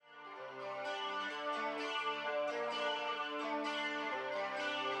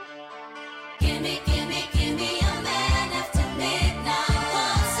give me a man after midnight.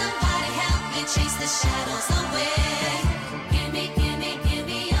 Won't somebody help me chase the shadows away? Give me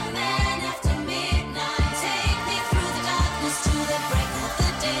a man after midnight. Take me through the darkness to the break of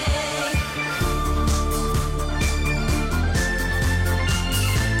the day.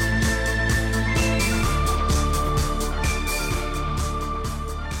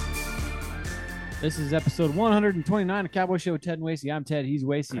 This is episode 129 of Cowboy Show with Ted and Wasey. I'm Ted. He's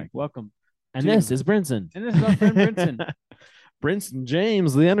Wasey. Correct. Welcome. And to- this is Brinson. And this is our friend Brinson. Brinson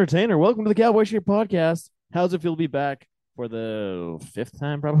James, the entertainer. Welcome to the Cowboy Show podcast. How's it feel to be back for the fifth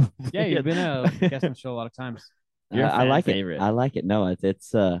time, probably? Yeah, you've been a guest on the show a lot of times. You're a I fan like favorite. it. I like it. No,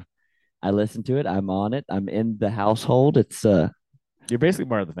 it's I listen to it. I'm on it. I'm in the household. It's You're basically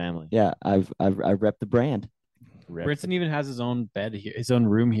part of the family. yeah. I rep the brand. Brinson even has his own bed here, his own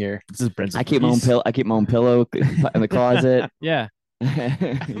room here. This is Brinson. I keep my own pillow. I keep my own pillow in the closet. Yeah.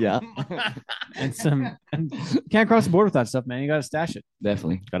 Yeah, And can't cross the border with that stuff, man. You got to stash it.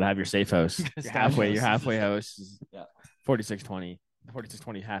 definitely. Gotta have your safe house. Your halfway. Your halfway house. Yeah.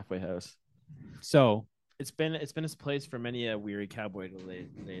 4620 halfway house. So, It's been a place for many a weary cowboy to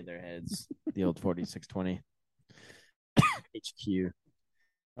lay their heads. The old 4620 HQ.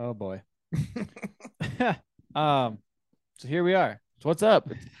 oh boy. So here we are. So what's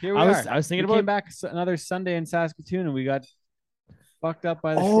up? Here we I are. was thinking we came about. back another Sunday in Saskatoon and we got fucked up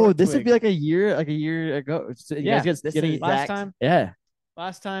by the Oh, short this would twig. be like a year ago. So you Yeah, guys this getting is last exact- time. yeah.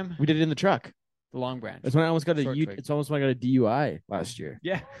 Last time, We did it in the truck. the Long Branch. It's when I almost got Short twig. It's almost when I got a DUI last year.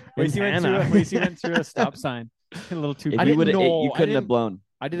 Yeah, In Wasey Hannah. went through a stop sign. A little too. If I you didn't would, know. you I couldn't have didn't- blown.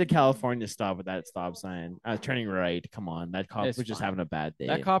 I did a California stop with that stop sign. I was turning right. Come on, that cop It's was just fine. having a bad day.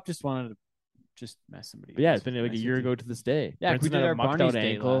 That cop just wanted to just mess somebody. But yeah, it's Just been like a mess year with you. ago to this day. Yeah, we Brinson did had a our mucked Barney's out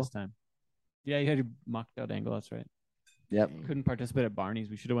day ankle. last time. Yeah, you had your mucked out ankle. That's right. Yep. Couldn't participate at Barney's.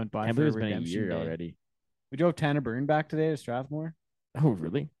 We should have went by Can't for believe it's been a redemption year day. already. We drove Tanner Byrne back today to Strathmore. Oh,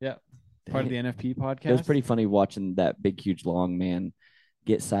 really? Yeah, part of the NFP podcast. It was pretty funny watching that big, huge, long man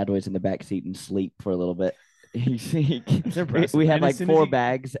get sideways in the back seat and sleep for a little bit. impressive. We had And like as soon as 4 he-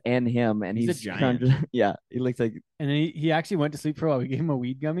 bags and him, and He's a he's giant. yeah, he looks like And then he actually went to sleep for a while. We gave him a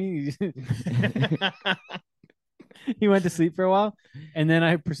weed gummy. He went to sleep for a while, and then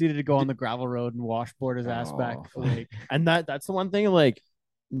I proceeded to go on the gravel road and washboard his ass back. Oh. Like, And that's the one thing. Like,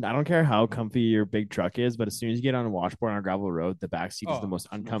 I don't care how comfy your big truck is, but as soon as you get on a washboard on a gravel road, the back seat is Oh, the most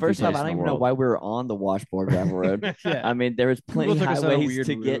uncomfy. first off, place I don't in the even know world. why we were on the washboard gravel road. yeah, I mean, there was plenty took us on a highways weird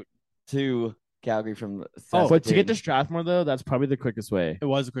to get route. to Calgary from. Oh, but to get to Saskatoon. Strathmore though, that's probably the quickest way. it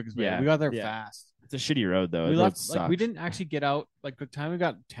was the quickest way. Yeah, We got there yeah. fast. It's a shitty road though. We The road left like we sucks. didn't actually get out. Like the time we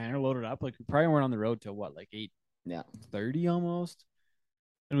got Tanner loaded up, like we probably weren't on the road till what, like 8:30 Yeah. almost,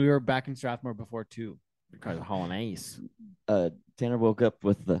 and we were back in Strathmore before 2. because of hauling ice. Tanner woke up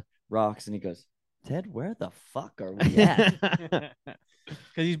with the rocks and he goes, "Ted, where the fuck are we at?"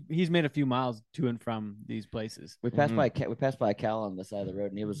 Because he's made a few miles to and from these places. We passed Mhm. by we passed by a cow on the side of the road,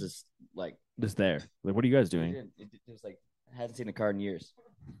 and he was just like, Just there. Like, what are you guys doing? it was like hadn't seen a car in years.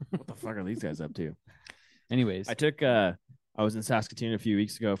 What the fuck are these guys up to? Anyways, I was in Saskatoon a few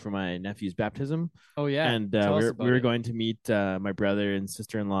weeks ago for my nephew's baptism, oh yeah, and tell us we about were it. going to meet my brother and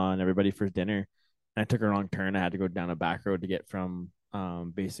sister-in-law and everybody for dinner. And I took a wrong turn. I had to go down a back road to get from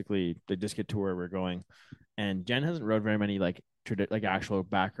basically to just get to where we're going. And Jen hasn't rode very many like actual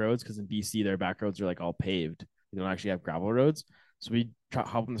back roads because in BC their back roads are like all paved. They don't actually have gravel roads. So we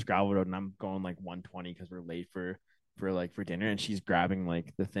hop on this gravel road and I'm going like 120 because we're late for dinner, and she's grabbing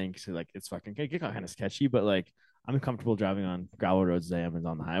like the thing. So like it's fucking it got kind of sketchy, but like I'm comfortable driving on gravel roads as I am as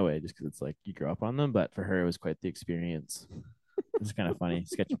on the highway just because it's like you grow up on them. But for her, it was quite the experience. It's kind of funny,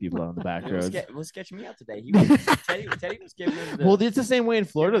 sketchy people on the back It was, roads. was sketching me out today. He was, Teddy was giving him the Well, it's the same way in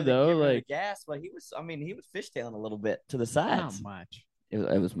Florida giving him though. the Like gas, but he was fishtailing a little bit to the Not sides. much. It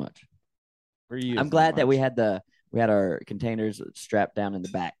was much. for you, I'm it's glad not that we much. had our containers strapped down in the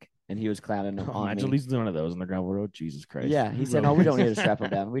back, and he was clowning them on Imagine me. losing one of those on the gravel road. Jesus Christ. Yeah, he said, "No, we don't need to strap them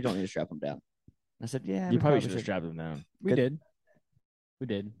down. We don't need to strap them down." I said, "Yeah, You we probably should have strapped them down. We Good. did. We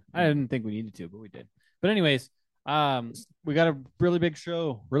did. I didn't think we needed to, but we did. But anyways, we got a really big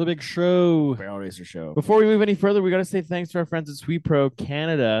show. Barrel Racer show. Before Before we move any further, we got to say thanks to our friends at Sweet Pro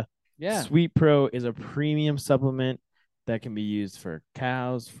Canada. Yeah. Sweet Pro is a premium supplement that can be used for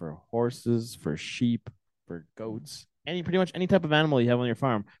cows, for horses, for sheep, for goats, pretty much any type of animal you have on your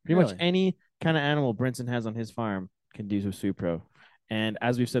farm. Pretty much Really? any kind of animal Brinson has on his farm can do with Sweet Pro. And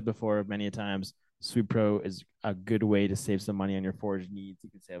as we've said before many a times, Sweet Pro is a good way to save some money on your forage needs. You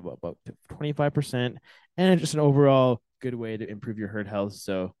can save about 25%, and it's just an overall good way to improve your herd health.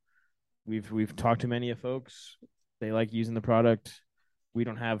 So we've talked to many of folks. They like using the product. we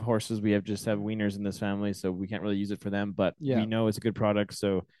don't have horses. We just have wieners in this family, so we can't really use it for them. But Yeah. we know it's a good product,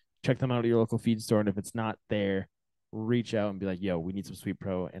 so check them out at your local feed store. And if it's not there, reach out and be like, "Yo, we need some Sweet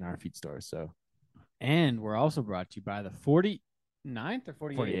Pro in our feed store." So And we're also brought to you by the 49th or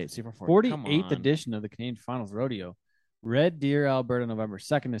 48th? 48, C440. Come 48th on. edition of the Canadian Finals Rodeo. Red Deer, Alberta, November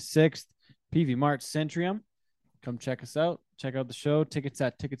 2nd to 6th. PV Mart Centrium. Come check us out. Check out the show. Tickets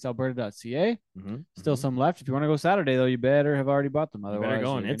at ticketsalberta.ca. Mhm. Still some left. If you want to go Saturday, though, you better have already bought them. You Otherwise, better go,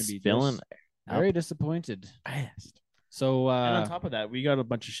 you're and gonna it's be filling just very disappointed. fast. So, And on top of that, we got a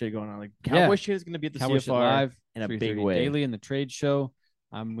bunch of shit going on. Like Cowboy yeah. shit is going to be at the Cowboy Shit CFR Live in a 3:30 big way. daily in the trade show.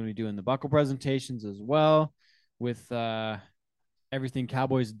 I'm going to be doing the buckle presentations as well with everything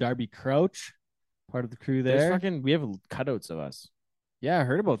Cowboys. Darby Crouch, part of the crew There's there. fucking we have cutouts of us, Yeah, I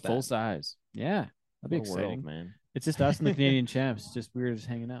heard about that. full size. Yeah, that'd be What a exciting. world, man. It's just us and the Canadian champs. Just we were just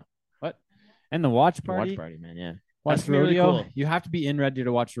hanging out. What? And the watch The party. watch party, man. Yeah, Watch That's the gonna be rodeo. really cool. You have to be in Red Deer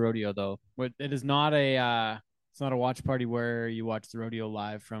to watch the rodeo, though. But it is not a. It's not a watch party where you watch the rodeo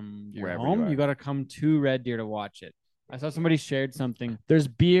live from your Wherever you home. are. You got to come to Red Deer to watch it. I saw somebody shared something. there's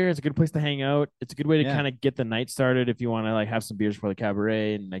beer. It's a good place to hang out. It's a good way to Yeah. kind of get the night started if you want to like have some beers for the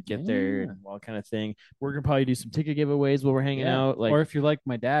cabaret and like get there Yeah. and all kind of thing. We're gonna probably do some ticket giveaways while we're hanging out. Like, or if you're like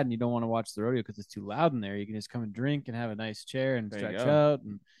my dad and you don't want to watch the rodeo because it's too loud in there, you can just come and drink and have a nice chair and There you stretch go. out.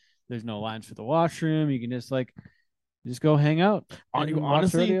 And there's no lines for the washroom. You can just go hang out. and watch the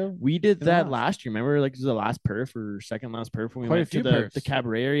honestly, rodeo. we did in the that house. last year. Remember, like, this was the last perf or second last perf when we Quite a went to few the perfs.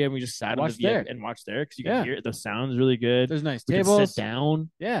 cabaret area and we just sat on Watched the there. and watched there because you Yeah. can hear it. The sound's really good. There's nice We can tables. sit down,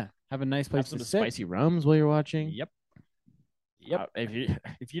 Yeah, have a nice have place some to sit. spicy rums while you're watching. Yep.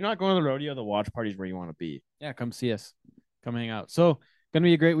 If you're not going to the rodeo, the watch party's where you want to be. Yeah, come see us. Come hang out. So, gonna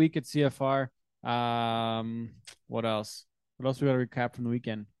be a great week at CFR. What else? What else we got to recap from the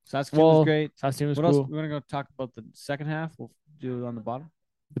weekend? Saskatoon was great. Saskatoon was What cool. else? We're gonna go talk about the second half. We'll do it on the bottom.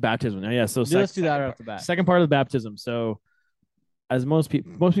 The baptism. Yeah. So Let's do that right off the bat. second part of the baptism. So, as most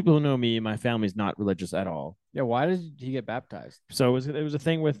people who know me, my family's not religious at all. Yeah, why did he get baptized? So it was a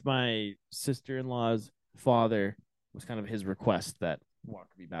thing with my sister-in-law's father. It was kind of his request that Walker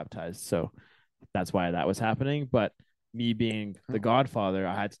be baptized. So that's why that was happening. But me being the godfather,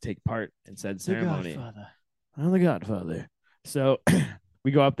 I had to take part in said ceremony. I'm the godfather. So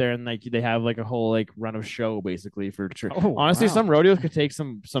we go up there and like they have like a whole like run of show basically for sure. Oh, Honestly, wow. some rodeos could take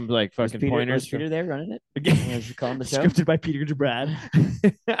some like Was fucking Peter, pointers. was Peter there running it? from- Was he calling the show? Scripted by Peter Jabrad.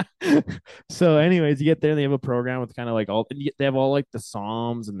 So, anyways, you get there and they have a program with kind of like they have all like the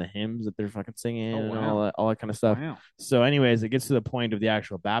psalms and the hymns that they're fucking singing and wow. all that kind of stuff. Wow. So, anyways, it gets to the point of the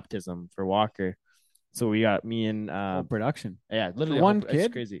actual baptism for Walker. So we got me and Production. yeah, literally one it's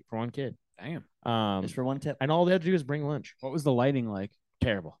kid? crazy for one kid. Damn. Just for one tip. And all they had to do is bring lunch. What was the lighting like?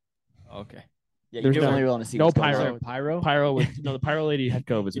 Terrible. Okay. Yeah, you There's don't no- really want to see no what's going pyro. on. Pyro. Pyro with the pyro lady had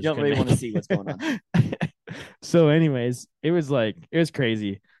COVID. so You she don't couldn't really make want to it. see what's going on. So, anyways, it was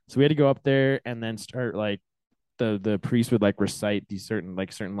crazy. So we had to go up there and then start like the priest would like recite these certain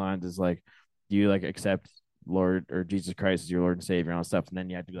lines as like, do you like accept Lord or Jesus Christ as your Lord and Savior and all that stuff, and then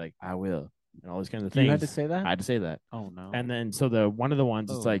you had to be like, I will, and all these kinds of things. You had to say that? I had to say that. Oh no. And then so one of the ones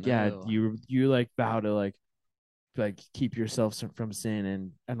it's Oh, like, yeah, no. you like vow to like keep yourself from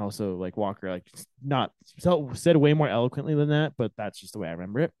sin and also like Walker like not said way more eloquently than that, but that's just the way I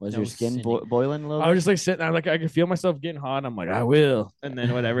remember it. Was No your skin sinning. boiling a little I was just like sitting there, like I could feel myself getting hot. I'm like, I will, and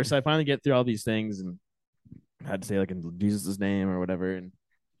then whatever. So I finally get through all these things and I had to say like in Jesus' name or whatever. And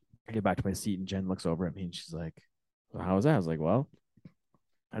I get back to my seat and Jen looks over at me and she's like, well, how was that? I was like, well,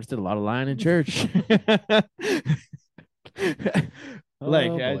 I just did a lot of lying in church.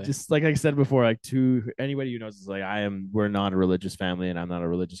 Like I boy. just like I said before, like to anybody who knows is like we're not a religious family and I'm not a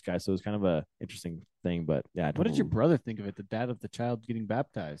religious guy, so it's kind of a interesting thing. But yeah, I What did your don't- brother think of it? The dad of the child getting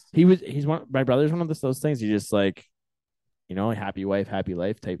baptized. he's one my brother's one of those things. He just like, happy wife, happy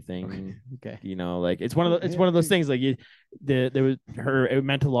life type thing. Okay. Like it's one of those things. Like it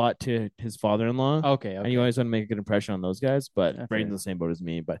meant a lot to his father-in-law. Okay. And you always want to make a good impression on those guys, but Yeah, Braden's fair. the same boat as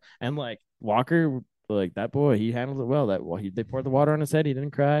me. But and like Walker, like that boy, he handled it well. They poured the water on his head. He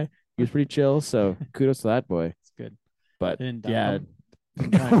didn't cry. He was pretty chill. So kudos to that boy. It's good. But They didn't dump yeah, him?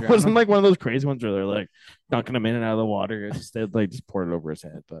 Didn't try and it drown wasn't him? like one of those crazy ones where they're like dunking him in and out of the water. It's just they just poured it over his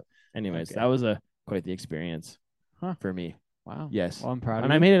head. But anyways, Okay. that was quite the experience Huh. for me. Wow. Yes, Well, I'm proud of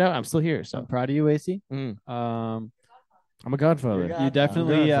and you. I made it out. I'm still here. So I'm proud of you, AC. Mm. Um, I'm a godfather. You're you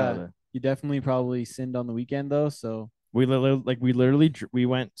definitely, Godfather. you definitely probably sinned on the weekend though. So We literally we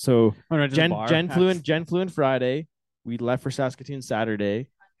went. So Jen flew in Friday. We left for Saskatoon Saturday.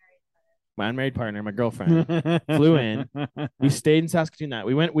 My unmarried partner, my girlfriend, flew in. We stayed in Saskatoon.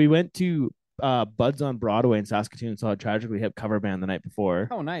 We went to Buds on Broadway in Saskatoon. Saw a Tragically Hip cover band the night before.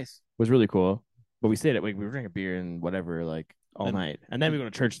 Oh, nice. Was really cool. But we stayed at we were drinking beer and whatever like all And- night, and then we go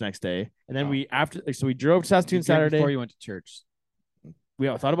to church the next day, and then Oh. we we drove to Saskatoon You drank Saturday. before you went to church. We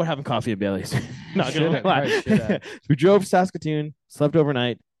all thought about having coffee at Bailey's. Not Should gonna have, lie. right, should have. We drove to Saskatoon, slept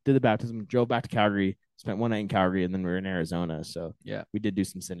overnight, did the baptism, drove back to Calgary, spent one night in Calgary, and then we were in Arizona. So Yeah. we did do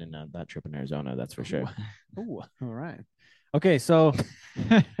some sinning on that trip in Arizona. That's for sure. Ooh, all right. Okay, so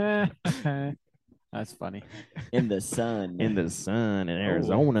that's funny. In the sun. In the sun in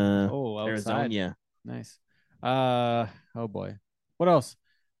Arizona, Oh, outside. Arizona. Nice. Oh boy. What else?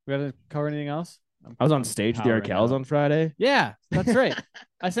 We got to cover anything else? I was on stage with the powering Arkells out. on Friday. Yeah, that's right.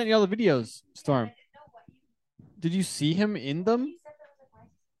 I sent you all the videos, Storm. Did you see him in them?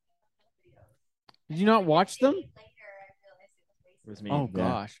 Did you not watch them? With me. Oh Yeah.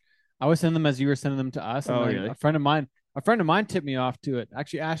 gosh, I was sending them as you were sending them to us. And Oh, then really? A friend of mine tipped me off to it.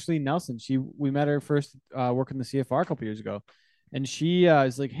 Actually, Ashley Nelson. We met her first working the CFR a couple years ago, and she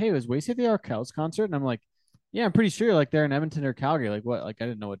is like, "Hey, was Wasey at the Arkells concert?" And I'm like, "Yeah, I'm pretty sure. Like they're in Edmonton or Calgary. Like what? Like I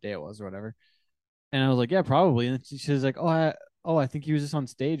didn't know what day it was or whatever." And I was like, "Yeah, probably." And she was like, I think he was just on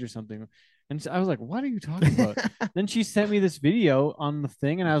stage or something." And I was like, "What are you talking about?" Then she sent me this video on the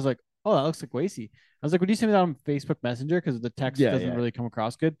thing, and I was like, "Oh, that looks like Wasey." I was like, "Would you send me that on Facebook Messenger? Because the text Yeah, doesn't yeah. really come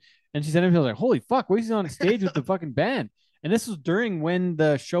across good." And she sent it to me. I was like, "Holy fuck, Wasey's on stage with the fucking band!" And this was during when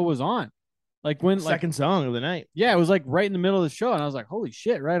the show was on, like when Second song of the night. yeah, it was like right in the middle of the show, and I was like, "Holy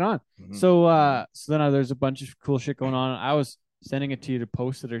shit, right on." Mhm. So then there's a bunch of cool shit going on. I was sending it to you to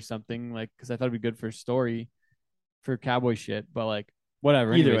post it or something, like because I thought it'd be good for a story for cowboy shit, but like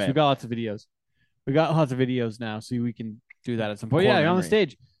whatever. Either Anyways, way. we got lots of videos. We got lots of videos now, so we can do that at some point. Core Yeah, you're on the memory.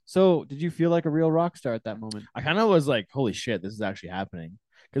 stage. So did you feel like a real rock star at that moment? I kind of was like, holy shit, this is actually happening.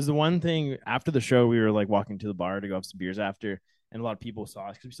 Because the one thing after the show, we were like walking to the bar to go have some beers after, and a lot of people saw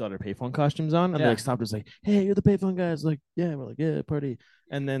us because we still had our payphone costumes on, and Yeah. they like stopped us like, "Hey, you're the payphone guys!" Like, yeah, we're like, "Yeah, party."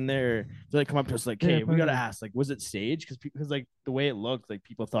 And then they like come up to us like, "Hey, Yeah, we gotta party. ask, like, was it staged?" Because like the way it looked, like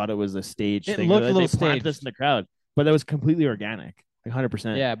people thought it was a stage. It thing. looked a Like, little they planted us staged. in the crowd, but that was completely organic, like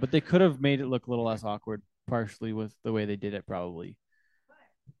 100%. Yeah, but they could have made it look a little less awkward, partially with the way they did it, probably.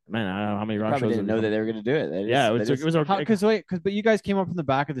 Man, I don't know how many rock Probably shows. didn't know that they were going to do it. They Yeah, just- it was organic. But you guys came up from the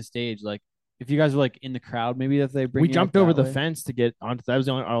back of the stage, like if you guys were like in the crowd, maybe if they bring We you jumped up over that the way. fence to get onto. That was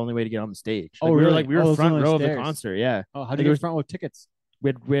our only way to get on the stage. Oh, Like, we were really? like we were Oh, those front only row of the stairs. concert. Yeah, Oh, how Like, did it you was- get front with tickets?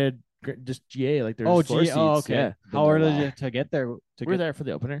 we had just GA like there's Oh, floor gee, seats. oh, okay. Yeah, How early Wow. did you to get there? To we were get... there for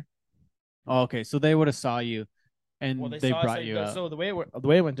the opener. Oh, okay, so they would have saw you, and they saw us, brought like, you out. So the way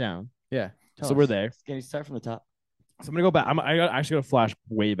it went down. Yeah. Tell So us. we're there. Can you start from the top? So I'm gonna go back. Actually got to flash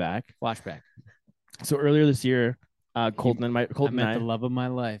way back. Flashback. So earlier this year, Colton and I Colton met and the I love of my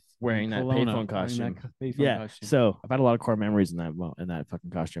life. wearing in that Kelowna, payphone wearing costume. that payphone Yeah. costume. So I've had a lot of core memories in that fucking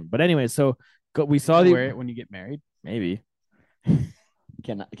costume. But anyway, so we saw You'll the wear it when you get married. maybe.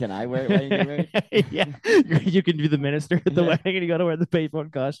 Can I wear it while you get married? Yeah, you can be the minister at the Yeah. wedding, and you got to wear the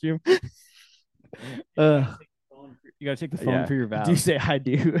payphone costume. You gotta take the phone Yeah. for your vows. Do you say I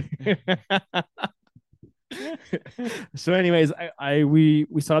do? So, anyways, we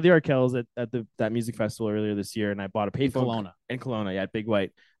saw the Arkells at that music festival earlier this year, and I bought a in payphone Kelowna. in Kelowna, yeah, at Big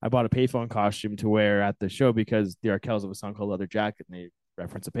White. I bought a payphone costume to wear at the show because the Arkells have a song called Leather Jacket, and they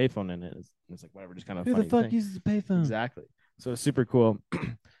reference a payphone in it. It's like whatever, just kind of Who funny the fuck thing. uses a payphone? Exactly. So it's super cool.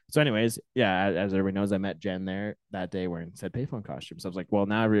 So, anyways, yeah, as everybody knows, I met Jen there that day wearing said payphone costume. So I was like, well,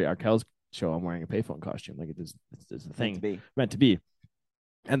 now every Arkells show, I'm wearing a payphone costume. Like it's a thing Meant to be. meant to be.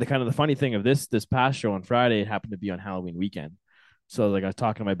 And the funny thing of this past show on Friday, it happened to be on Halloween weekend. So like I was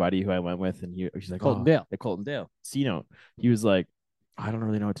talking to my buddy who I went with, and he's like, Colton oh, Dale. at Colton Dale, C-Note. He was like, I don't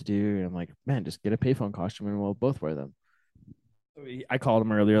really know what to do. And I'm like, man, just get a payphone costume and we'll both wear them. So I called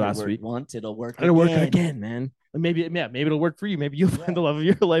him earlier It last worked week. once, it'll work It'll work again. again, man. Like, maybe it'll work for you. Maybe you'll find the love of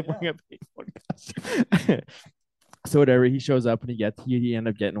your life wearing a payphone costume. So whatever, he shows up and he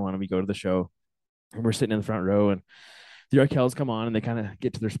ended up getting one, and we go to the show, and we're sitting in the front row, and the Arkells come on, and they kind of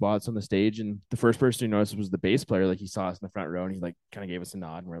get to their spots on the stage, and the first person who noticed was the bass player. Like he saw us in the front row, and he like kind of gave us a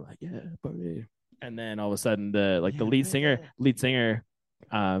nod, and we're like, yeah, buddy. And then all of a sudden, the lead singer,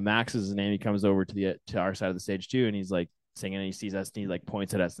 Max is his name. He comes over to our side of the stage too, and he's like singing, and he sees us, and he like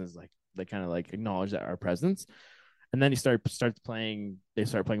points at us, and is like they kind of like acknowledge that our presence. And then he starts playing. They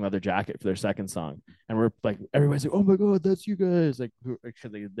start playing Leather Jacket for their second song, and we're like, everybody's like, "Oh my god, that's you guys!" Like,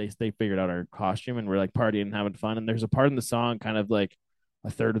 they figured out our costume, and we're like partying and having fun. And there's a part in the song, kind of like a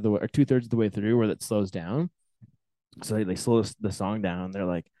third of the way or 2/3 of the way through, where that slows down. So they slow the song down. They're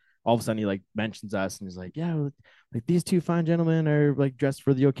like, all of a sudden, he like mentions us, and he's like, "Yeah, like these two fine gentlemen are like dressed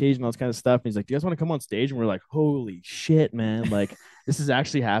for the occasion, all this kind of stuff. And he's like, "Do you guys want to come on stage?" And we're like, "Holy shit, man! Like this is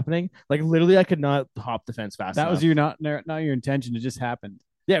actually happening." Like literally, I could not hop the fence fast That enough. was not your intention. It just happened.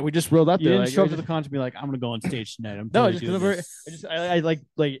 Yeah, we just rolled up You there. didn't Like, show I up to the just- concert and be like, I'm gonna go on stage tonight. I'm No, totally just doing because this. I like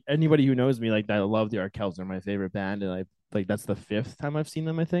anybody who knows me, like I love the Arkells. They're my favorite band, and I like that's the 5th time I've seen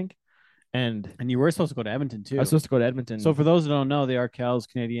them, I think. And And you were supposed to go to Edmonton too. I was supposed to go to Edmonton. So for those who don't know, the Arkells,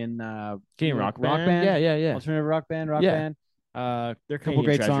 Canadian Canadian rock band. Yeah. alternative rock band, Yeah. band. They're Couple Canadian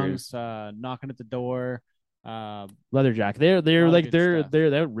great treasures. songs. Knocking at the door. Leather Jack. They're All the like good they're stuff.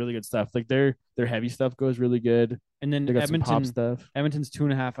 they're really good stuff. Like their heavy stuff goes really good. And then They got some pop Edmonton. stuff. Edmonton's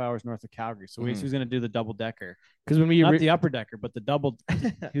 2.5 hours north of Calgary, so Mhm. he was gonna do the double decker, Because when we not the upper decker, but the double.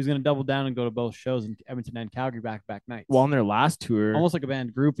 He was gonna double down and go to both shows in Edmonton and Calgary back nights. well on their last tour, Almost like a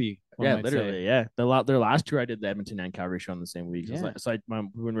band groupie. one yeah, might literally, say. yeah. Their last tour, I did the Edmonton and Calgary show in the same week. Yeah. When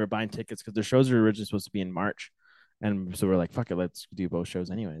we were buying tickets, because their shows were originally supposed to be in March, and so we're like, fuck it, let's do both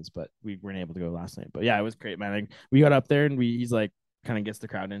shows anyways. But we weren't able to go last night. But yeah, it was great, man. Like, we got up there and he's like, kind of gets the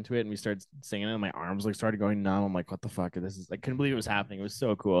crowd into it, and we started singing it, and my arms like started going numb. I'm like, what the fuck? This is, I couldn't believe it was happening. It was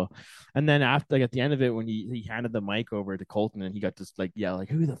so cool. And then after, like at the end of it, when he handed the mic over to Colton, and he got to like yell like,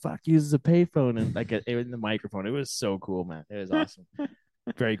 who the fuck uses a payphone? And like it was in the microphone. It was so cool, man. It was awesome.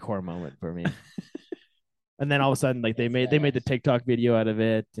 Very core moment for me. And then all of a sudden, like they made the TikTok video out of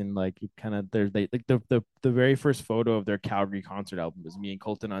it, and like it kind of they like the very first photo of their Calgary concert album was me and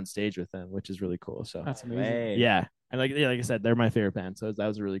Colton on stage with them, which is really cool. So That's amazing. Way. yeah, and like I said, they're my favorite band, so that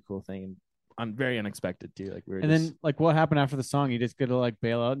was a really cool thing, and very unexpected too. Like we were And just, then like what happened after the song? You just get to like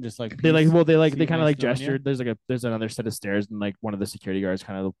bail out and just like they like peace? well they See you kind of guys like doing, yeah? gestured. There's another set of stairs, and like one of the security guards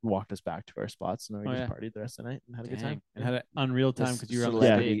kind of walked us back to our spots, and then we Oh, just yeah. partied the rest of the night and had a good Dang. time. And had an unreal time because you were on the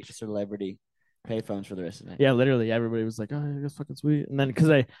celebrity, stage. celebrity payphones for the rest of the night. Yeah, literally, everybody was like, "Oh, that's fucking sweet." And then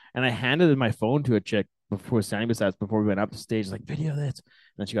because I handed my phone to a chick before standing beside us before we went up the stage, like video this, and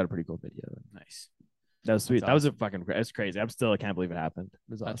then she got a pretty cool video. Nice. That was sweet. That's That was a fucking. It's crazy. I can't believe it happened. It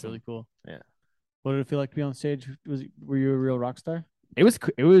was That's awesome. really cool. Yeah. What did it feel like to be on stage? Were you a real rock star? It was.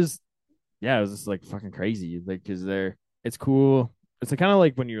 Yeah, it was just like fucking crazy. Like, cause it's cool. It's kind of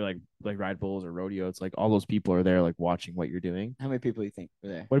like when you're like ride bulls or rodeo. It's like all those people are there like watching what you're doing. How many people do you think were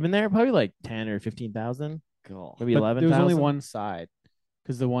there? Would have been there probably like 10 or 15,000, Cool. maybe But 11,000. there was only one side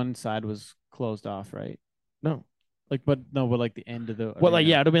because the one side was closed off, right? No. But like the end of the. Well, like arena.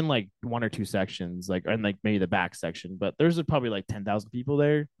 yeah, it'd have been like 1 or 2 sections, like and like maybe the back section. But there's probably like 10,000 people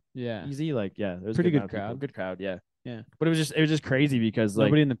there. Yeah. Easy, like yeah, there's Pretty good amount of people. crowd. Good crowd, yeah, Yeah. But it was just crazy because like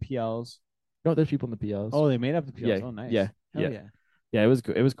Nobody in the PLs. no, there's people in the PLs. Oh, they made up the PLs. Yeah, Oh, nice. yeah, Hell yeah. yeah. Yeah, it was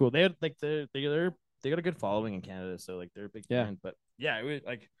cool. It was cool. They had like they got a good following in Canada, so like they're a big Yeah. band. But yeah, it was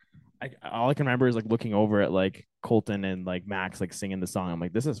like all I can remember is like looking over at like Colton and like Max like singing the song. I'm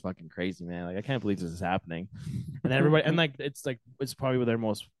like, this is fucking crazy, man. Like I can't believe this is happening. And then everybody and like it's probably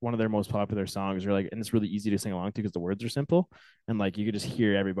one of their most popular songs. Or like, and it's really easy to sing along to because the words are simple, and like you could just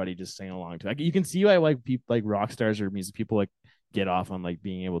hear everybody just sing along to. Like you can see why like people like rock stars or music people like get off on like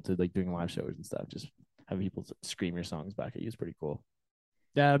being able to like doing live shows and stuff. Just have people scream your songs back at you is pretty cool.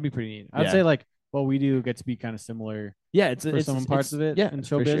 Yeah, that'd be pretty neat. I'd Yeah. say like what we do gets to be kind of similar Yeah, it's for some parts of it. Yeah, and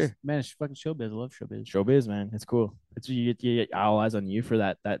for showbiz. sure. Man, it's fucking showbiz. I love showbiz. Showbiz, man, it's cool. It's you get all eyes on you for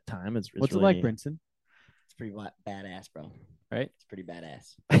that time. It's What's really it like, neat. Brinson? It's pretty badass, bro. Right? It's pretty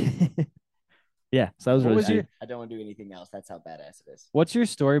badass. Yeah, so that was What really was your- sweet. I don't want to do anything else. That's how badass it is. What's your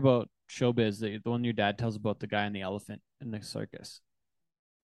story about showbiz? The one your dad tells about the guy in the elephant in the circus?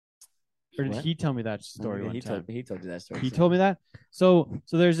 Or did What? he tell me that story No, one he time? he told you that story. He told me that. So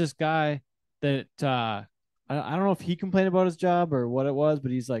there's this guy that I don't know if he complained about his job or what it was,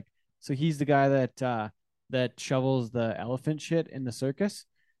 but he's like, so he's the guy that shovels the elephant shit in the circus,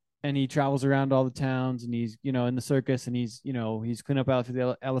 and he travels around all the towns, and he's in the circus, and he's cleaning up after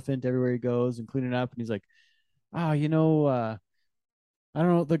the elephant everywhere he goes and cleaning up, and he's like, I don't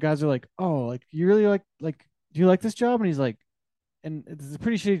know. The guys are like, oh, like you really like do you like this job? And he's like, and it's a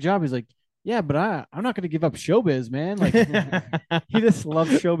pretty shitty job. He's like, yeah, but I'm not going to give up showbiz, man. Like he just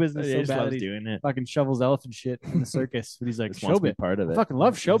loves show business He so just bad. loves That he doing it. fucking shovels elephant shit in the circus. But he's like, Just wants to be showbiz. part of I it. fucking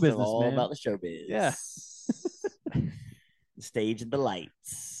love show It's business, all man. about the showbiz. Yeah. The stage and the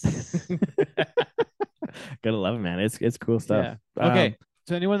lights. Gotta love it, man. It's cool stuff. Yeah. Okay.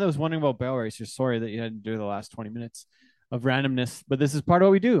 So anyone that was wondering about Barrel Racers, sorry that you had to do the last 20 minutes of randomness, but this is part of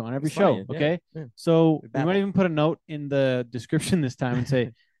what we do on every It's show. fine, yeah, Okay. yeah. So We we might babble. even put a note in the description this time and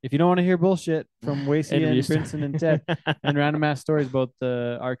say, if you don't want to hear bullshit from Wasey and Interview Brinson and Ted and random ass stories about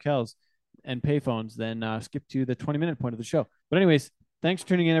the Arkells and payphones, then skip to the 20-minute point of the show. But anyways, thanks for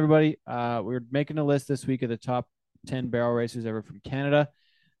tuning in, everybody. We're making a list this week of the top 10 barrel racers ever from Canada.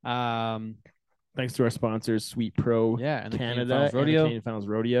 Thanks to our sponsors, Sweet Pro Yeah, and the Canadian Canada Finals and the Rodeo. Canadian Finals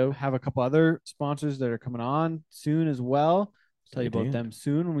Rodeo. Have a couple other sponsors that are coming on soon as well. I'll tell you Stay about tuned. them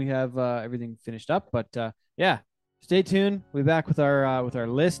soon when we have everything finished up. But yeah, stay tuned. We'll be back with our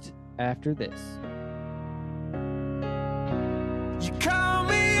list after this. You call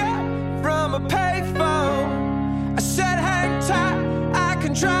me up from a payphone. I said, hang tight, I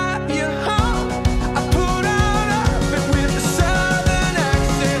can drive you home. I put on up and with a southern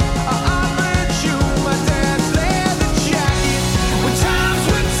accent, I offered you my dad's leather jacket. When times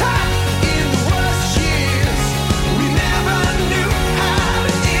were tight in the worst years, we never knew how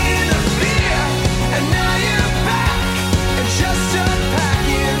to interfere. And now you're back and just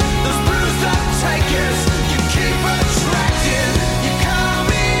unpacking those bruised up takers you keep attracting. You call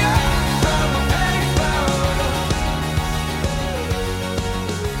me up from a payphone.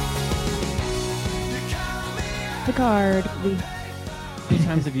 You call me up. Picard. How many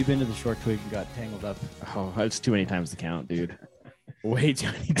times have you been to the short twig and got tangled up? Oh, it's too many times to count, dude. Way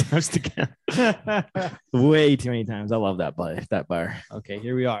too many times to count. Way too many times. I love that bar. Okay,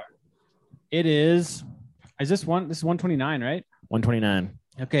 here we are. It is. Is this one? This is 129, right? 129.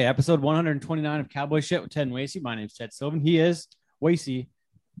 Okay, episode 129 of Cowboy Shit with Ted and Wasey. My name's Ted Sylvan. He is Wasey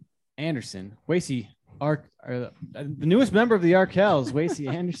Anderson. Wasey, the newest member of the Arkells,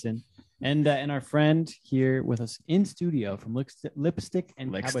 Wasey Anderson, and our friend here with us in studio from Lipstick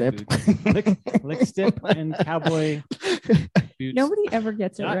and Cowboy Lickstip. Boots. Lickstip and Cowboy Boots. Nobody ever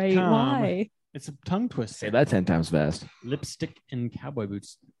gets it right. .com. Why? It's a tongue twister. Say that 10 times fast. Lipstick and Cowboy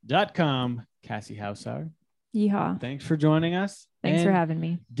Boots.com. Cassie Hausauer. Yeehaw. Thanks for joining us. Thanks for And having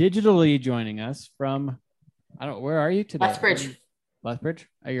me. digitally joining us from, where are you today? Lethbridge. Lethbridge,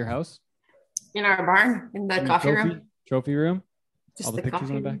 at your house? In our barn, in the In your coffee room. Trophy room? Just All the pictures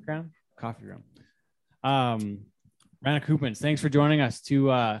coffee in the room. background? Coffee room. Rana Koopmans, thanks for joining us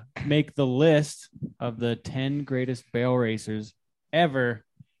to make the list of the 10 greatest barrel racers ever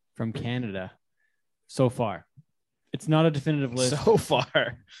from Canada so far. It's not a definitive list. So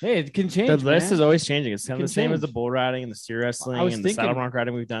far. Hey, it can change. The list man. is always changing. It's kind It of the can same as the change. bull riding and the steer wrestling I was and the thinking- saddle bronc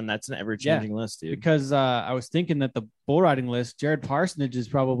riding we've done. That's an ever-changing list, dude. Because I was thinking that the bull riding list, Jared Parsonage is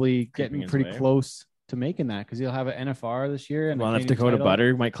probably getting his pretty way. close to making that because he'll have an NFR this year. And a Well, if Canadian Dakota title.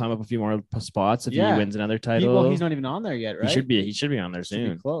 Butter might climb up a few more spots if Yeah. he wins another He- title. well, he's not even on there yet, right? He should be on there Should be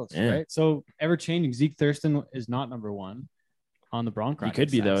soon. close, Yeah. right? So ever changing. Zeke Thurston is not number one on the Bronc He riding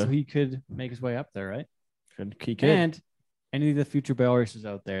could be, side, though. So he could make his way up there, right? He could. And any of the future barrel racers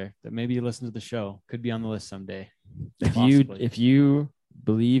out there that maybe you listen to the show could be on the list someday. Possibly. if you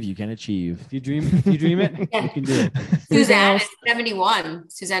believe, you can achieve. If you dream it, you can do it. Suzanne else? is 71.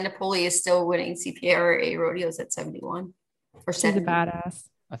 Suzanne Napoli is still winning CPRA rodeos at 71 or She's a 70. badass.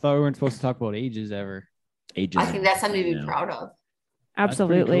 I thought we weren't supposed to talk about ages ever. Ages. I think that's something to be Yeah. proud of. That's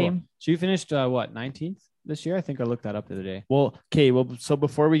pretty Absolutely. cool. She finished 19th this year. I think I looked that up the other day. Well, okay. Well, so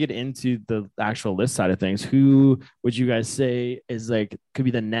before we get into the actual list side of things, who would you guys say is could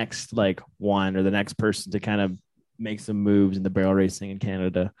be the next one or the next person to kind of make some moves in the barrel racing in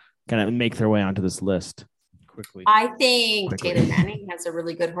Canada, kind of make their way onto this list? Quickly. I think Quickly. Taylor Manning has a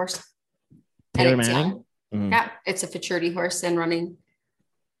really good horse. Taylor And it's Manning? young. Mhm. Yeah, it's a futurity horse and running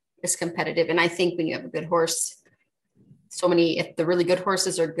is competitive. And I think when you have a good horse, if the really good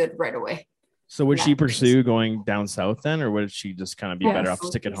horses are good right away. So would Yeah. she pursue going down south then, or would she just kind of be Yes. better off to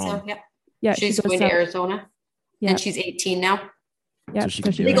stick at So, home? yeah. Yeah, She's she goes going to south. Arizona. Yeah. And she's 18 now. Yeah, So she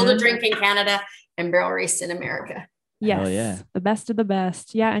can do Legal it. to drink in Canada and barrel race in America. Yes, Hell yeah. the best of the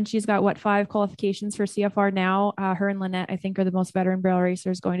best. Yeah, and she's got 5 qualifications for CFR now. Her and Lynette, I think, are the most veteran barrel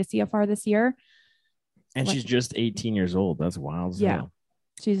racers going to CFR this year. And she's just 18 years old. That's wild. as Yeah. hell.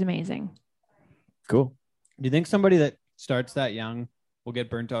 She's amazing. Cool. Do you think somebody that starts that young will get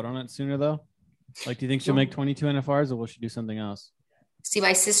burnt out on it sooner though? Do you think she'll make 22 NFRs or will she do something else? See,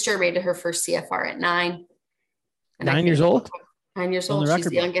 my sister rated her first CFR at 9. And I 9 think- years old? 9 years On the old. She's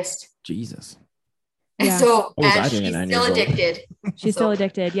record the book. youngest. Jesus. Yeah. So What was I and doing at she's 9 still years old? addicted. She's So- still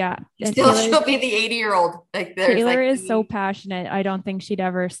addicted. Yeah. And Still, Taylor, she'll be the 80-year-old. Taylor is so passionate. I don't think she'd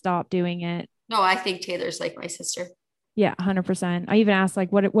ever stop doing it. No, I think Taylor's like my sister. Yeah, 100%. I even asked,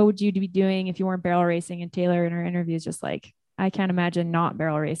 what would you be doing if you weren't barrel racing? And Taylor in her interview is just like, I can't imagine not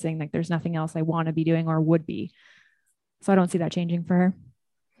barrel racing. There's nothing else I want to be doing or would be. So I don't see that changing for her.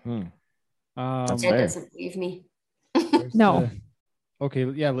 That's Ted fair. doesn't believe me. Where's No. Okay,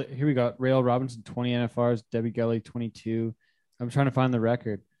 yeah, here we go. Rail Robinson, 20 NFRs. Debbie Gelly, 22. I'm trying to find the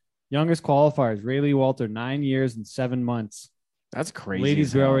record. Youngest qualifiers, Rayleigh Walter, 9 years and 7 months. That's crazy. Ladies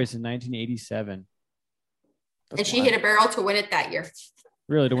as hell. barrel race in 1987. And she hit a barrel to win it that year.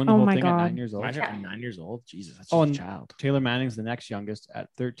 Really, to win the Oh whole my thing at God. 9 years old. Imagine at 9 years old. Jesus, that's Oh, just a and- child. Taylor Manning's the next youngest at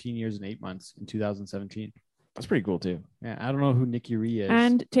 13 years and 8 months in 2017. That's pretty cool too. Yeah, I don't know who Nikki Ree is.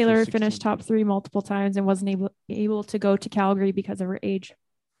 And Taylor She's finished 16. top 3 multiple times and wasn't able to go to Calgary because of her age.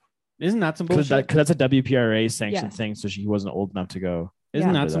 Isn't that some Because bullshit? that's a WPRA sanctioned Yes. thing, so she wasn't old enough to go. Isn't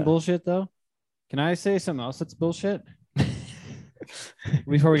Yeah. that Remember some that. bullshit though? Can I say something else that's bullshit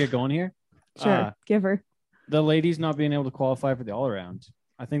before we get going here? Sure, give her. The ladies not being able to qualify for the all around.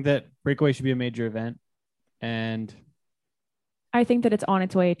 I think that breakaway should be a major event, and I think that it's on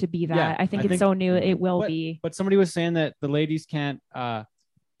its way to be that. Yeah, I think I it's think- so new. It will but- be. But somebody was saying that the ladies can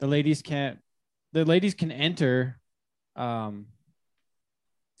enter,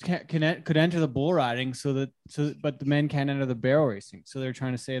 could enter the bull riding but the men can't enter the barrel racing. So they're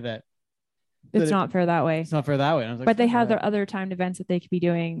trying to say that It's not fair that way. it's not fair that way. And I was like, But they fuck have that. their other timed events that they could be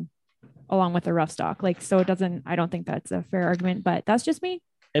doing along with the rough stock. Like, so it doesn't, I don't think that's a fair argument, but that's just me.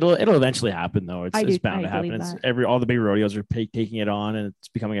 It'll eventually happen though. It's, I it's do- bound I to happen. believe It's that. all the big rodeos are taking it on, and it's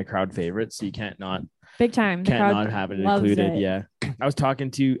becoming a crowd favorite. So you can't not Big time. The crowd have it loves included. it. Yeah, I was talking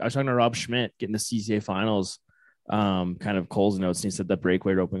to Rob Schmidt getting the CCA finals. Kind of Cole's notes, and he said that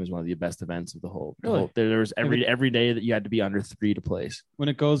breakaway roping was one of the best events of the whole. Really? There was every day that you had to be under 3 to place. When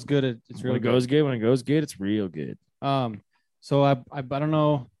it goes good, it's When really it goes good, when it goes good, it's real good. So I don't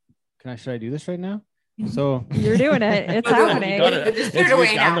know. Should I do this right now? So You're doing it. It's You happening. gotta- Just it's put it away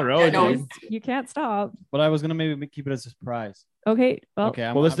just down now. the road, no, dude. You can't stop. but I was gonna maybe keep it as a surprise. Okay. Well,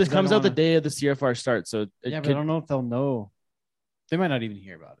 Okay. Well, this because I comes don't out the wanna- day of the CFR start, so it Yeah, but could, I don't know if they'll know. They might not even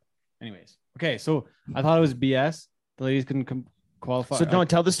hear about it. Anyways, okay. So I thought it was BS. The ladies couldn't qualify. So don't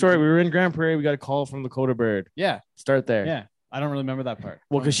tell the story. We were in Grand Prairie. We got a call from Lakota Bird. Yeah, Start there. yeah. I don't really remember that part.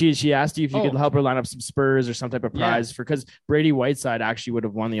 Well, because she asked you if you could Oh. help her line up some spurs or some type of Yeah. prize because Brady Whiteside actually would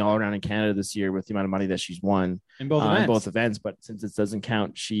have won the all around in Canada this year with the amount of money that she's won in both in events. both events. But since it doesn't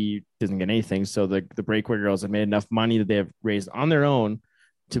count, she doesn't get anything. So the breakaway girls have made enough money that they have raised on their own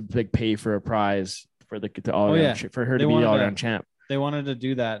to pay for a prize for the all around for her They to be wanted all to- around champ. They wanted to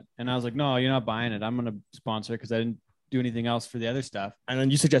do that, and I was like, "No, you're not buying it. I'm gonna sponsor it because I didn't do anything else for the other stuff. And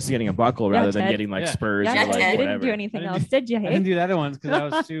then you suggested getting a buckle Yeah, rather than Ted. getting like Yeah. spurs yeah, or Yeah, like Ted. you whatever. didn't do anything I didn't else, did you? I Hey? didn't do the other ones because I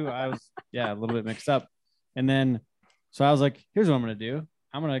was a little bit mixed up. And then so I was like, here's what I'm gonna do.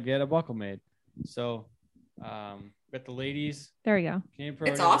 I'm gonna get a buckle made. So got the ladies, There we go. Canadian Pro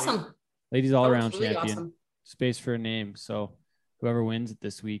It's Rodeo awesome. ladies all Oh, around it's really champion. awesome. Space for a name. So whoever wins it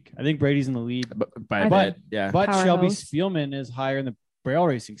this week. I think Brady's in the lead. By I a bet. bit, yeah. But Shelby Powerhouse. Spielman is higher in the barrel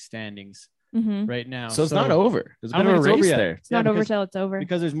racing standings Hmm. right now. So it's not over. There's a I bit don't of a think it's over race yet. there. It's not over because, till it's over.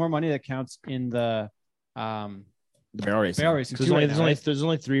 because there's more money that counts in the The barrel racing. Barrel racing There's too only, right there's, now, only, right? there's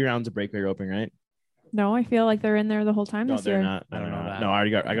only 3 rounds of breakaway roping, right? No, I feel like they're in there the whole time No, this they're year. not. I don't know that. No, I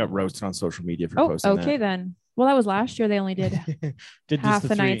got roasted on social media for Oh, posting okay then. Well, that was last year. They only did did half just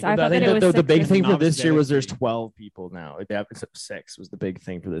the three. nights. I I thought think that it was the 6 big this thing year. for this year was Obviously, there's I think 12 people now. They have except 6 was the big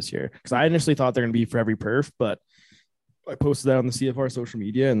thing for this year. Because I initially thought they're going to be for every perf, but I posted that on the CFR social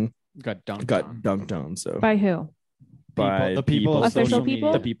media and got dunked got on. dunked on. So By who? by the people of Official social people?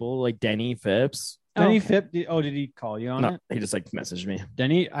 media. the people like Denny Phipps. Denny Oh, okay. Phipp. Did he call you on No, it? he just like messaged me.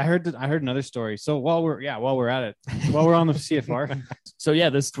 Denny, I heard another story. So while we're at it, while we're on the CFR, So yeah,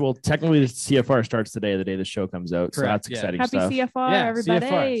 technically the CFR starts today, the day the show comes out. So Correct, that's yeah. exciting Happy stuff. CFR, yeah, everybody.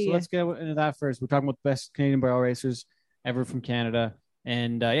 CFR. So let's get into that first. We're talking about the best Canadian barrel racers ever from Canada,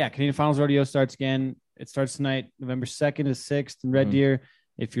 and Canadian Finals Rodeo starts again. It starts tonight, November 2nd to 6th in Red Mhm. Deer.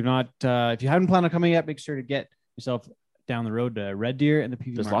 If you haven't planned on coming yet, make sure to get yourself down the road to Red Deer and the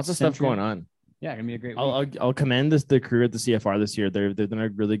PV. There's Martin lots of stuff Century. going on. Yeah, gonna be a great week. I'll commend the crew at the CFR this year. They've done a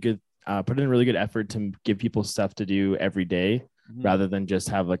really good put in a really good effort to give people stuff to do every day Mhm. rather than just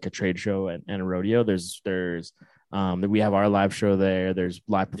have like a trade show and a rodeo. There's we have our live show there. There's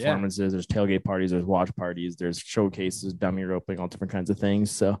live Yeah. performances. There's tailgate parties. There's watch parties. There's showcases, dummy roping, all different kinds of things.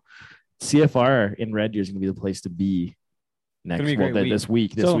 So CFR in Red Deer is going to be the place to be next be a great week. this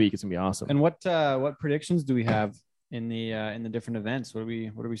week. So- It's going to be awesome. And what predictions do we have in the different events? What are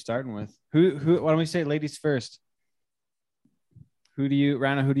we starting with? Who why don't we say ladies first? Who do you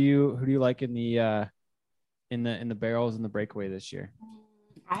like in the barrels and the breakaway this year?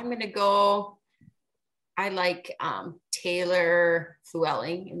 I'm gonna go. I like Taylor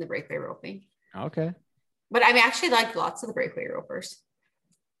Llewellyn in the breakaway roping, Okay. but I actually like lots of the breakaway ropers.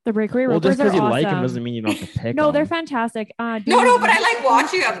 The breakaway Well, ropers just because are you awesome. like them doesn't mean you don't have to pick No, they're them. fantastic. No, but I like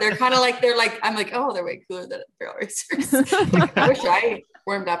watching them. They're kind of like I'm like, oh, they're way cooler than barrel racers. Like, I wish I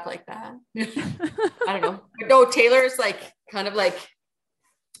warmed up like that. I don't know. But no, Taylor's like kind of like,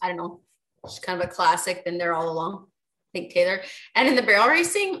 I don't know, she's kind of a classic. Been there all along. I think Taylor. And in the barrel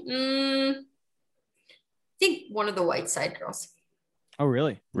racing, I think one of the Whiteside girls. Oh,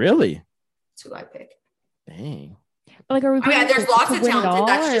 really? Really? That's who I pick. Dang. Like, are we? I mean, picking there's to lots of win it talented. all,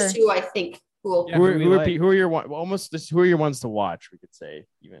 That's just or- who I think will. Yeah, who we like. Who are your who are your ones to watch? We could say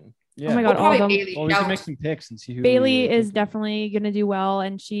even. Yeah. Oh my God, Well, all of probably them. Bailey Well, we can Shout. make some picks and see who Bailey we is think. definitely going to do well,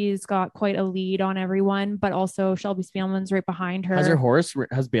 and she's got quite a lead on everyone. But also, Shelby Spielman's right behind her.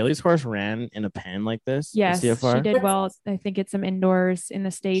 Has Bailey's horse ran in a pen like this? in Yes, she CFR? did well. I think it's some indoors in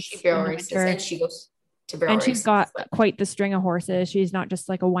the States She in barrel the races winter. and she goes to barrel And she's races, got but- quite the string of horses. She's not just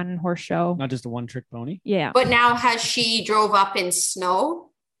like a one horse show. Not just a one-trick pony. Yeah. But now has she drove up in snow?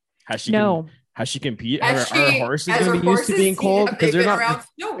 Has she No. Has she compete? Has Are her she- horses has going her to be used to horses- being cold have because they they're been not? around?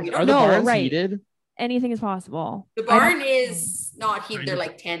 No, we Are don't the No, know. barns right. heated? Anything is possible. The I don't- barn is not heated. They're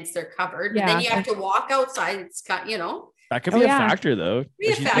like tents. They're covered. Yeah. But then you have to walk outside. It's got, That could Oh, be a yeah. factor though. Be a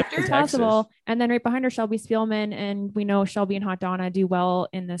If she's lived in factor. It's Texas. possible. And then right behind her, Shelby Spielman, and we know Shelby and Hot Donna do well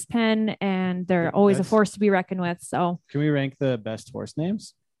in this pen, and they're Yeah, always a that's- force to be reckoned with. So Can we rank the best horse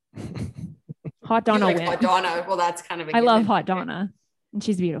names? Hot you Donna like wins. Hot Donna. Well, that's kind of a I love given. Hot Donna, and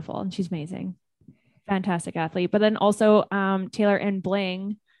she's beautiful and she's amazing, fantastic athlete. But then also Taylor and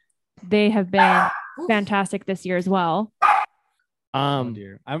Bling, they have been Oof. fantastic this year as well. Oh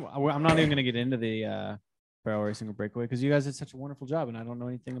dear. I'm not even going to get into the barrel racing or breakaway because you guys did such a wonderful job and I don't know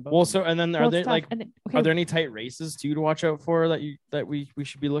anything about. Well, them. so and then are Well, there stuff- like and then- are there any tight races too to watch out for that we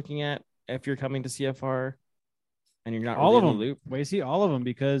should be looking at if you're coming to CFR and you're not all really of in them? the loop? Well, you see all of them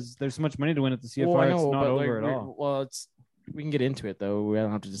because there's so much money to win at the CFR. Well, I it's know, not but, like, over at we're- all. Well, we can get into it though. We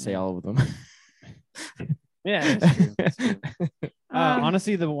don't have to just say all of them. Yeah, that's true. That's true. Um,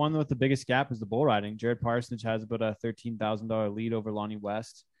 Honestly, the one with the biggest gap is the bull riding. Jared Parsonage has about a $13,000 lead over Lonnie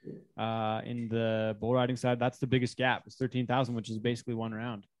West. In the bull riding side, that's the biggest gap. It's 13,000, which is basically one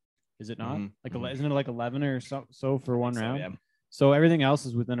round. Is it not? Mhm. Like, isn't it like 11 or so for one round? yeah. So everything else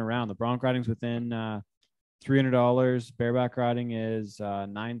is within a round. The bronc riding's within $300. Bareback riding is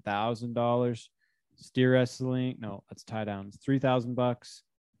 $9,000. Steer wrestling, no, that's tie downs, $3,000.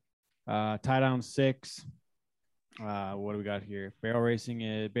 Tie down 6. What do we got here? Barrel racing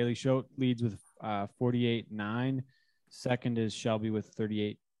is Bailey Shote leads with 48.9. Second is Shelby with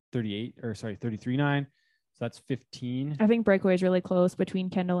 33.9. So that's 15. I think breakaway is really close between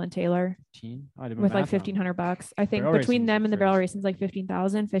Kendall and Taylor 15. Oh, I did my with like math wrong. $1,500. I think Barrel between racing's them the and the barrel first. racing is like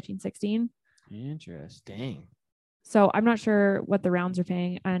 15,000, 15, 16. Interesting. Dang. So I'm not sure what the rounds are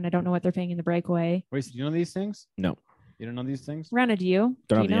paying, and I don't know what they're paying in the breakaway. Wait, so do you know these things? No. You don't know these things? Rana, do you? Don't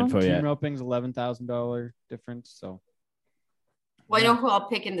Do have you the know? info Team yet. roping's $11,000 difference. So Well, I know who I'll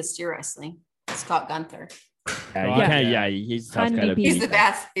pick in the steer wrestling. Scott Gunther. Yeah, Oh, you yeah. can't. Yeah, he's tough guy to Unbeaten. He's beat. the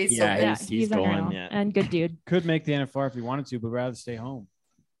best. He's so Yeah, good. Yeah, he's going, unreal yeah. and good dude. could make the NFR if he wanted to, but rather stay home.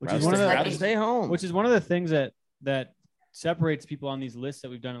 Which Rather is one of stay- the rather stay home. which is one of the things that separates people on these lists that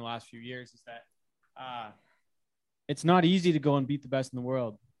we've done in the last few years is that it's not easy to go and beat the best in the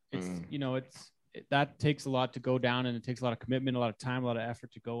world. It's that takes a lot to go down, and it takes a lot of commitment, a lot of time, a lot of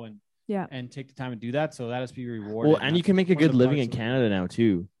effort to go and take the time and do that. So that has to be rewarded. Well, and you can make a one of good the living in parts of it. Canada now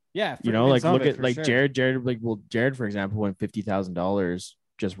too. Yeah, You know, like some look of it at for like sure. Jared, for example, won $50,000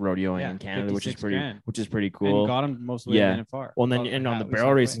 just rodeoing Yeah, in Canada, which is 56 pretty, grand. which is pretty and cool. got him most of the way Yeah. to the NFR. Well, and then Well, and on the at least barrel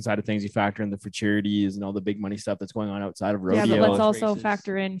halfway. racing side of things, you factor in the futurities and all the big money stuff that's going on outside of rodeo. Yeah, but let's also races.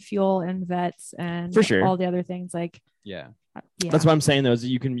 factor in fuel and vets and For sure. all the other things like Yeah. yeah. That's what I'm saying though, is that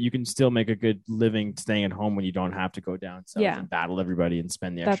you can still make a good living staying at home when you don't have to go down south Yeah. and battle everybody and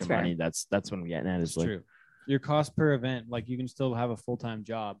spend the That's extra fair. money. That's what I'm getting at is It's like true. Your cost per event, like you can still have a full-time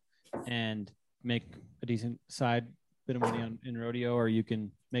job and make a decent side bit of money in rodeo, or you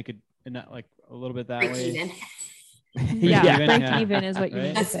can make it like a little bit that Break way. even. yeah, even, break yeah. even is what you Right?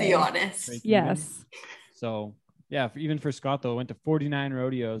 need to Let's say. be honest. Break even. Yes. So yeah, even for Scott though, went to 49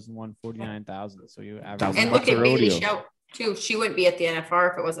 rodeos and won 49,000. So you average. Thousand And bucks look a at Bailey rodeo. Shout too. She wouldn't be at the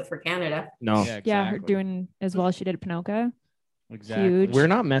NFR if it wasn't for Canada. no, Yeah, Yeah, her exactly. doing as well as she did at Pinoca. Exactly. huge. we're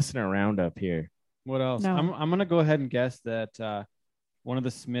not messing around up here. What else? No. I'm gonna go ahead and guess that one of the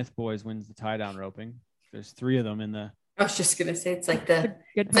Smith boys wins the tie down roping. There's 3 of them in the I was just gonna say it's like the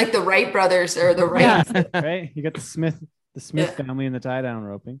Good. it's like the Wright brothers or the Wright Yeah. right. You got the Smith family in the tie down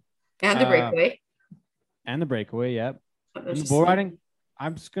roping and the breakaway. and the breakaway. Yep. There's And the just- bull riding.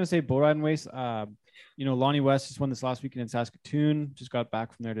 I'm just gonna say bull riding race. Lonnie West just won this last weekend in Saskatoon. Just got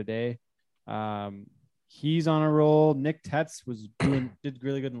back from there today. He's on a roll. Nick Tetz did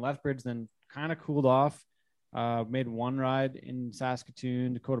really good in Lethbridge, then kind of cooled off. Made one ride in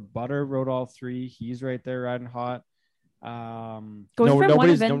Saskatoon. Dakota Butter rode all 3. He's right there riding hot. Going No, from one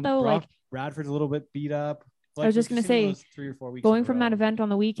nobody's- event though, Brock like Bradford's a little bit beat up. Like, I was just we've gonna seen say, those 3 or 4 weeks going in a from that row. event on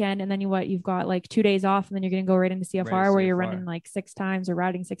the weekend, and then you've got like 2 days off, and then you're gonna go right into CFR where you're CFR. running like 6 times or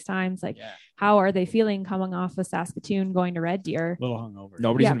riding 6 times. Like, Yeah, how are they feeling coming off of Saskatoon going to Red Deer? a little hungover.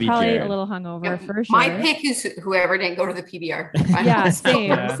 Nobody's Yeah, gonna beat probably Jared. a little hungover Yeah, for sure. My pick is whoever didn't go to the PBR. Yeah, same,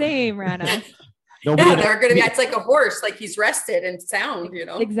 Yeah. same, Rana. Nobody Yeah, gonna- they're gonna be. It's like a horse. Like he's rested and sound. You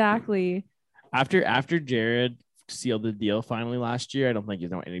know. Exactly. after Jared sealed the deal finally last year, I don't think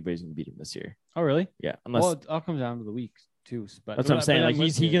anybody's gonna beat him this year. Oh, really? Yeah, unless Well, it all comes down to the week too. But that's what I'm saying. Like with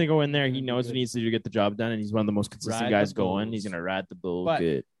he's you. gonna go in there. He Gonna be knows what good. he needs to do to get the job done, and he's one of the most consistent Ride guys the going. He's bulls. gonna ride the bull But-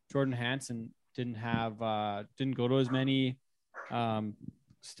 good. Jordan Hansen didn't go to as many.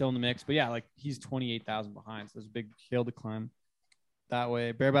 Still in the mix, but yeah, like he's 28,000 behind. So there's a big hill to climb that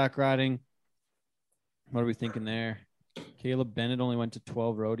way. Bareback riding. What are we thinking there? Caleb Bennett only went to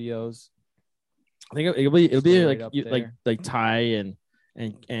 12 rodeos. I think it'll be Still like right up like there. Ty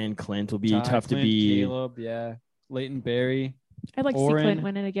and Clint will be Ty, tough Clint, to beat. Caleb, yeah. Leighton Berry. I'd like to see Oren. Clint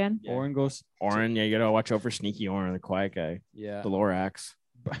win it again. Yeah. Oren goes. Oren, yeah, you gotta watch out for sneaky Oren, the quiet guy, Yeah. the Lorax.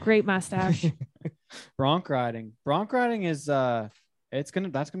 Great mustache. Bronc riding. Bronc riding is that's gonna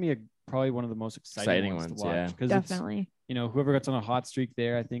be probably one of the most exciting ones to watch, yeah. because Definitely. whoever gets on a hot streak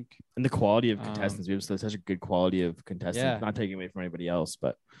there, I think. And the quality of Um, contestants, we have such a good quality of contestants. Yeah. Not taking away from anybody else,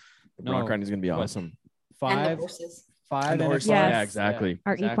 but the No, Bronc riding is gonna be but awesome. And the Five horses. five And the horses, NFR, Yes. yeah, exactly.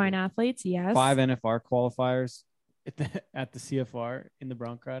 Our exactly. equine athletes, yes. 5 NFR qualifiers at the CFR in the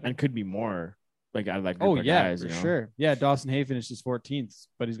Bronc riding. And could be more. Like I like. Oh yeah, guys, for you know? sure. Yeah, Dawson Hay finishes 14th,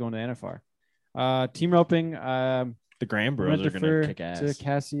 but he's going to NFR. Team roping. The Graham I'm Bros gonna are gonna defer kick ass. to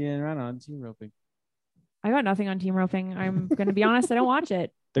Cassie and Rana on team roping. I got nothing on team roping. I'm going to be honest. I don't watch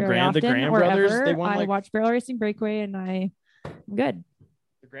it. The very Graham often or brothers, ever. they won I like watch Barrel Racing Breakaway and I'm good.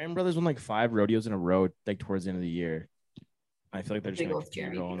 the Graham brothers won like 5 rodeos in a row, like towards the end of the year. I feel like they're just Big gonna old keep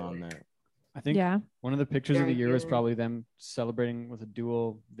Jeremy going on Bueller. there. I think Yeah. one of the pictures of the Very year was good. probably them celebrating with a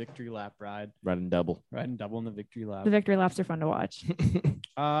dual victory lap ride, Riding double. riding double in the victory lap. The victory laps are fun to watch.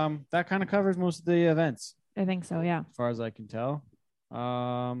 That kind of covers most of the events, I think so. Yeah. as far as I can tell.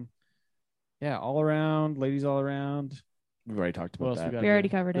 Yeah, all around, ladies all around. We've already talked What about else we that. got? We already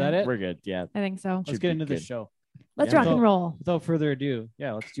here? covered Is that it. it? We're good. Yeah. I think so. Let's Should get be into this good. show. Let's Yeah. rock and So- roll. Without further ado,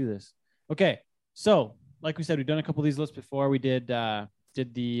 yeah, let's do this. Okay, so like we said, we've done a couple of these lists before. We did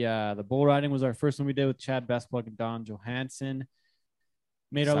the bull riding was our first one we did with Chad Bestplug and Don Johansson.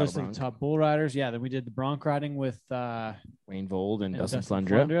 Made our Saddle list of bronc. top bull riders. Yeah, then we did the bronc riding with Wayne Vold and Dustin Dustin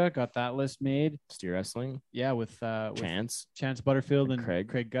Flundra. Flundra. Got that list made. Steer wrestling. Yeah, with Chance. Chance Butterfield And and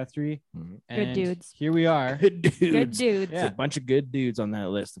Craig Guthrie. Mhm. And dudes. Here we are. Good dudes. Good dudes. Yeah. It's a bunch of good dudes on that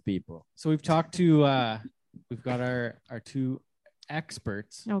list of people. So we've talked to we've got our two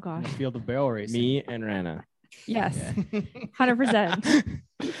experts Oh in gosh. the field of barrel racing. Me and Rana. Yes. 100%.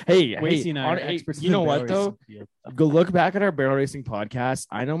 Hey, Wasey hey, and I are on- hey, experts in you the know barrel what though? racing field. Go look back at our barrel racing podcast.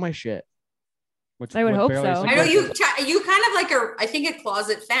 I know my shit. I would what hope barrel so. racing I know podcast- you kind of like I think a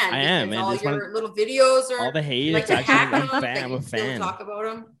closet fan. I am, because and all it's one your little videos are All the hate. like It's the actually I'm hack a ones fan. that I'm you a still fan. talk about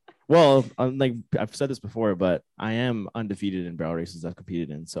them. Well, like I've said this before, but I am undefeated in barrel races I've competed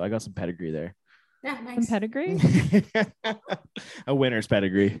in, so I got some pedigree there. Yeah, Some nice. pedigree. A winner's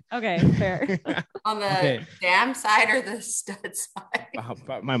pedigree. Okay, fair. On the Okay. dam side or the stud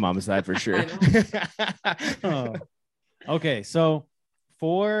side? My mom's side for sure. Oh. Okay, so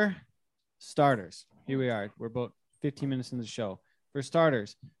for starters, here we are. We're about 15 minutes into the show. For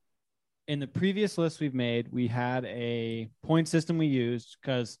starters, in the previous list we've made, we had a point system we used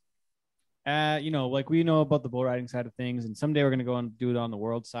because, like we know about the bull riding side of things, and someday we're going to go and do it on the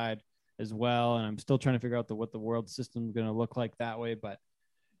world side as well. And I'm still trying to figure out what the world system is going to look like that way. But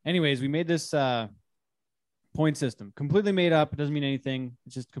anyways, we made this point system completely made up. It doesn't mean anything.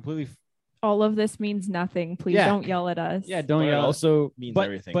 It's just completely All of this means nothing. Please Yeah. don't yell at us. yeah. Don't But it yell. also means but-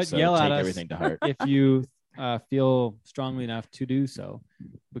 everything. but so yell take at us. everything to heart. if you feel strongly enough to do so,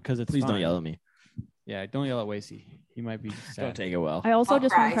 because it's Please don't fine. yell at me. Yeah, don't yell at Wasey. He might be Don't sad. take it well. I also I'll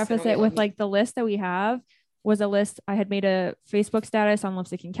just cry, want to so preface don't it yell with at me. like the list that we have was a list. I had made a Facebook status on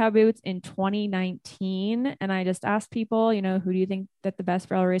Lipstick and Cow Boots in 2019. And I just asked people, who do you think that the best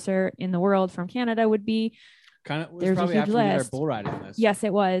barrel racer in the world from Canada would be? Kind of was There's a probably huge after we did our list. bull riding list. Yes,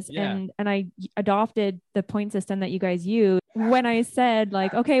 it was. Yeah. And I adopted the point system that you guys use. When I said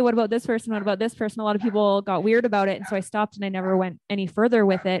like, okay, what about this person? What about this person? A lot of people got weird about it. And so I stopped and I never went any further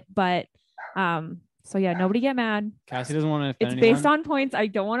with it. But so yeah, nobody get mad. Cassie doesn't want to offend It's based anyone. on points. I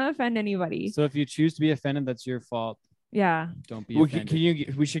don't want to offend anybody. So if you choose to be offended, that's your fault. Yeah. Don't be Well,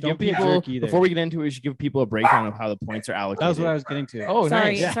 offended. we should Don't give be a people jerk either. before we get into it. We should give people a breakdown of how the points are allocated. That was what I was getting to. Oh,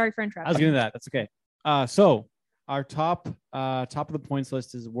 sorry. nice. Sorry for I was interrupting. getting to that. That's okay. So our top of the points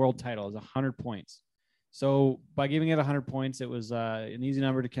list is world title is 100 points. So by giving it 100 points, it was an easy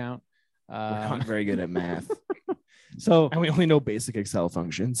number to count. We're not very good at math. So And we only know basic Excel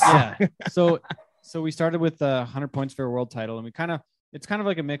functions. yeah. So we started with 100 points for a world title, and it's kind of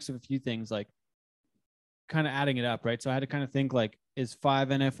like a mix of a few things, like kind of adding it up, right? So I had to kind of think like, is 5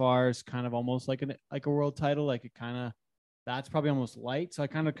 NFRs kind of almost like a world title? Like it kind of, that's probably almost light. So I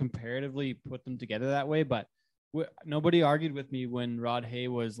kind of comparatively put them together that way, but nobody argued with me when Rod Hay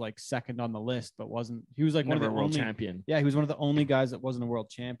was like second on the list, but he was like one of Never the a world only champion. Yeah, he was one of the only guys that wasn't a world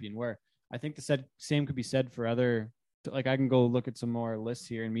champion, where I think the same could be said for other, like I can go look at some more lists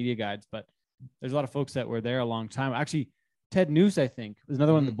here in media guides, but there's a lot of folks that were there a long time. Actually, Ted Noose, I think, was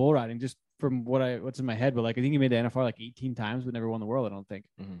another one in the bull riding, just from what's in my head, but like I think he made the NFR like 18 times, but never won the world, I don't think.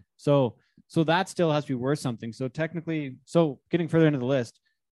 So that still has to be worth something. So technically, getting further into the list,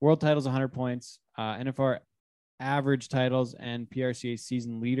 world titles 100 points, NFR average titles and PRCA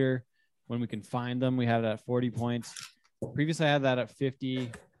season leader, when we can find them, we had it at 40 points. Previously I had that at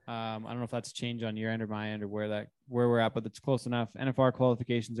 50. I don't know if that's changed on your end or my end or where we're at, but it's close enough. NFR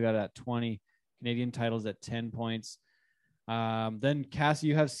qualifications, I got it at 20. Canadian titles at 10 points. Then Cassie,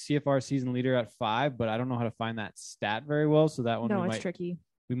 you have CFR season leader at 5, but I don't know how to find that stat very well. So that one, No, it's tricky.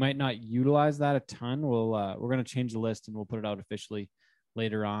 We might not utilize that a ton. We're going to change the list and we'll put it out officially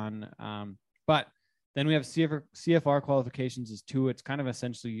later on. But then we have CFR qualifications is 2. It's kind of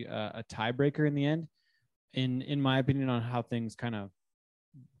essentially a tiebreaker in the end, in my opinion, on how things kind of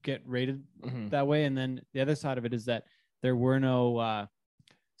get rated that way. And then the other side of it is that there were no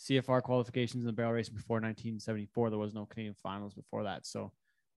CFR qualifications in the barrel racing before 1974. There was no Canadian finals before that. So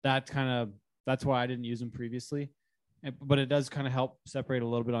that's why I didn't use them previously. But it does kind of help separate a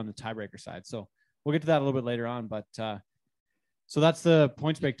little bit on the tiebreaker side. So we'll get to that a little bit later on. But so that's the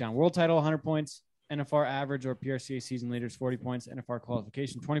points breakdown. World title, 100 points. NFR average or PRCA season leaders, 40 points. NFR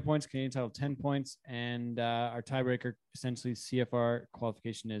qualification, 20 points. Canadian title, 10 points. And our tiebreaker, essentially CFR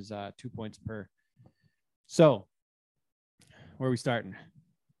qualification, is 2 points per. So where are we starting?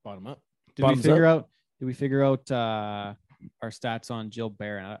 Bottom up. Did we figure out our stats on Jill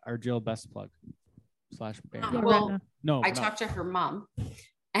Barron, our Jill Best Plug / Barron? Well, No, I talked to her mom,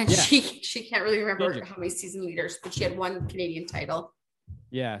 and she can't really remember how many season leaders, but she had 1 Canadian title.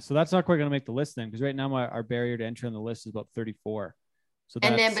 Yeah, so that's not quite going to make the list then, because right now our barrier to entry on the list is about 34. So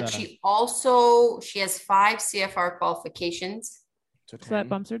and then, but she has 5 CFR qualifications. So that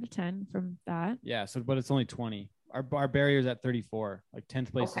bumps her to 10 from that. Yeah, but it's only 20. Our barrier is at 34. Like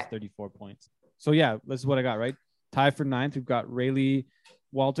 10th place is 34 points. So yeah, this is what I got, right? Tie for 9th. We've got Rayleigh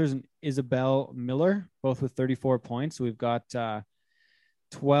Walters and Isabel Miller, both with 34 points. So we've got 12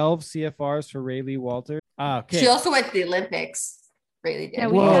 CFRs for Rayleigh Walters. Okay. She also went to the Olympics. Rayleigh did. Yeah,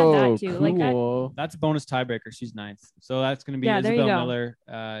 we had that too. Cool. Like that's a bonus tiebreaker. She's 9th. So that's going to be Isabel Miller.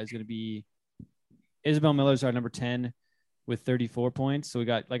 Is going to be Isabel Miller's our number 10 with 34 points. So we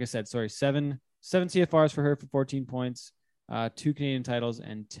got, like I said, 7 CFRs for her for 14 points, 2 Canadian titles,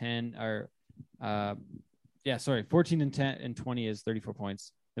 and 14 and 10 and 20 is 34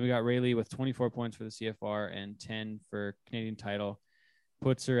 points. Then we got Rayleigh with 24 points for the CFR and 10 for Canadian title,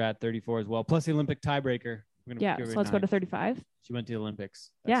 puts her at 34 as well, plus the Olympic tiebreaker. So let's go to 35. She went to the Olympics.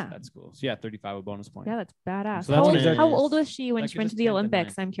 That's cool. So yeah, 35 with bonus point. Yeah, that's badass. So that's how old was she when she went to the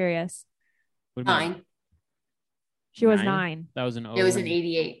Olympics? I'm curious. 9. She was 9. That was It was in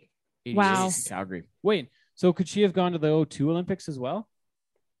 88. Wow. Calgary. Wait, so could she have gone to the 02 Olympics as well?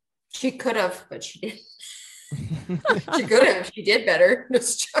 She could have, but she didn't. She could have. She did better.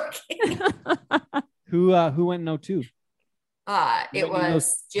 Just joking. Who went in 02? It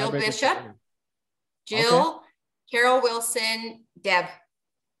was Jill Bishop, Jill, Carol Wilson, Deb.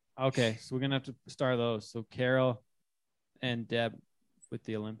 Okay, so we're gonna have to star those. So Carol and Deb with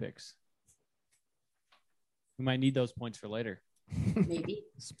the Olympics. We might need those points for later. Maybe.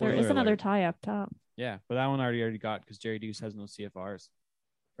 There is another tie up top. Yeah, but that one I already got because Jerry Deuce has no CFRs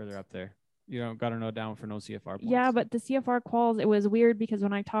further up there. You got to note down for no CFR points. Yeah, but the CFR quals, it was weird because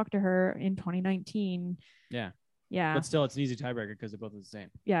when I talked to her in 2019. Yeah. But still, it's an easy tiebreaker because they're both the same.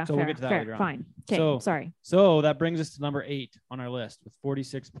 Yeah. So we'll get to that later on. Fine. Okay. Sorry. So that brings us to number 8 on our list with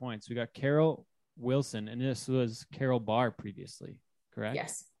 46 points. We got Carol Wilson, and this was Carol Barr previously, correct?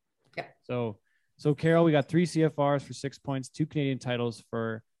 Yes. Yep. So Carol, we got 3 CFRs for 6 points, 2 Canadian titles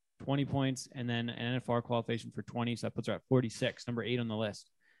for 20 points, and then an NFR qualification for 20. So that puts her at 46, number 8 on the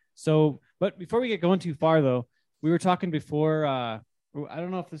list. So, but before we get going too far, though, we were talking before. I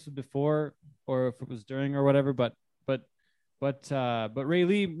don't know if this was before or if it was during or whatever, but But Ray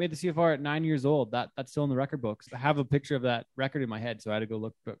Lee made the CFR at 9 years old. That's still in the record books. I have a picture of that record in my head, so I had to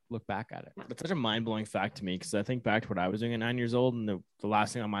go look back at it. That's such a mind blowing fact to me because I think back to what I was doing at 9 years old, and the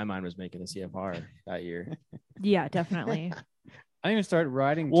last thing on my mind was making a CFR that year. Yeah, definitely. I didn't even start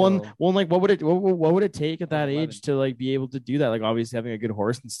riding. Well, till- like what would it take at that 11. age to like be able to do that? Like obviously having a good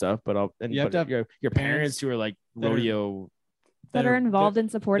horse and stuff, but You have to have your parents who are like that are- rodeo. That are involved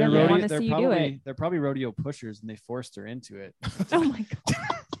and supportive. they're They want rodeo- to they're see you do probably- it. They're probably rodeo pushers, and they forced her into it. Oh my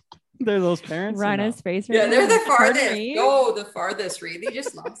god. They're those parents. or no? Rana's face. Yeah, right they're now. the Pardon farthest. me? No, the farthest. Really,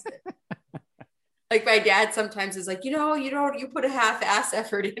 just lost it. Like my dad sometimes is like, you put a half-ass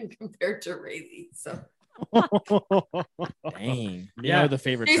effort in compared to Rayleigh. So Dang. Yeah. Yeah, the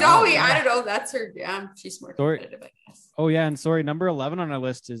favorite. she's child. always, I don't know, that's her. Yeah, she's more Sorry. competitive, I guess. Oh yeah, and sorry, number 11 on our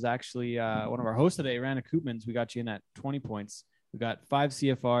list is actually one of our hosts today, Rana Koopmans. We got you in at 20 points. We got 5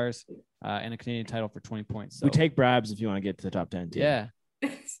 CFRs and a Canadian title for 20 points. So We take bribes if you want to get to the top 10. Too. yeah.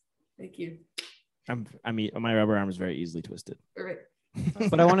 Thank you. I mean, my rubber arm is very easily twisted. Perfect.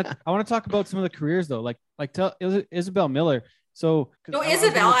 But I want to talk about some of the careers though, like tell Isabel Miller. So 'cause No, I was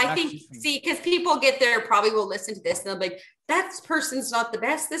Isabel, gonna I ask think, you some- see, because people get there probably will listen to this and they'll be like, that person's not the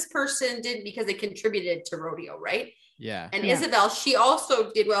best. This person did because they contributed to rodeo, right? yeah. And Yeah. Isabel, she also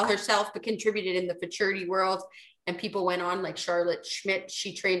did well herself, but contributed in the futurity world. And people went on like Charlotte Schmidt.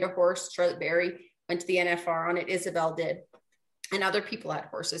 She trained a horse. Charlotte Berry went to the NFR on it. Isabel did. And other people had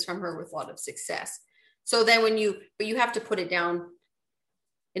horses from her with a lot of success. So then but you have to put it down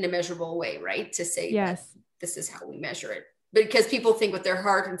in a measurable way, right? To say, that Yes. this is how we measure it. Because people think with their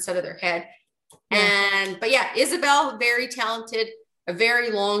heart instead of their head. Yeah. But yeah, Isabel, very talented, a very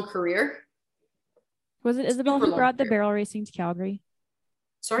long career. Was it Isabel Super who long brought the career. barrel racing to Calgary?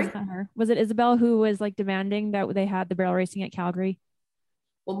 Sorry. Was that her? Was it Isabel who was like demanding that they had the barrel racing at Calgary?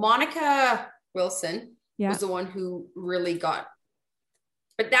 Well, Monica Wilson Yeah. was the one who really got,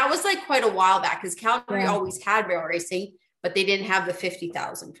 but that was like quite a while back because Calgary Yeah. always had barrel racing, but they didn't have the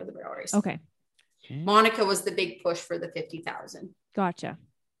 50,000 for the barrel racing. Okay. Monica was the big push for the 50,000. Gotcha.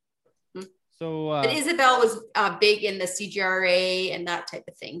 So But Isabel was big in the CGRA and that type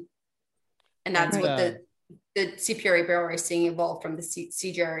of thing. And that's Right. what the CPRA barrel racing evolved from the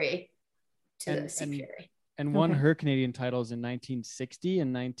CGRA to the And- CPRA. and won Okay. her Canadian titles in 1960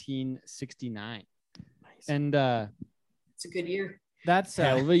 and 1969. And It's a good year. that's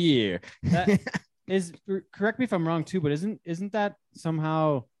Hell of a year. that is correct me if I'm wrong too, but isn't that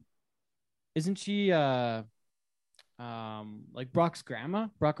somehow isn't she like Brock's grandma?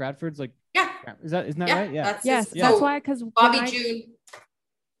 Brock Radford's like Yeah. isn't that Yeah. right? Yeah. That's Yes. That's why, because Bobby June,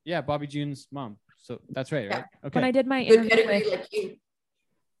 Yeah, Bobby June's mom. So that's right, Yeah. right? Okay. when I did my good interview pedigree with, like you.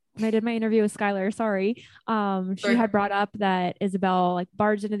 when I did my interview with Skylar, she Sorry. had brought up that Isabel like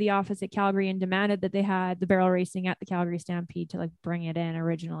barged into the office at Calgary and demanded that they had the barrel racing at the Calgary Stampede to like bring it in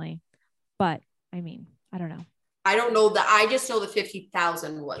originally. But I mean, I don't know. I don't know that. I just know the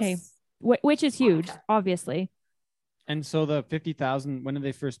 50,000 was. Okay. Which is huge, Okay. obviously. And so the 50,000, when did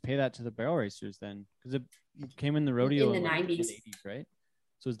they first pay that to the barrel racers then? Because it came in the rodeo In the like, 90s. mid-80s, right?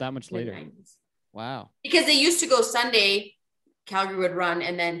 So it's that much in the later. 90s. Wow. Because they used to go Sunday, Calgary would run,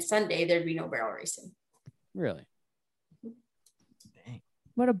 and then Sunday there'd be no barrel racing. Really?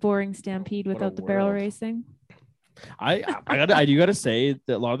 What a boring stampede What a without the barrel world. racing. I do gotta say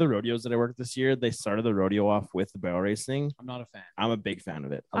that a lot of the rodeos that I worked this year, they started the rodeo off with the barrel racing. I'm not a fan. I'm a big fan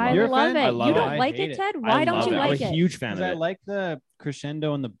of it. I You're a love fan? it. I You love it. don't I like hate it, it. Ted? I Why don't love you it. like I'm a it? huge fan Because of I it. like the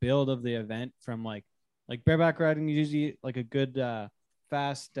crescendo and the build of the event from like bareback riding is usually like a good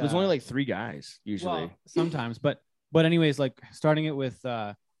fast. There's only like 3 guys usually. well, sometimes, but anyways, like starting it with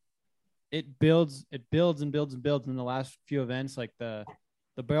it builds and builds and builds, and in the last few events, like the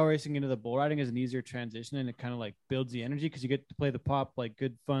barrel racing into the bull riding is an easier transition, and it kind of like builds the energy because you get to play the pop, like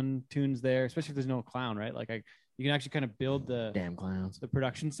good fun tunes there, especially if there's no clown, right? Like you can actually kind of build the Damn clowns.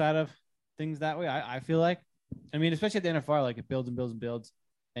 production side of things that way. I feel like, I mean, especially at the NFR, like it builds and builds and builds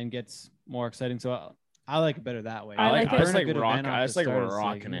and gets more exciting. So I like it better that way. I like it. I just burn a like good rock. event off I just to like start. It's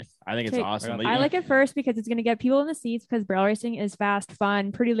rocking like, it. I think it's Okay. awesome. Right I like it first because it's going to get people in the seats because barrel racing is fast,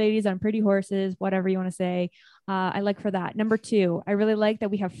 fun, pretty ladies on pretty horses, whatever you want to say. I like for that. Number 2, I really like that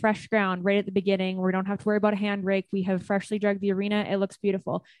we have fresh ground right at the beginning. We don't have to worry about a handbrake. We have freshly drugged the arena. It looks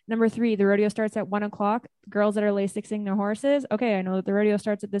beautiful. Number 3, the rodeo starts at 1:00. Girls that are lasixing their horses. Okay, I know that the rodeo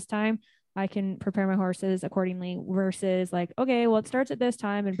starts at this time. I can prepare my horses accordingly versus like, okay, well, it starts at this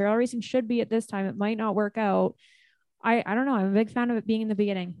time and barrel racing should be at this time. It might not work out. I don't know. I'm a big fan of it being in the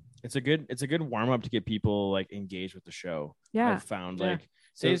beginning. It's a good warm up to get people like engaged with the show. Yeah. I've found Yeah. like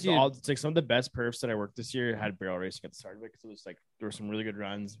Says you- it's like some of the best perfs that I worked this year had barrel racing at the start of it because it was like there were some really good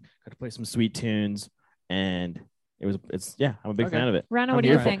runs. Got to play some sweet tunes, and It's yeah, I'm a big Okay. fan of it. Rana, I'm what do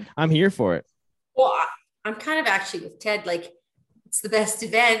you here for- think? I'm here for it. Well, I'm kind of actually with Ted. Like, it's the best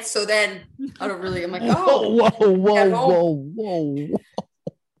event. So then I don't really. I'm like, oh. whoa.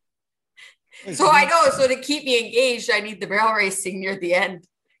 So I know. So to keep me engaged, I need the barrel racing near the end.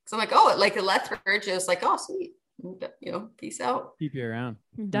 So I'm like, oh, like a Lethbridge. It was like, oh, sweet. You know, peace out. Keep you around.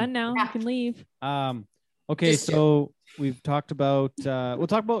 Done now. Yeah. You can leave. Okay, Just so we've talked about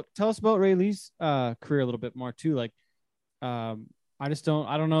tell us about Ray Lee's career a little bit more too. Like I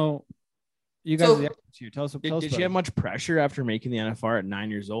don't know. You guys So- are the experts here. Tell us Did about she have much pressure after making the NFR at 9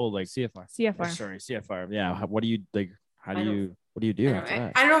 years old? Like, CFR. CFR. sorry, CFR. Yeah. What do you like? How do I don't- you? What do you do after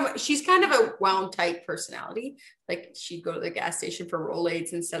that? I don't know. She's kind of a wound tight personality. Like she'd go to the gas station for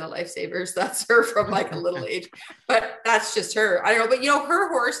Rolaids instead of lifesavers. That's her from like a little age, but that's just her. I don't know. But you know, her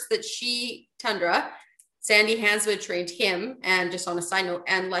horse that Tundra, Sandy Hanswood trained him. And just on a side note,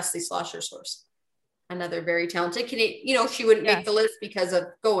 and Leslie Slosher's horse, another very talented Canadian. You know, she wouldn't make Yes. the list because of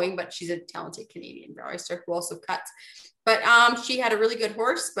going, but she's a talented Canadian barrel racer who also cuts. But she had a really good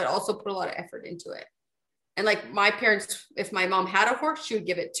horse, but also put a lot of effort into it. And like my parents, if my mom had a horse, she would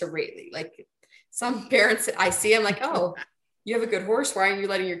give it to Rayleigh. Like some parents that I see, I'm like, oh, you have a good horse. Why aren't you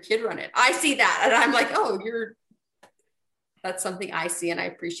letting your kid run it? I see that. And I'm like, oh, that's something I see and I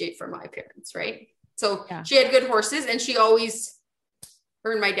appreciate from my parents. Right. So Yeah. she had good horses and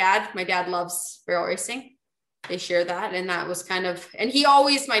her and my dad loves barrel racing. They share that. And that was kind of, and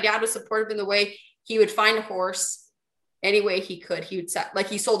my dad was supportive in the way he would find a horse any way he could. He would like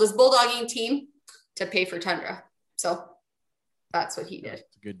he sold his bulldogging team to pay for Tundra. So that's what he did.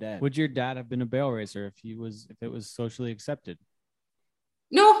 It's a good dad. Would your dad have been a barrel racer if it was socially accepted?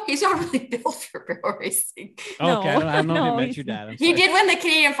 No, he's not really built for barrel racing. No. Okay, I don't know if No, you met he's your dad. I'm He sorry. did win the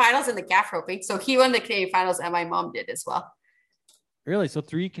Canadian finals in the gaff roping. So he won the Canadian finals and my mom did as well. Really? So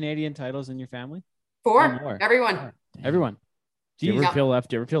 3 Canadian titles in your family? 4, more. everyone. Everyone. Do you Jeez. ever feel left?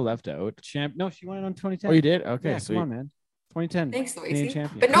 Do you ever feel left out? Champ? No, she won it on 2010. Oh, you did? Okay, Yeah, sweet. come on, man. 2010. Thanks, Canadian Louise.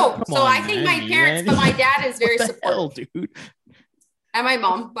 champion. But no, Come so on, I think my man, parents, man. but my dad is very What the hell, supportive. dude? And my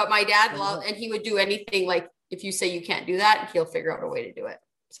mom, but my dad loved, and he would do anything. Like if you say you can't do that, he'll figure out a way to do it.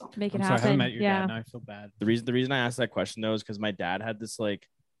 So Make it I'm sorry, I happen. haven't met your Yeah. dad. Now I feel bad. The reason I asked that question though is because my dad had this like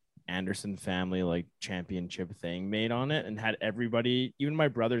Anderson family like championship thing made on it and had everybody, even my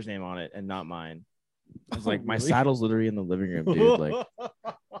brother's name on it and not mine. It was like my Really? saddle's literally in the living room, dude. Like,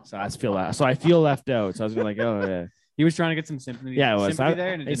 so I feel left out. So I was gonna like, oh yeah, He was trying to get some sympathy. yeah. It was. sympathy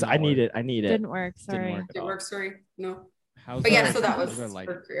there, and it didn't I need work. it. I need it. Didn't work. Didn't Sorry. work at it all. works. Sorry, no. How's But yeah, our- so that how's our was light?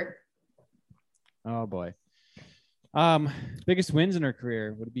 her career. Oh boy. Biggest wins in her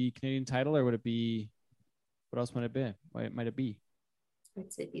career. Would it be Canadian title or would it be? What else might it be? What might it be?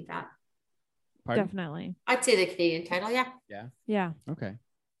 I'd say be that. Pardon? Definitely. I'd say the Canadian title. Yeah. Yeah. Okay.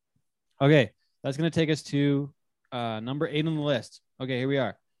 Okay. That's going to take us to number 8 on the list. Okay, here we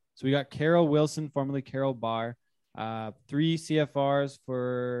are. So we got Carol Wilson, formerly Carol Barr. 3 CFRs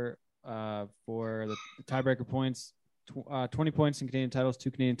for the tiebreaker points, 20 points in Canadian titles,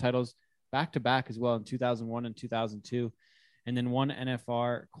 2 Canadian titles back to back as well in 2001 and 2002, and then 1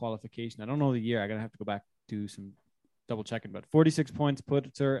 NFR qualification. I don't know the year. I'm going to have to go back, do some double checking, but 46 points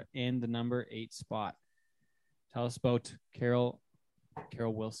puts her in the number 8 spot. Tell us about Carol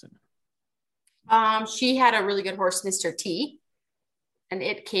Wilson. She had a really good horse, Mr. T, and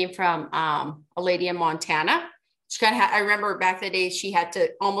it came from a lady in Montana. She kind of I remember back in the day, she had to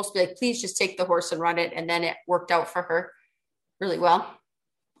almost be like, please just take the horse and run it. And then it worked out for her really well,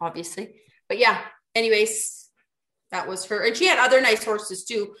 obviously. But yeah, anyways, that was her. And she had other nice horses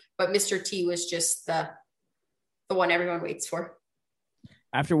too, but Mr. T was just the one everyone waits for.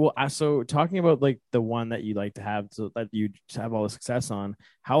 So talking about like the one that you like to have, so that you have all the success on,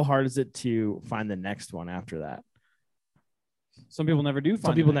 how hard is it to find the next one after that? Some people never do.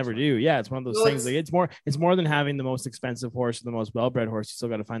 Some people never do. Yeah, it's one of those Well, things. Like it's more than having the most expensive horse or the most well-bred horse. You still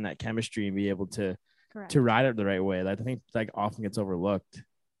got to find that chemistry and be able to Correct. ride it the right way. That I think like often gets overlooked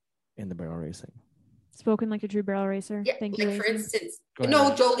in the barrel racing. Spoken like a true barrel racer. Yeah, Thank you. like for Lacey. instance, Go ahead,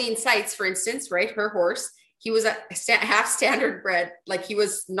 no, Anne. Jolene Seitz, for instance, right? Her horse, he was a half standard bred. Like he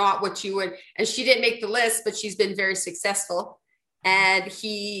was not what you would, and she didn't make the list, but she's been very successful. And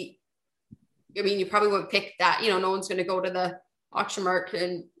you probably wouldn't pick that. No one's going to go to the auction market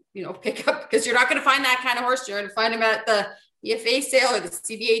and, pick up, because you're not going to find that kind of horse. You're going to find him at the EFA sale or the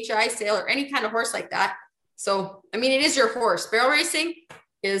CBHI sale or any kind of horse like that. So, it is your horse. Barrel racing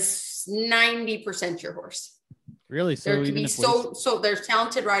is 90% your horse. Really? So There can even be if so there's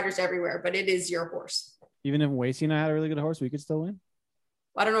talented riders everywhere, but it is your horse. even if Wasey and I had a really good horse, we could still win.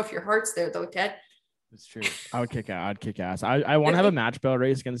 I don't know if your heart's there though, Ted. That's true. I'd kick ass. I want to have a match barrel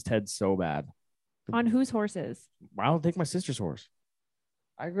race against Ted so bad. On whose horses? I'll take my sister's horse.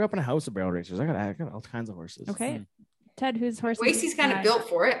 I grew up in a house of barrel racers. I got all kinds of horses. Okay. Ted, whose horse? Wasey's kind of built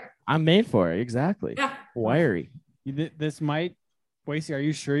for it. I'm made for it. Exactly. Yeah. Wiry. This might, Wasey, are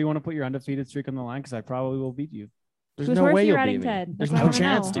you sure you want to put your undefeated streak on the line? Because I probably will beat you. There's Whose no horse way are you you'll riding, beat me. Ted? There's That's no what I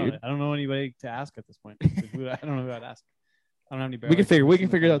wanna chance, know. dude. I don't know anybody to ask at this point. I don't know who I'd ask. I don't have any. barrel We can racing figure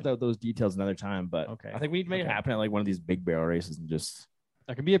horses in the out family. those details another time. But Okay. I think we need to make it Okay. happen at like one of these big barrel races and just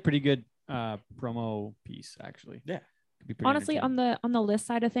That could be a pretty good promo piece, actually. Yeah. Could be pretty Honestly, entertaining. on the list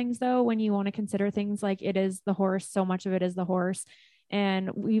side of things, though, when you want to consider things like it is the horse, so much of it is the horse, and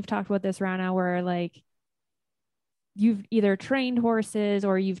we've talked about this, Rana, where like you've either trained horses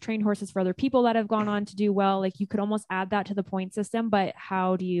or you've trained horses for other people that have gone on to do well. Like you could almost add that to the point system, but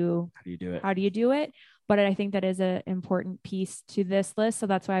how do you do it? how do you do it? But I think that is an important piece to this list. So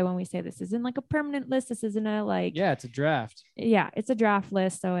that's why when we say this isn't like a permanent list, this isn't a like, Yeah, it's a draft. yeah, it's a draft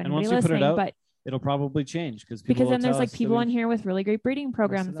list. So And anybody once you put it listening, out, but It'll probably change because then there's like people on here with really great breeding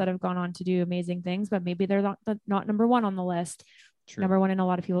programs that. that have gone on to do amazing things, but maybe they're not number one on the list. Number one in a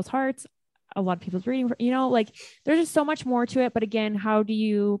lot of people's hearts, a lot of people's breeding, like there's just so much more to it. But again, how do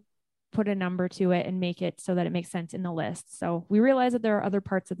you put a number to it and make it so that it makes sense in the list? So we realize that there are other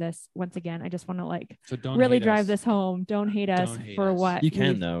parts of this. Once again, I just want to like So don't really hate drive us. this home. Don't hate us Don't hate for us. what You can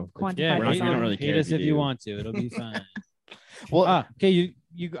we've though. quantified Yeah, We're not- this we don't on. really hate care us if you if you do. want to. It'll be fine. Well, Okay,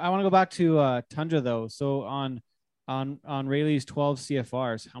 I want to go back to Tundra though. So on Rayleigh's 12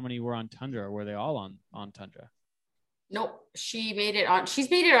 CFRs, how many were on Tundra, or were they all on Tundra? Nope, she's made it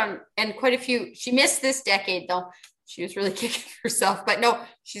on, and quite a few. She missed this decade though. She was really kicking herself, but no,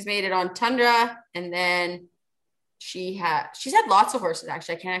 she's made it on Tundra, and then she's had lots of horses.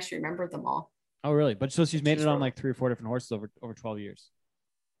 Actually, I can't actually remember them all. Oh, really? But so she's made She's it on from- like 3 or 4 different horses over 12 years.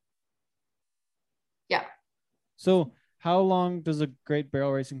 Yeah. So how long does a great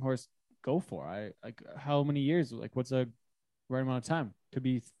barrel racing horse go for? How many years? Like what's a right amount of time? Could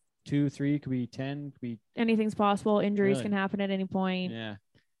be 2, 3, could be 10, could be Anything's possible. Injuries Really? can happen at any point. yeah.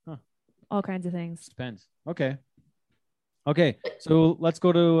 All kinds of things. Depends. Okay. So let's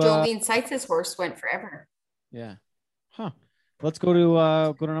go to Jolene Seitz's horse went forever. yeah. Huh. Let's go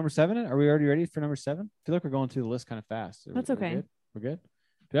to number 7. Are we already ready for number 7? I feel like we're going through the list kind of fast. That's okay. We're good.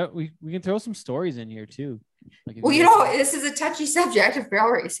 Yeah, we can throw some stories in here too. Like if Well, you you guys- know, this is a touchy subject of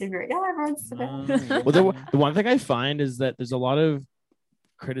barrel racing right now. Everyone's well, the one thing I find is that there's a lot of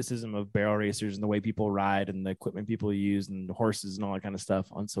criticism of barrel racers and the way people ride and the equipment people use and the horses and all that kind of stuff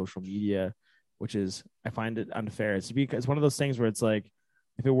on social media, which is, I find it unfair. It's one of those things where it's like,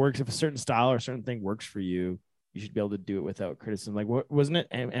 if it works, if a certain style or a certain thing works for you, you should be able to do it without criticism. Like, wasn't it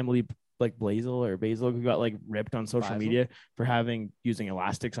Emily like Basil who got like ripped on social Basil? media for using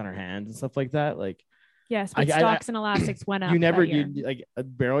elastics on her hands and stuff like that? Like, Yes, but I- stocks and elastics went up. you never that year. like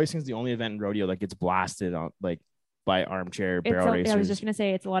barrel racing is the only event in rodeo that gets blasted on like by armchair It's barrel I racers. was just gonna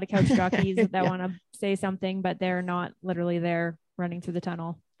say it's a lot of couch jockeys that Yeah. want to say something, but they're not literally there running through the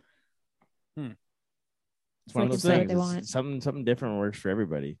tunnel. It's one of they those can say what things. they want. It's something different works for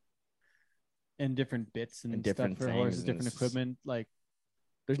everybody. and different bits and, And stuff different for things, horses, and different it's- equipment. Like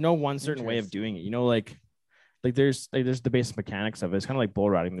There's no one certain way of doing it. You know, like there's the basic mechanics of it. It's kind of like bull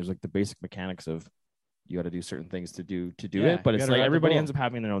riding. There's like the basic mechanics of you got to do certain things to do Yeah, it. But you it's gotta like ride the everybody bull. ends up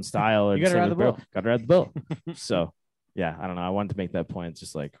having their own style. You and gotta same ride with the bull. barrel. Gotta ride the bull. So yeah, I don't know. I wanted to make that point. It's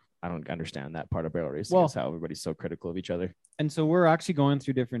just like I don't understand that part of barrel racing. Well- Is how everybody's so critical of each other. and so we're actually going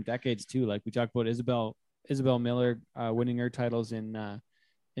through different decades too. Like we talked about Isabel Miller winning her titles in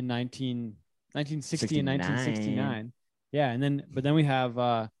 1960 and 1969. Yeah, and then we have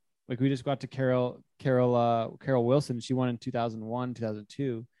like we just got to Carol Wilson. She won in 2001,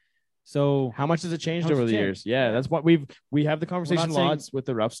 2002. So How much has it changed How much over the changed? years? Yeah, that's what we have the conversation saying- lots with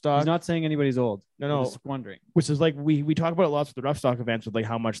the rough stock. he's not saying anybody's old. No, We're no. just wondering. Which is like we talk about it lots with the rough stock events with like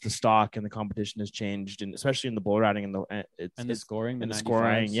how much the stock and the competition has changed, and especially in the bull riding and And the scoring, and the 95s.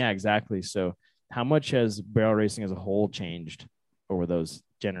 scoring. Yeah, exactly. So how much has barrel racing as a whole changed over those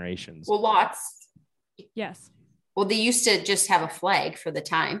generations? Well, lots. Yes. Well, they used to just have a flag for the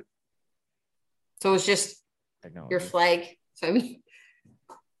time. So it was just Technology. your flag. So I mean,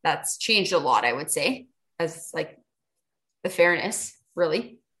 that's changed a lot, I would say, as like the fairness,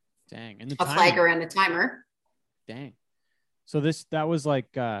 really. Dang, and the A flag around the timer. Dang. So that was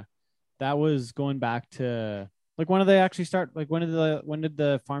like that was going back to like when did they actually start? Like when did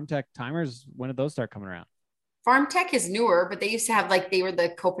the Farm Tech timers, when did those start coming around? Farm Tech is newer, but they used to have like they were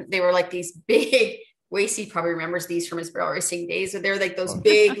like these big. Wasey probably remembers these from his barrel racing days. So they're like those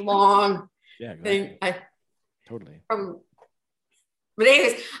big, long Yeah, exactly. thing. Totally. But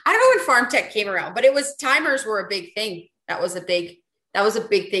anyways, I don't know when Farm Tech came around, but timers were a big thing. That was a big That was a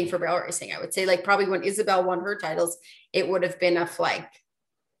big thing for barrel racing. I would say, like, probably when Isabel won her titles, it would have been a flag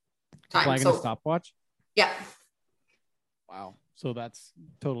time. Flag and a stopwatch. Yeah. Wow. So that's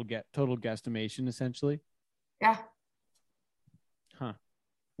total guesstimation essentially. Yeah. Huh.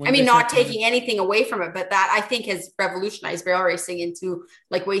 I mean, not taking anything away from it, but that I think has revolutionized barrel racing into,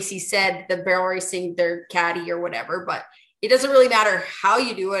 like Wasey said, the barrel racing, their caddy or whatever. But it doesn't really matter how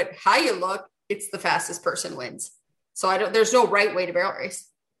you do it, how you look. It's the fastest person wins. So there's no right way to barrel race.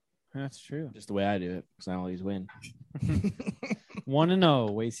 That's true. Just the way I do it, because I always win. 1-0,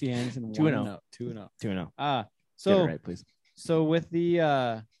 Wasey Anderson. 2-0. 2-0. 2-0. So Get it right, please. So with the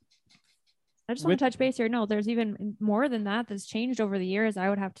I just want to touch base here. No, there's even more than that that's changed over the years. I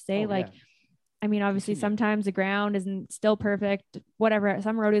would have to say, I mean, obviously sometimes the ground isn't still perfect, whatever,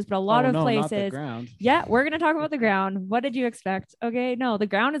 some rodeos, but a lot of places. Not the ground. Yeah, we're going to talk about the ground. What did you expect? Okay, no, the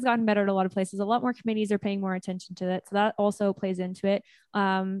ground has gotten better at a lot of places. A lot more committees are paying more attention to it. So that also plays into it.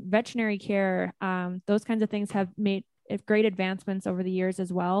 Veterinary care, those kinds of things have made great advancements over the years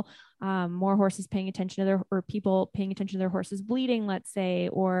as well. More horses paying attention to or people paying attention to their horses bleeding, let's say,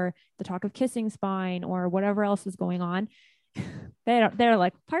 or the talk of kissing spine or whatever else is going on. They're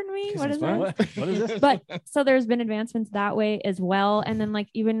like, pardon me, what is that? What is this? But so there's been advancements that way as well. And then like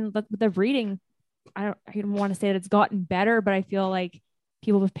even the breeding, I don't want to say that it's gotten better, but I feel like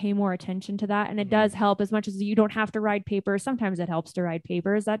people pay more attention to that. And it does help as much as you don't have to ride papers. Sometimes it helps to ride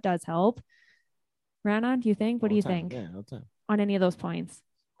papers. That does help. Rana, do you think? What do you think on any of those points?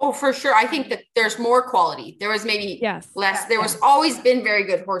 Oh, for sure. I think that there's more quality. There was maybe less. There was always been very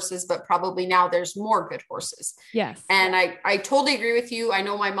good horses, but probably now there's more good horses. Yes. And I totally agree with you. I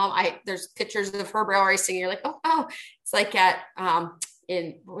know my mom, there's pictures of her barrel racing. You're like, oh, wow. It's like at,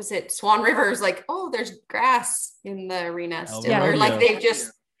 in, what was it? Swan River is like, oh, there's grass in the arena still. Or like they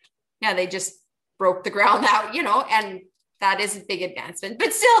just broke the ground out, and that is a big advancement,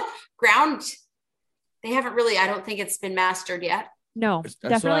 but still ground. They haven't really, I don't think it's been mastered yet. No,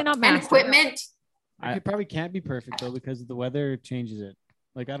 definitely not mastered. And equipment. It probably can't be perfect though, because the weather changes it.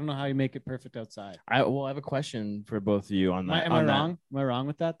 Like, I don't know how you make it perfect outside. I have a question for both of you on that. Am I wrong? Am I wrong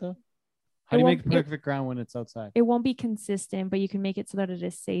with that though? How do you make perfect ground when it's outside? It won't be consistent, but you can make it so that it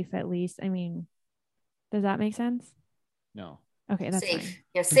is safe at least. I mean, does that make sense? No. Okay, that's safe. fine.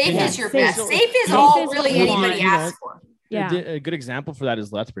 Yeah, safe is your best. Safe is all really anybody asks for. Yeah. A good example for that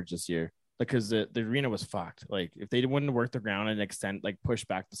is Lethbridge this year. Because the arena was fucked. Like if they wouldn't work the ground and extend, like push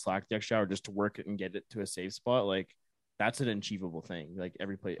back the slack the extra hour just to work it and get it to a safe spot, like that's an achievable thing. Like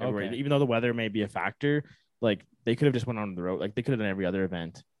every place, even though the weather may be a factor, like they could have just went on the road. Like they could have done every other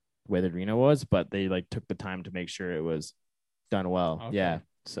event the way the arena was, but they like took the time to make sure it was done well. Okay. Yeah.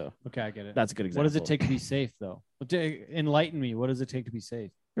 So I get it. That's a good example. What does it take to be safe though? Enlighten me. What does it take to be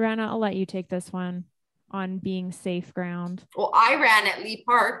safe? Rana, I'll let you take this one on being safe ground. Well, I ran at Lee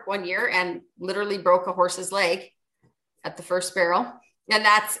Park one year and literally broke a horse's leg at the first barrel. And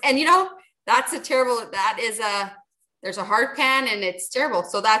that's a terrible, there's a hard pan and it's terrible.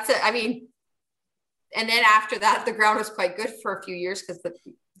 So that's it. I mean, and then after that, the ground was quite good for a few years because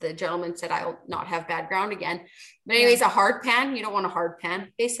the gentleman said, I'll not have bad ground again. But anyways, a hard pan, you don't want a hard pan.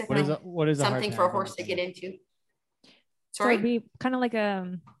 Basically, what is something for a horse to get into? Sorry? So it'd be kind of like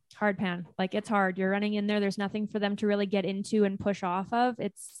a hard pan. Like it's hard. You're running in there. There's nothing for them to really get into and push off of.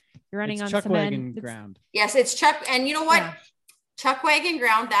 You're running on chuck cement. Wagon ground. Yes, it's chuck. And you know what? Yeah. Chuck wagon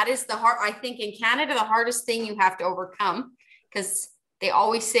ground. That is I think in Canada, the hardest thing you have to overcome, because they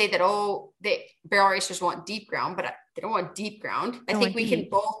always say that, barrel racers want deep ground, but they don't want deep ground. I think we can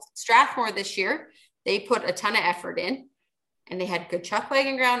both. Strathmore this year, they put a ton of effort in and they had good chuck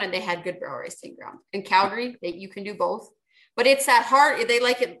wagon ground and they had good barrel racing ground. In Calgary, you can do both. But it's that hard. They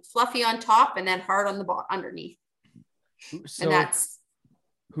like it fluffy on top and then hard on the bottom underneath. So and that's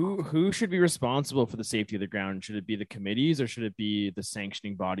who should be responsible for the safety of the ground? Should it be the committees or should it be the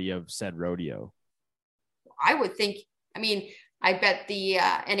sanctioning body of said rodeo? I would think. I mean, I bet the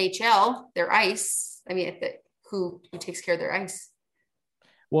NHL, their ice. I mean, who takes care of their ice?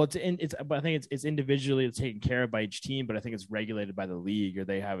 Well, but I think it's individually taken care of by each team, but I think it's regulated by the league, or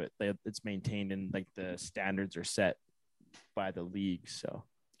they have it. It's maintained and like the standards are set by the league. So,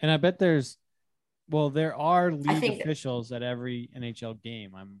 and I bet there are league officials at every NHL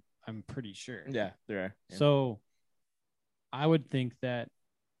game. I'm pretty sure. Yeah, there are. Yeah. So I would think that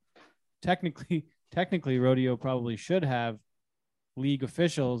technically rodeo probably should have league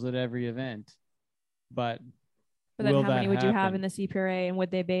officials at every event, but then how many would you have in the CPRA, and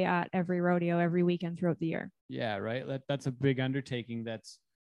would they be at every rodeo every weekend throughout the year? Yeah, right. That's a big undertaking. That's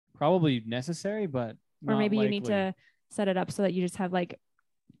probably necessary, but or maybe you need to set it up so that you just have like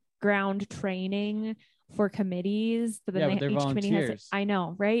ground training for committees, but then Yeah, but they're each committee has volunteers. I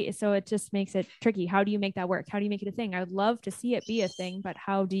know, right? So it just makes it tricky. How do you make that work? How do you make it a thing? I would love to see it be a thing, but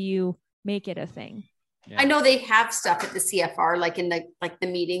how do you make it a thing? I know they have stuff at the CFR, like in the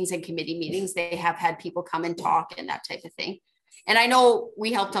meetings and committee meetings, they have had people come and talk and that type of thing. And I know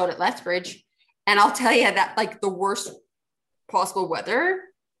we helped out at Lethbridge, and I'll tell you that like the worst possible weather,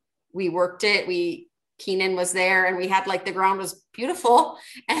 we worked it. Keenan was there, and we had like the ground was beautiful,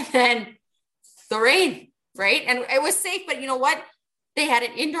 and then the rain, right? And it was safe, but you know what? They had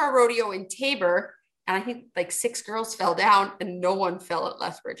an indoor rodeo in Tabor, and I think like 6 girls fell down, and no one fell at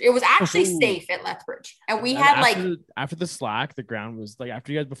Lethbridge. It was actually safe at Lethbridge, and we had after the slack, the ground was like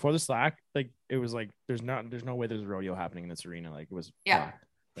after you guys before the slack, like it was like there's no way there's a rodeo happening in this arena. Like it was flat.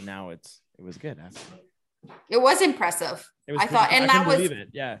 But now it was good. It was impressive. It was I thought, and I that couldn't was believe it.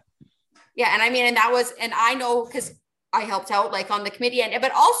 Yeah. Yeah, and I mean, and I know because I helped out like on the committee end,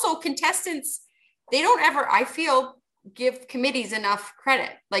 but also contestants, they don't ever, I feel, give committees enough credit.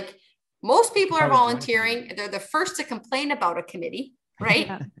 Like most people are volunteering. They're the first to complain about a committee,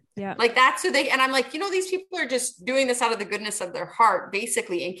 right? Yeah. Like that's who and I'm like, these people are just doing this out of the goodness of their heart,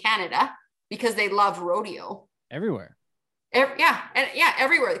 basically in Canada, because they love rodeo. Everywhere.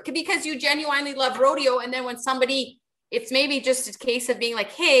 Everywhere. Because you genuinely love rodeo. And then when somebody, it's maybe just a case of being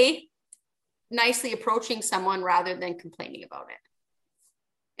like, hey, nicely approaching someone rather than complaining about it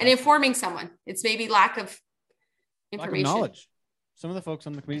and informing someone. It's maybe lack of information. Lack of knowledge. Some of the folks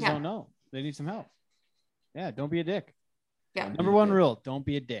on the committees don't know. They need some help. Yeah. Don't be a dick. Yeah. Number 1 rule, don't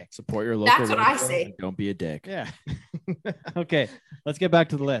be a dick. Support your local. That's what I say. Don't be a dick. Yeah. Okay. Let's get back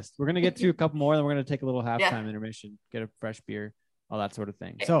to the list. We're going to get through a couple more, then we're going to take a little halftime intermission, get a fresh beer, all that sort of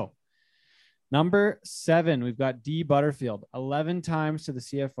thing. So number 7, we've got Dee Butterfield, 11 times to the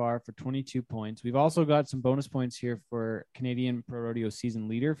CFR for 22 points. We've also got some bonus points here for Canadian Pro Rodeo season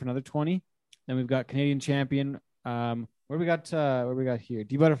leader for another 20. Then we've got Canadian champion. Where we got here?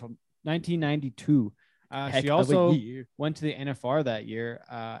 Dee Butterfield, 1992. She also went to the NFR that year.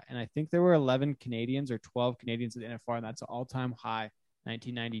 And I think there were 11 Canadians or 12 Canadians at the NFR, and that's an all-time high,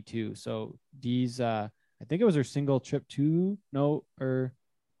 1992. So Dee's, I think it was her single trip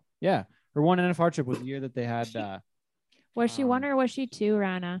her one NFR trip was the year that they had. Was she 1 or was she 2,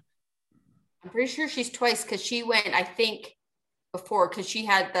 Rana? I'm pretty sure she's twice because she went, I think, before because she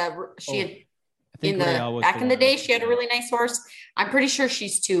had back in the day she had a really nice horse. I'm pretty sure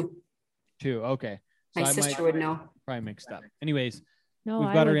she's 2. 2, okay. So My sister would know. Probably mixed up. Anyways, No,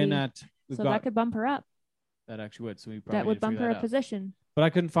 we've got her in at. That could bump her up. That actually would. So we probably That would bump her a position. But I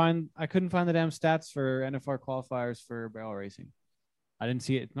couldn't find the damn stats for NFR qualifiers for barrel racing. I didn't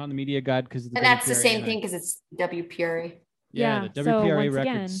see it. It's not in the media guide because and that's the same thing because it's WPRA. Yeah, the WPRA records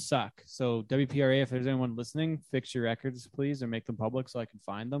again, suck. So WPRA, if there's anyone listening, fix your records, please, or make them public so I can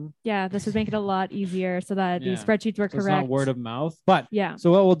find them. Yeah, this would make it a lot easier so that these spreadsheets were correct. It's not word of mouth. But yeah.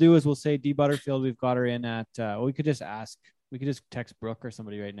 So what we'll do is we'll say Dee Butterfield, we've got her in at, we could just text Brooke or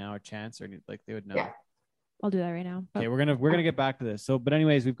somebody right now or Chance or like they would know. Yeah. I'll do that right now. Okay, we're gonna get back to this. So, but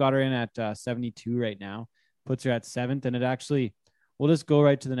anyways, we've got her in at 72 right now, puts her at 7th, and it actually, we'll just go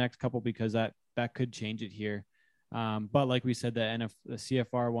right to the next couple because that could change it here. But like we said, the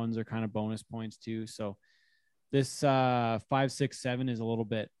CFR ones are kind of bonus points too. So this 5, 6, 7 is a little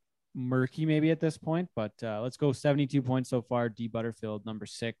bit murky maybe at this point, but let's go 72 points so far. Dee Butterfield, number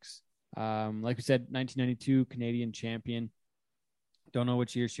 6. Like we said, 1992 Canadian champion. Don't know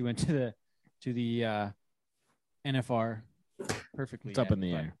which year she went to the NFR perfectly. It's up in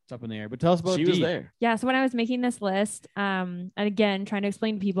the air. It's up in the air. But tell us about She Dee. was there. Yeah. So when I was making this list, and again, trying to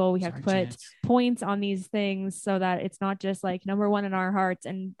explain to people, we have to put points on these things so that it's not just like number 1 in our hearts.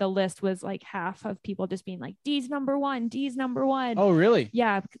 And the list was like half of people just being like, Dee's number 1, Dee's number 1. Oh, really?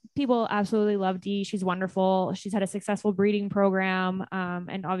 Yeah. People absolutely love Dee. She's wonderful. She's had a successful breeding program.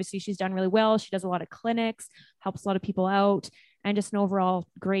 And obviously she's done really well. She does a lot of clinics, helps a lot of people out, and just an overall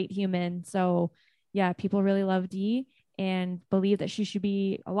great human. So yeah, people really love Dee and believe that she should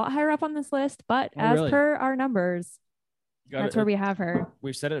be a lot higher up on this list. But per our numbers, that's where we have her.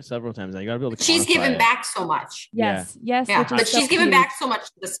 We've said it several times. Now you got to be able to. She's given back so much. Yes. Yeah, but she's given back so much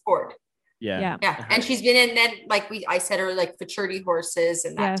to the sport. Yeah. And she's been in then I said her like futurity horses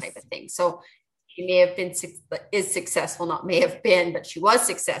and that type of thing. So she may have been is successful, not may have been, but she was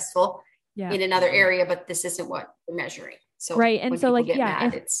successful in another area. But this isn't what we're measuring. So right. And so like,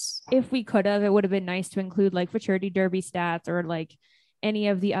 mad, if we could have, it would have been nice to include like futurity derby stats or like any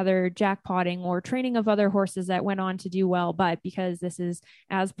of the other jackpotting or training of other horses that went on to do well. But because this is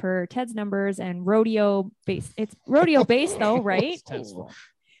as per Ted's numbers and rodeo based, it's rodeo based though, right?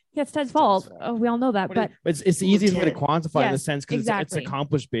 Yeah, it's Ted's fault. fault. Oh, we all know that. But it's the easiest way to quantify in the Yes, sense because exactly. it's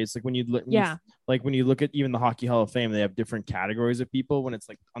accomplished based. Like when you look, Yeah. like when you look at even the Hockey Hall of Fame, they have different categories of people. When it's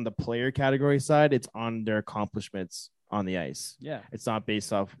like on the player category side, it's on their accomplishments on the ice. Yeah. It's not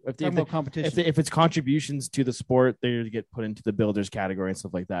based off Talking about competition. if it's contributions to the sport, they get put into the builders category and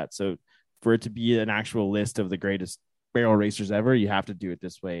stuff like that. So for it to be an actual list of the greatest barrel racers ever, you have to do it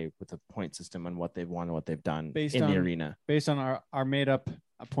this way with a point system on what they've won and what they've done Based in the on- arena. Based on our made up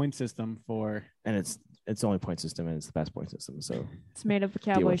point system for And it's the only point system and it's the best point system. So it's made up of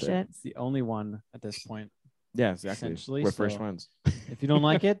cowboy with it. shit. it's the only one at this point. yeah, exactly. Essentially, We're first so- ones. If you don't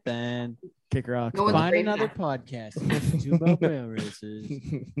like it, then Kick rocks. No one's find brave another enough. podcast and listen to about barrel races.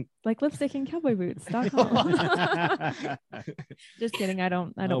 Like lipstick and cowboy boots.com. Just kidding. I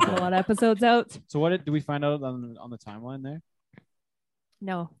don't Oh, put a boy. lot of episodes out. So what did we find out on the timeline there?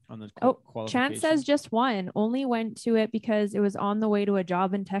 No. On the Oh, qualification? Chance says just one. Only went to it because it was on the way to a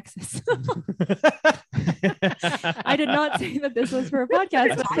job in Texas. I did not say that this was for a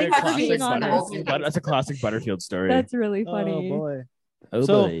podcast. That's but a very thanks for being classic honest. That's a classic Butterfield story. That's really funny. Oh boy. Oh,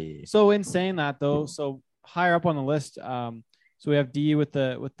 So- boy. So in saying that though, so higher up on the list, so we have D with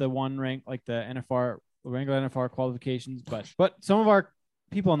the one rank, like the NFR Wrangler NFR qualifications, but some of our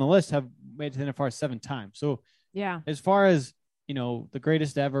people on the list have made it to the NFR 7 times. So Yeah. as far as the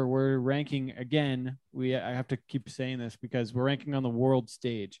greatest ever, we're ranking again. I have to keep saying this because we're ranking on the world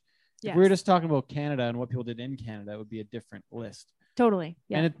stage. Yes. If we were just talking about Canada and what people did in Canada, it would be a different list. Totally.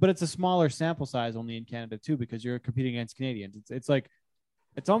 Yeah. But it's a smaller sample size only in Canada too, because you're competing against Canadians. It's like,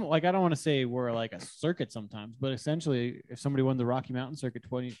 it's almost like, I don't want to say we're like a circuit sometimes, but essentially if somebody won the Rocky Mountain circuit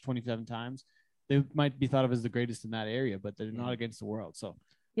 27 times, they might be thought of as the greatest in that area, but they're not against the world. So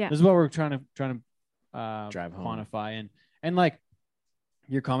Yeah. this is what we're trying to Drive home. quantify. And like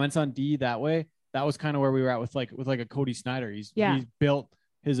your comments on D that way, that was kind of where we were at with a Cody Snyder. He's built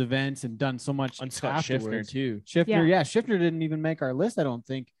his events and done so much On Scott Schiffner afterwards. too. Schiffner, Yeah. Schiffner didn't even make our list, I don't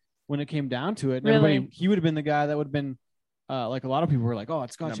think, when it came down to it. And Really? he would have been the guy that would have been like a lot of people were like, oh,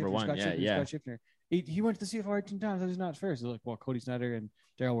 it's Scott Number Schiffner, one. Scott Yeah, Schiffner, yeah. Scott Schiffner. He went to the CFR 18 times. That was not first. They're like, well, Cody Snyder and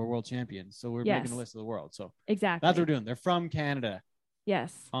Daryl were world champions, so we're Yes. making a list of the world. So Exactly. that's what we're doing. They're from Canada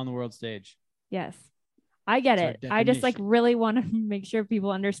Yes. on the world stage. Yes. I get It's it. our I just like definition. really want to make sure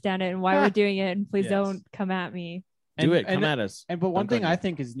people understand it and why we're doing it. And please Yes. don't come at me. Do it. Come at us. But one Don't go thing there. I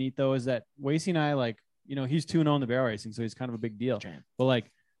think is neat though is that Wasey and I, like, he's 2-0 in the barrel racing, so he's kind of a big deal. Champ. But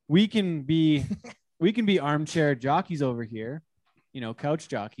like we can be armchair jockeys over here, couch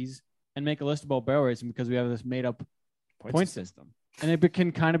jockeys, and make a list about barrel racing because we have this made up point system. And it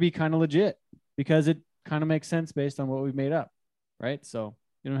can kind of be kind of legit because it kind of makes sense based on what we've made up. Right. So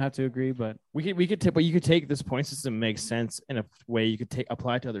you don't have to agree, but We could take, but you could take this point system makes sense in a way you could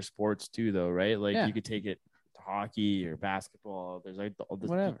apply it to other sports too, though, right? Like Yeah. you could take it to hockey or basketball. There's like all this,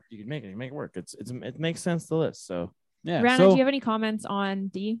 Whatever. you can make it work. It makes sense to list. So yeah. Rana, so, do you have any comments on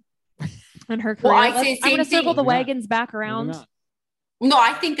D and her career? Well, I say I'm going to same circle thing. the Maybe not. wagons back maybe around. not. No,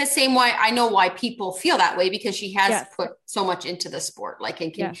 I think the same way. I know why people feel that way because she has Yes. put so much into the sport. Like,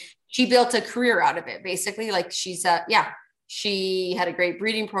 and Yeah. she built a career out of it, basically. Like, she had a great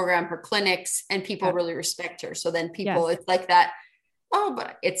breeding program, her clinics, and people Yeah. really respect her. So then people, Yes. it's like that. Oh,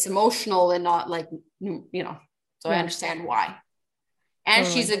 but it's emotional and not like, So Yeah. I understand why. And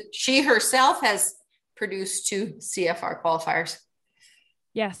Totally. she herself has produced 2 CFR qualifiers.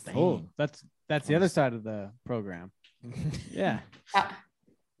 Yes. Oh, that's the other side of the program. Yeah. Uh,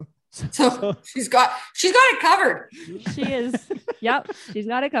 So she's got it covered. She is. Yep. She's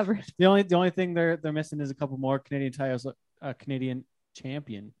got it covered. The only thing they're missing is a couple more Canadian titles, Canadian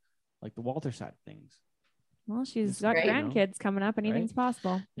champion, like the Walter side of things. Well, she's It's got great. grandkids coming up. Anything's Right?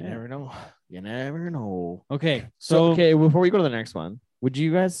 possible. you Yeah. never know. You never know. Okay, So okay, before we go to the next one, would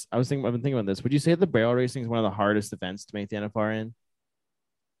you guys? I've been thinking about this. Would you say the barrel racing is one of the hardest events to make the NFR in?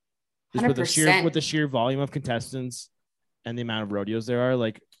 Just with the 100%. sheer volume of contestants and the amount of rodeos there are,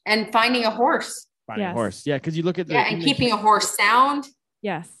 like And finding a horse. finding a Yes. horse. Yeah, because you look at the And keeping a horse sound.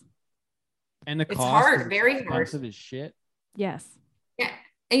 Yes. and the It's cost hard, is very hard. expensive as shit. Yes. Yeah.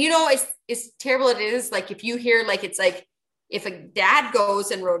 And it's terrible. It is like, if you hear, like, it's like, if a dad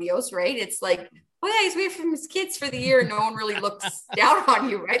goes and rodeos, right? It's like, oh yeah, he's away from his kids for the year. And no one really looks down on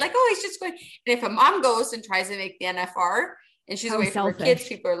you, right? Like, oh, he's just going. And if a mom goes and tries to make the NFR and she's How away from her selfish. kids,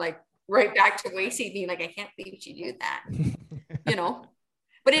 people are like right back to Wasey being like, I can't believe you do that,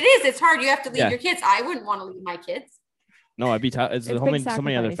 But it's hard. You have to leave Yeah. your kids. I wouldn't want to leave my kids. no, I'd be tough. It's It's so big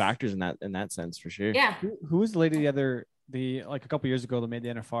many other sacrifice. factors in that sense for sure. Yeah. Who was the lady like a couple years ago that made the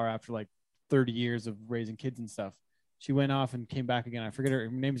NFR after like 30 years of raising kids and stuff? She went off and came back again. I forget her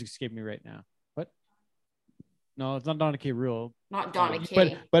name's escaping me right now. What? No, it's not Donna K. Rule. Not Donna But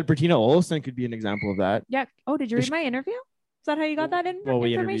Kay. Bertina Olsen could be an example of that. Yeah. Oh, did you read my interview? Is that how you got that Well,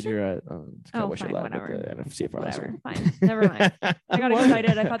 we interviewed information? her at Cowboy fine, Show Live whatever. at the NFCFR last Whatever. week. Fine. Never mind. I got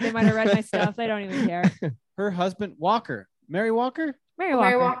excited. I thought they might have read my stuff. They don't even care. Her husband, Walker. Mary Walker? Mary Walker.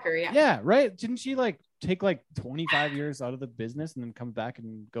 Mary Walker, yeah. Yeah, right. Didn't she like take like 25 years out of the business and then come back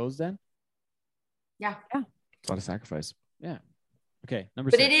and goes then? Yeah. It's a lot of sacrifice. Okay, number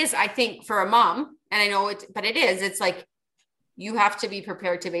But 6. it is, I think, for a mom, and I know it, but it is, it's like you have to be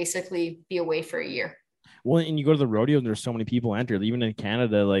prepared to basically be away for a year. Well, and you go to the rodeo and there's so many people entered. Even in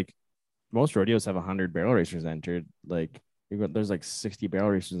Canada, like most rodeos have 100 barrel racers entered. Like there's like 60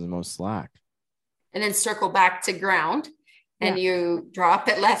 barrel racers in most slack. And then circle back to ground and you drop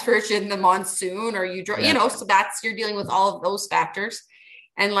at Lethbridge in the monsoon, or you draw, Yeah. you know, so that's, you're dealing with all of those factors.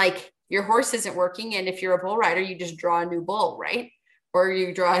 And like your horse isn't working. And if you're a bull rider, you just draw a new bull, right? Or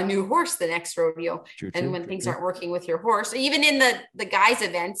you draw a new horse the next rodeo. And when things aren't working with your horse, even in the guys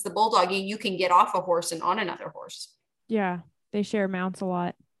events, the bulldogging, you can get off a horse and on another horse. Yeah. They share mounts a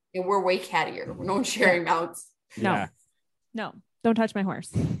lot. And we're way cattier. We're no sharing mounts. No. Yeah. No. Don't touch my horse.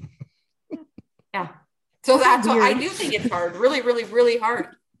 Yeah. So that's what I Weird. do think it's hard. Really, really, really hard.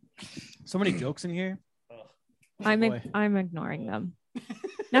 So many jokes in here. boy. I'm ignoring them.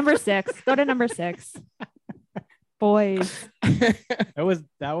 Number 6. Go to number 6. Boys.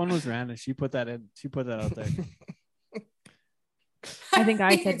 That one was random. She put that in. She put that out there. I think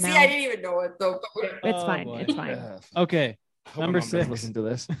I said See, no. I didn't even know it though. It's Oh, fine. boy. It's fine. Okay. Number Mom doesn't 6. Listen to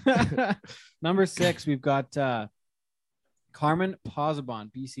this. Number 6, we've got Carmen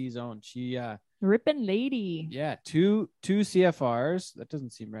Posabon, BC's own. She Rippin' lady. yeah, two CFRs. That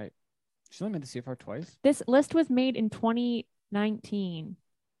doesn't seem right. She only made the CFR twice. This list was made in 2019.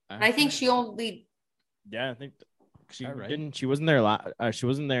 And I think she only, Yeah, I think she All right. didn't. She wasn't there. She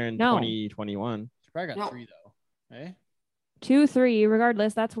wasn't there in No. 2021. She probably got No. 3 though. Eh? 2, 3,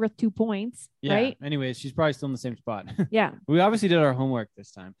 regardless, that's worth 2 points, Yeah. right? Anyways, she's probably still in the same spot. Yeah. We obviously did our homework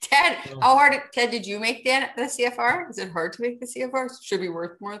this time. Ted, how hard, Ted, did you make the CFR? Is it hard to make the CFR? Should be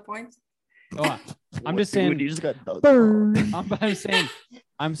worth more points. Oh, I'm just saying. you just got Burn.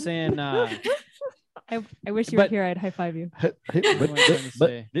 I'm saying. I wish you were But- here. I'd high five you. What am I trying to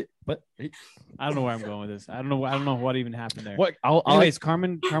say? but I don't know where I'm going with this. I don't know what even happened there. what? Anyways,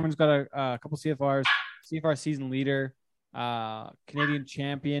 Carmen's got a couple CFRs, CFR season leader, Canadian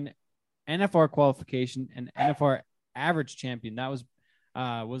champion, NFR qualification, and NFR average champion. That was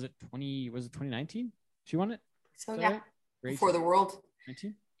it 2019? She won it? So Is that yeah, right? Great. for the world.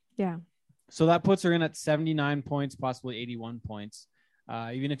 19? Yeah. So that puts her in at 79 points, possibly 81 points.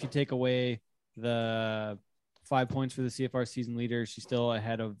 Even if you take away the 5 points for the CFR season leader, she's still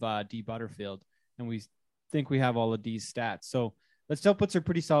ahead of D Butterfield. And we think we have all of D's stats. So that still puts her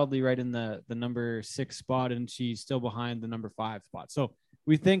pretty solidly right in the number 6 spot. And she's still behind the number 5 spot. So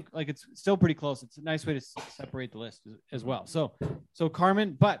we think like it's still pretty close. It's a nice way to separate the list as well. So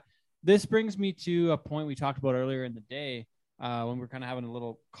Carmen, but this brings me to a point we talked about earlier in the day. When we're kind of having a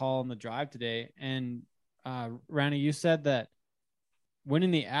little call on the drive today. And Rani, you said that winning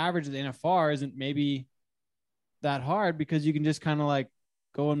the average of the NFR isn't maybe that hard because you can just kind of like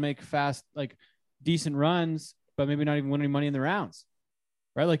go and make fast, like decent runs, but maybe not even win any money in the rounds.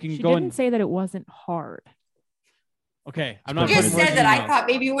 Right? Like you can She go didn't and say that it wasn't hard. okay. I'm You not just putting words said in that your I mouth. thought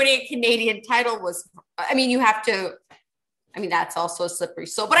maybe winning a Canadian title was, I mean, you have to, I mean, that's also slippery.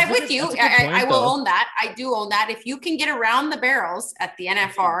 So, but I'm That's a with good- you. that's a good I point, will though. own that. I do own that. If you can get around the barrels at the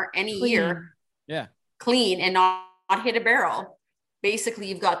NFR any year Yeah. clean and not hit a barrel, basically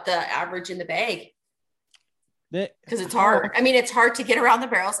you've got the average in the bag because it's hard. I mean, it's hard to get around the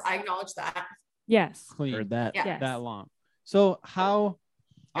barrels. I acknowledge that. Yes. Clean Heard that. Yeah. Yes. that long. So how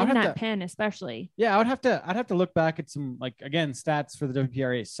I would And have that to, pen, especially. yeah, I'd have to look back at some like again stats for the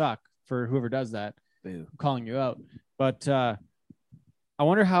WPRA suck for whoever does that. Boo. I'm calling you out. But I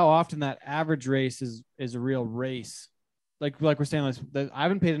wonder how often that average race is a real race. Like we're saying, I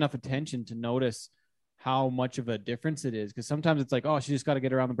haven't paid enough attention to notice how much of a difference it is. Because sometimes it's like, oh, she just got to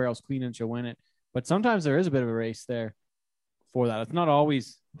get around the barrels clean and she'll win it. But sometimes there is a bit of a race there for that. It's not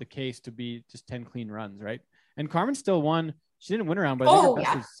always the case to be just 10 clean runs, right? And Carmen still won. She didn't win around, but I think her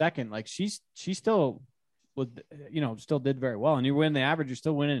best was second. Like she still was, still did very well. And you win the average, you're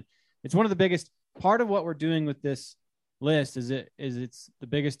still winning. It's one of the biggest part of what we're doing with this list is it's the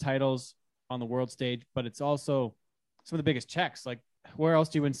biggest titles on the world stage, but it's also some of the biggest checks. Like where else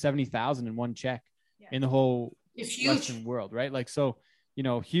do you win 70,000 in one check in the whole It's huge. Western world, right? Like, so,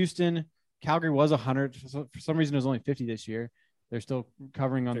 Houston, Calgary was 100. For some reason, it was only 50 this year. They're still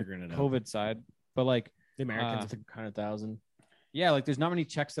covering on Figuring the it out. COVID side, but like, The Americans, I think 100,000. yeah, like there's not many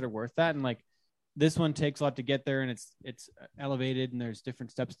checks that are worth that. And like this one takes a lot to get there, and it's elevated, and there's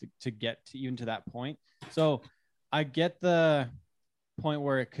different steps to get to even to that point. So I get the point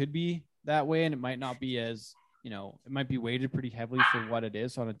where it could be that way, and it might not be as, it might be weighted pretty heavily for what it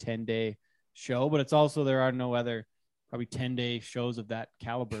is on a 10-day show, but it's also, there are no other probably 10-day shows of that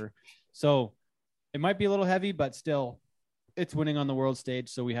caliber. So it might be a little heavy, but still it's winning on the world stage.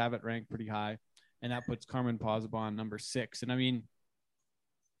 So we have it ranked pretty high, and that puts Carmen Pazuban number 6. And I mean,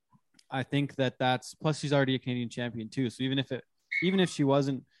 I think that's, plus she's already a Canadian champion too. So even if she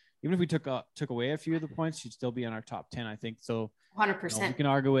wasn't, even if we took away a few of the points, she'd still be in our top 10, I think. So 100%. we can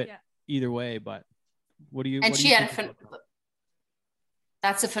argue it either way, but what do you? And what do she you had think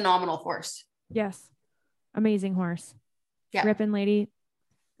that's a phenomenal horse. Yes. Amazing horse. Yeah. Rippin' lady.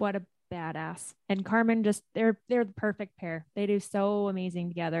 What a badass. And Carmen, just they're the perfect pair. They do so amazing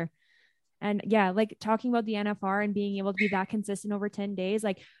together. And yeah, like talking about the NFR and being able to be that consistent over 10 days,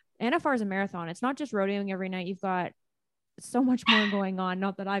 like NFR is a marathon. It's not just rodeoing every night. You've got so much more going on.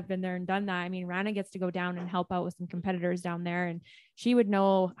 Not that I've been there and done that. I mean, Rana gets to go down and help out with some competitors down there, and she would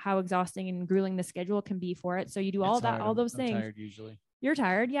know how exhausting and grueling the schedule can be for it. So you do all It's that, hard. all those I'm things. tired usually. You're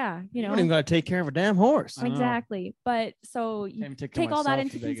tired. Yeah. You You know, don't even got to take care of a damn horse. I know. exactly. But so Can't you even take care of take all that myself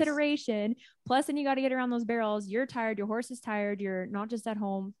into to Vegas. consideration. Plus, then you got to get around those barrels. You're tired. Your horse is tired. You're not just at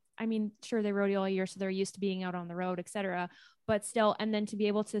home. I mean, sure, they rodeo all year, so they're used to being out on the road, etc. But still, and then to be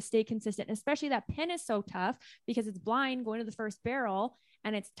able to stay consistent, especially that pin is so tough because it's blind going to the first barrel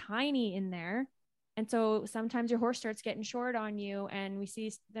and it's tiny in there. And so sometimes your horse starts getting short on you, and we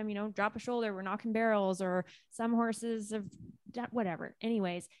see them, drop a shoulder, we're knocking barrels, or some horses have whatever.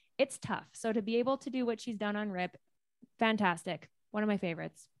 Anyways, it's tough. So to be able to do what she's done on Rip, fantastic. One of my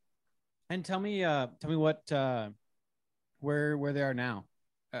favorites. And tell me what where they are now.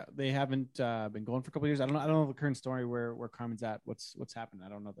 They haven't been going for a couple of years. I don't know the current story where Carmen's at. What's happened? I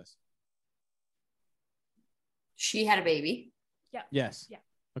don't know this. She had a baby. Yes. Yeah.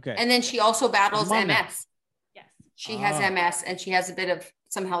 Okay. And then she also battles Mom now. MS. Yes. She has Ah. MS, and she has a bit of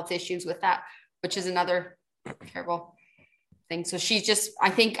some health issues with that, which is another terrible thing. So she's just, I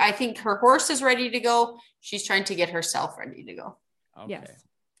think her horse is ready to go. She's trying to get herself ready to go. Okay. Yes.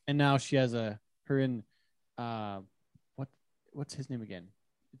 And now she has her in what's his name again?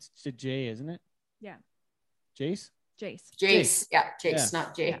 It's Jay, isn't it? Yeah. Jace? Jace. Jace. Yeah. Jace, Yeah.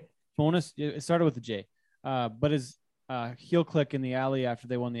 not Jay. Yeah. Bonus. It started with the J. But his heel click in the alley after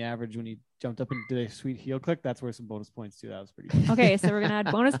they won the average when he jumped up and did a sweet heel click, that's worth some bonus points too. That was pretty good. Okay, so we're gonna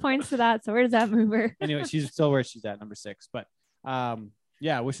add bonus points to that. So where does that move her? Anyway, she's still where she's at, number 6. But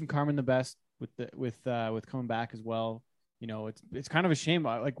yeah, wishing Carmen the best with coming back as well. It's kind of a shame.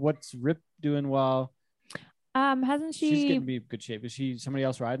 Like, what's Rip doing while Hasn't she's she getting to be in good shape? Is she somebody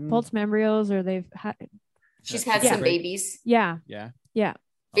else riding? Pulse embryos, or they've had? She's had Yeah. some babies. Yeah, Yeah. yeah.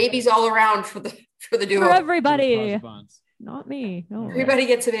 Babies all around for the duo. For everybody, Bonds. not me. No, Everybody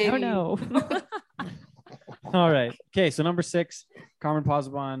gets a baby. oh no. All right. Okay. So number 6, Carmen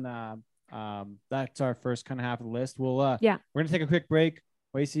Pazuban. That's our first kind of half of the list. We're gonna take a quick break.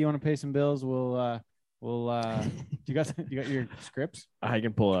 Wasey, you want to pay some bills? We'll you got your scripts? I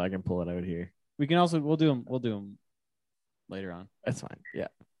can pull it out here. We can also we'll do them later on. That's fine. Yeah.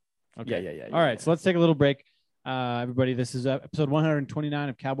 Okay. Yeah. All right. So let's take a little break. Everybody, this is episode 129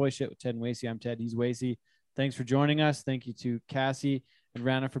 of Cowboy Shit with Ted and Wasey. I'm Ted. He's Wasey. Thanks for joining us. Thank you to Cassie and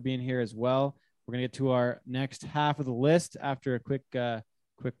Rana for being here as well. We're gonna get to our next half of the list after a quick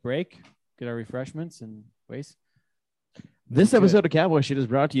break. Get our refreshments and Wasey. This episode of Cowboy Shit is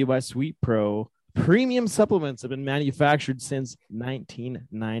brought to you by Sweet Pro. Premium supplements have been manufactured since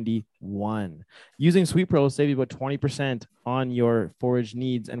 1991. Using Sweet Pro will save you about 20% on your forage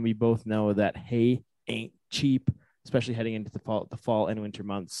needs, and we both know that hay ain't cheap, especially heading into the fall and winter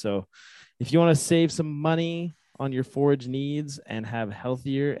months. So if you want to save some money on your forage needs and have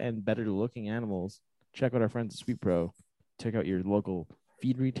healthier and better looking animals, check out our friends at Sweet Pro. Check out your local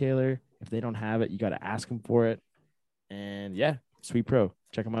feed retailer. If they don't have it, you got to ask them for it. And yeah, Sweet Pro.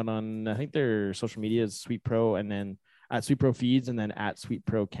 Check them out on, I think their social media is Sweet Pro, and then at Sweet Pro Feeds, and then at Sweet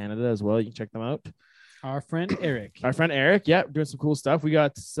Pro Canada as well. You can check them out. Our friend Eric. Yeah, doing some cool stuff. We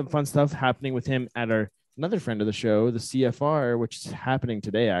got some fun stuff happening with him at another friend of the show, the CFR, which is happening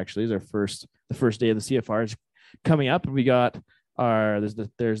today. Actually, is the first day of the CFR is coming up. We got there's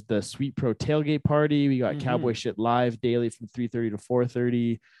the Sweet Pro tailgate party. We got Cowboy Shit live daily from 3:30 to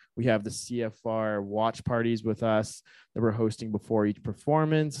 4:30. We have the CFR watch parties with us that we're hosting before each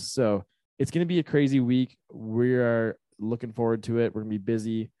performance. So it's going to be a crazy week. We are looking forward to it. We're going to be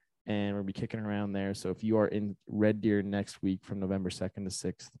busy and we're going to be kicking around there. So if you are in Red Deer next week from November 2nd to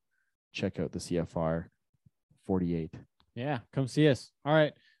 6th, check out the CFR 48. Yeah, come see us. All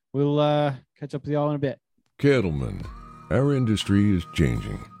right. We'll catch up with y'all in a bit. Cattlemen, our industry is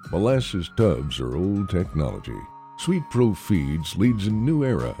changing. Molasses tubs are old technology. Sweet Pro Feeds leads a new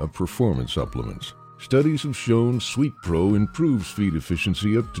era of performance supplements. Studies have shown Sweet Pro improves feed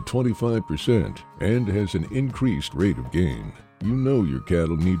efficiency up to 25% and has an increased rate of gain. You know your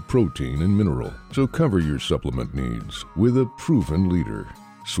cattle need protein and mineral, so cover your supplement needs with a proven leader,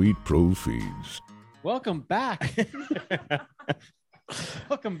 Sweet Pro Feeds. Welcome back.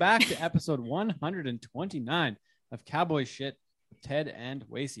 Welcome back to episode 129 of Cowboy Shit with Ted and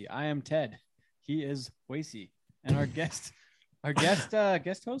Wasey. I am Ted. He is Wasey. And our guest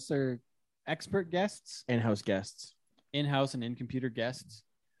hosts are expert guests, In-house guests. in-house and in-computer guests.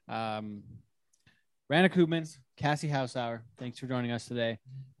 Rana Koopmans, Cassie Hausauer. Thanks for joining us today.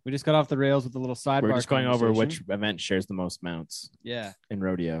 We just got off the rails with a little sidebar. We're just going over conversation. which event shares the most mounts Yeah, in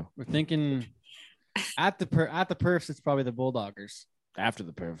rodeo. we're thinking at the perfs. It's probably the Bulldoggers. After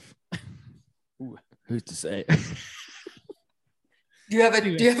the perf. Ooh, who's to say? Do you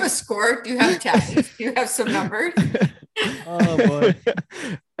have a score? Do you have tattoos? Do you have some numbers? Oh boy,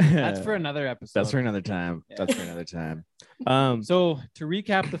 that's for another episode. That's for another time. Yeah. That's for another time. So to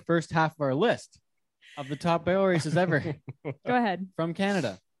recap the first half of our list of the top barrel races ever Go ahead. from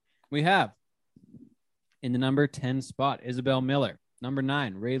Canada, we have in the number 10 spot, Isabel Miller. Number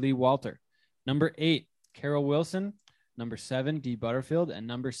 9, Rayleigh Walter. Number 8, Carol Wilson. Number 7, Dee Butterfield. And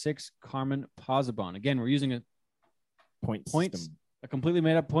number 6, Carmen Posabon. Again, we're using a Points. a completely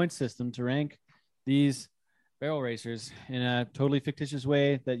made up point system to rank these barrel racers in a totally fictitious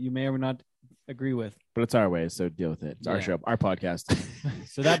way that you may or may not agree with. But it's our way, so deal with it. It's our Yeah. show, our podcast.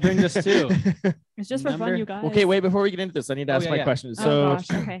 So that brings us to, It's just for Number- fun, you guys. Okay, wait, before we get into this, I need to ask yeah, my yeah. question. Oh, So,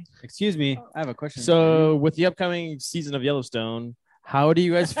 gosh. Okay. excuse me, I have a question. so with the upcoming season of Yellowstone, how do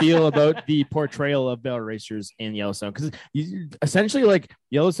you guys feel about the portrayal of barrel racers in Yellowstone? Because essentially, like,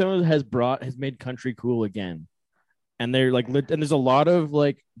 Yellowstone has made country cool again, and they're like, and there's a lot of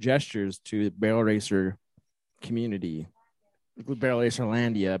like gestures to the barrel racer community, barrel racer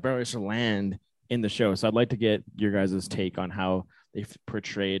landia, barrel racer land in the show. So I'd like to get your guys' take on how they've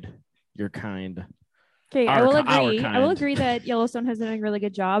portrayed your kind. Okay, I Our will ki- agree. our I will kind. agree that Yellowstone has done a really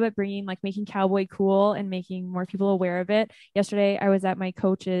good job at making cowboy cool and making more people aware of it. Yesterday, I was at my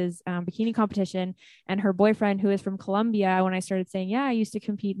coach's bikini competition, and her boyfriend, who is from Colombia, when I started saying, "Yeah, I used to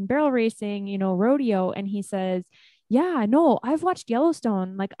compete in barrel racing, rodeo," and he says, "Yeah, no, I've watched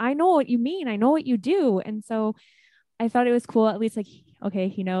Yellowstone. Like, I know what you mean. I know what you do." And so I thought it was cool. At least, like, okay,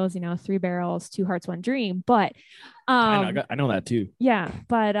 he knows, 3 barrels, 2 hearts, 1 dream. But I know that too. yeah,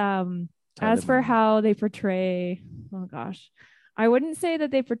 but as for how they portray, oh gosh, I wouldn't say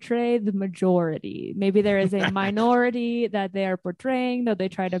that they portray the majority. Maybe there is a minority that they are portraying, though they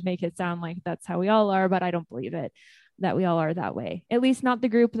try to make it sound like that's how we all are, but I don't believe it that we all are that way. At least not the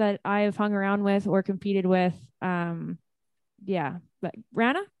group that I have hung around with or competed with. Yeah, but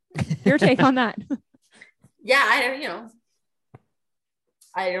Rana, your take on that? Yeah, I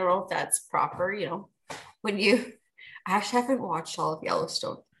don't know if that's proper. I actually haven't watched all of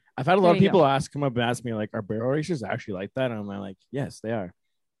Yellowstone. I've had a lot There of you people come up and ask me, like, are barrel racers actually like that? And I'm like, yes, they are.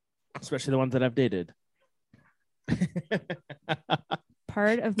 Especially the ones that I've dated.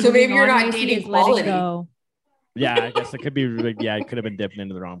 Part of So maybe moving you're on, not Macy, dating is letting quality. go. Yeah, I guess it could be. I could have been dipping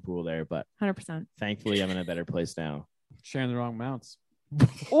into the wrong pool there, but 100%. thankfully I'm in a better place now. sharing the wrong mounts.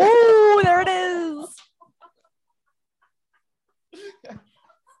 Oh, there it is.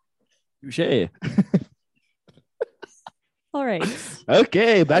 Touche. All right.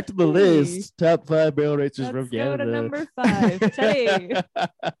 Okay, back to the Okay. list. Top 5 barrel racers Let's from go Canada. to number 5. Teddy,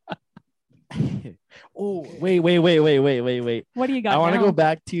 Oh, wait. what do you got? I want to now? go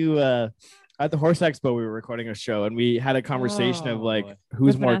back to at the Horse Expo. We were recording a show, and we had a conversation of Oh, like boy.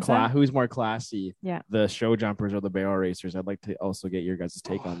 who's With more Vanessa? who's more classy, Yeah. the show jumpers or the barrel racers. I'd like to also get your guys'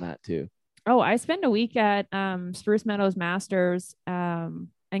 take on that too. Oh, I spend a week at Spruce Meadows Masters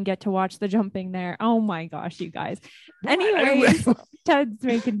and get to watch the jumping there. Oh my gosh, you guys. Anyways, Ted's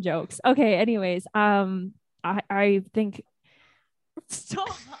making jokes. Okay, anyways, I think stop.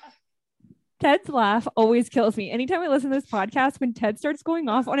 Ted's laugh always kills me. Anytime I listen to this podcast, when Ted starts going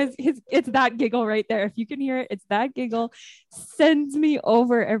off on his it's that giggle right there. If you can hear it, it's that giggle sends me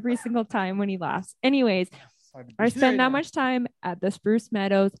over every single time when he laughs. Anyways, I spend that much time at the Spruce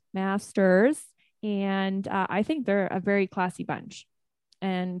Meadows Masters, and I think they're a very classy bunch,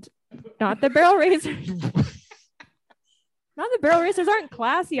 and not the barrel racers. Not the barrel racers aren't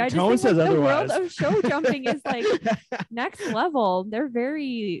classy. I just Tone think says like, the world otherwise. of show jumping is like next level. They're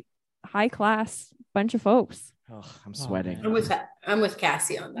very high class bunch of folks. Oh, I'm sweating. man. I'm with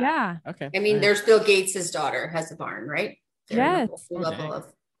Cassie on that. Yeah. Okay. I mean, there's Bill Gates' daughter has a barn, right? They're Yes. the level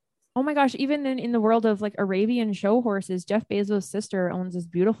of Oh my gosh, even in the world of like Arabian show horses, Jeff Bezos' sister owns this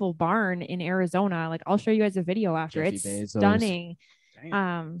beautiful barn in Arizona. Like I'll show you guys a video after. Jeffy It's Bezos. stunning.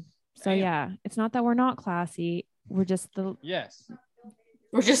 Damn. So Damn. yeah, it's not that we're not classy. We're just Yes.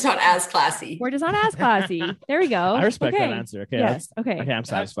 We're just not as classy. we're just not as classy. There we go. I respect that Okay. answer. Okay, Yes. Okay. okay, I'm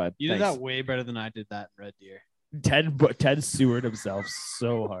satisfied. You did Thanks. that way better than I did that in Red Deer. Ted Seward himself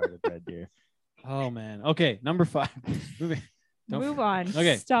so hard at Red Deer. Oh man. Okay, number 5. Don't- Move on.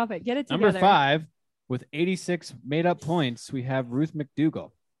 Okay. Stop it. Get it together. Number 5 with 86 made up points, we have Ruth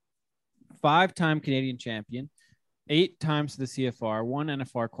McDougall, 5-time Canadian champion, 8 times to the CFR, 1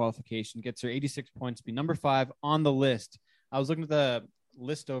 NFR qualification, gets her 86 points to be number 5 on the list. I was looking at the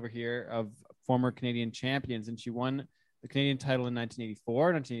list over here of former Canadian champions, and she won the Canadian title in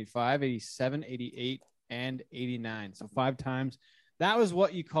 1984, 1985, 87, 88, and 89. So 5 times. That was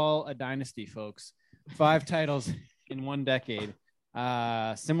what you call a dynasty, folks. 5 titles in 1 decade.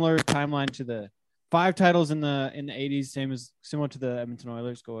 Similar timeline to the 5 titles in the 80s, similar to the Edmonton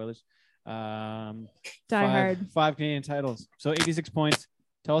Oilers. Go Oilers. Die hard. 5 Canadian titles. So 86 points.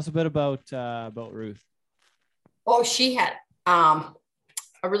 Tell us a bit about Ruth. Oh, she had a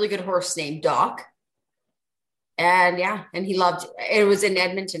really good horse named Doc. And yeah, and he loved it. Was in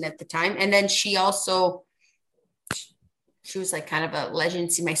Edmonton at the time. And then she was like kind of a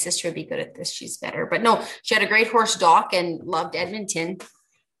legend. See, my sister would be good at this. She's better. But no, she had a great horse, Doc, and loved Edmonton.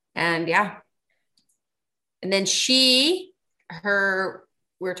 And yeah. And then we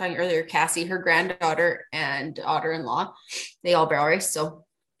were talking earlier, Cassie, her granddaughter and daughter-in-law, they all barrel race. So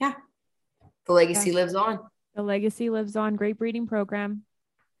yeah, the legacy lives on. The legacy lives on. Great breeding program.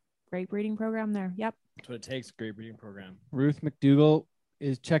 Great breeding program there. Yep. That's what it takes. Great breeding program. Ruth McDougall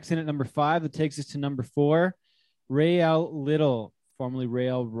checks in at number 5. That takes us to number 4. Rael Little, formerly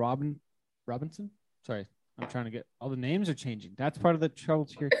Rael Robinson. Sorry, I'm trying to get all the names are changing. That's part of the trouble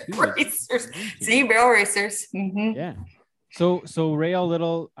here too. Racers. See, barrel racers. Mm-hmm. Yeah. So Rael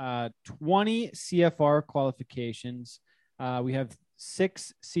Little, 20 CFR qualifications. We have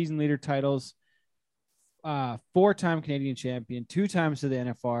 6 season leader titles, 4-time Canadian champion, 2 times to the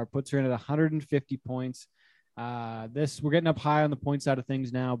NFR, puts her in at 150 points. We're getting up high on the point side of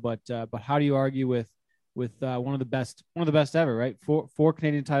things now, but how do you argue with one of the best ever, right? 4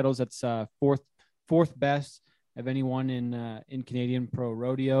 Canadian titles. That's fourth best of anyone in Canadian pro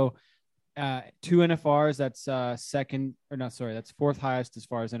rodeo. 2 NFRs. That's that's 4th highest as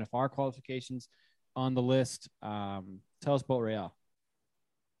far as NFR qualifications on the list. Tell us about Rael.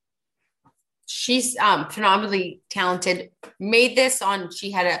 She's phenomenally talented.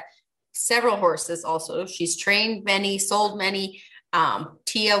 She had several horses also. She's trained many, sold many.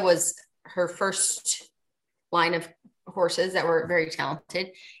 Tia was her first line of horses that were very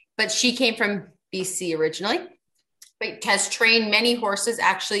talented, but she came from BC originally, but has trained many horses.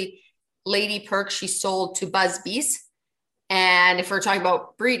 Actually, Lady Perk, she sold to Busby's. And if we're talking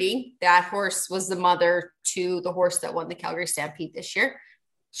about breeding, that horse was the mother to the horse that won the Calgary Stampede this year.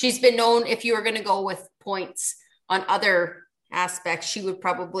 She's been known, if you were going to go with points on other aspects, she would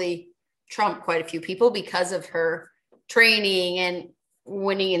probably trump quite a few people because of her training and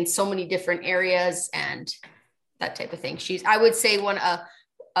winning in so many different areas and that type of thing. I would say,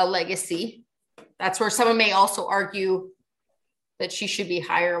 a legacy. That's where someone may also argue that she should be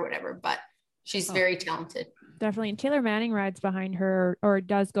higher or whatever, but she's very talented. Definitely. And Taylor Manning rides behind her, or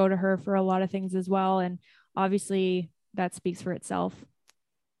does go to her for a lot of things as well. And obviously that speaks for itself.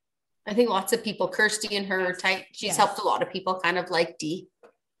 I think lots of people, Kirsty and her type, she's helped a lot of people, kind of like Dee.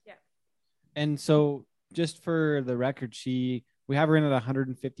 Yeah. And so just for the record, we have her in at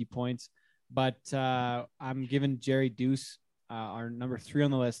 150 points, but I'm giving Jerry Deuce, our number 3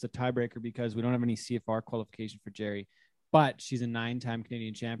 on the list, a tiebreaker because we don't have any CFR qualification for Jerry, but she's a 9-time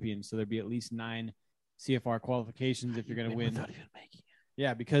Canadian champion. So there'd be at least 9 CFR qualifications if you're going to win. Without even making it.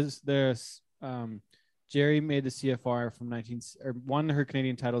 Yeah, because there's Jerry made the CFR won her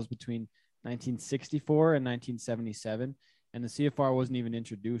Canadian titles between 1964 and 1977, and the CFR wasn't even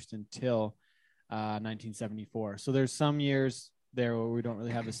introduced until 1974. So there's some years there where we don't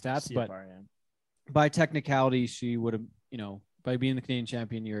really have the stats, CFR, but by technicality, she would have, by being the Canadian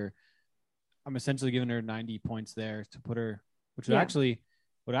champion, I'm essentially giving her 90 points there to put her, which would actually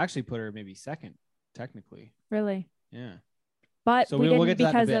put her maybe second, technically. Really? Yeah. But So we we'll didn't get to that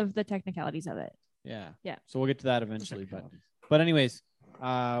in a because bit. of the technicalities of it. Yeah. Yeah. So we'll get to that eventually, but anyways,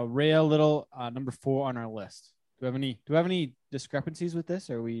 Rael Little, number 4 on our list. Do we have any discrepancies with this?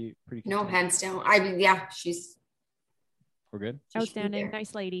 Or are we pretty No, content? hands down. I mean, yeah, We're good. Outstanding. there.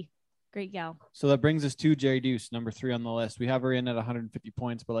 Nice lady. Great gal. So that brings us to Jerry Deuce, number 3 on the list. We have her in at 150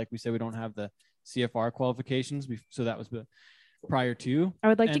 points, but like we said, we don't have the CFR qualifications. So that was prior to. I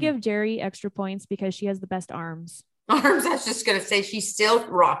would like to And- give Jerry extra points because she has the best arms. Arms, I was just gonna say she's still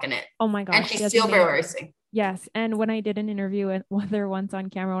rocking it. Oh my gosh. And she she's has still barrel amazing- racing. Yes. And when I did an interview with her once on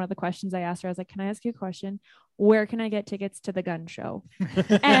camera, one of the questions I asked her, I was like, can I ask you a question? Where can I get tickets to the gun show?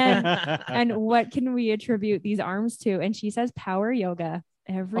 And what can we attribute these arms to? And she says power yoga.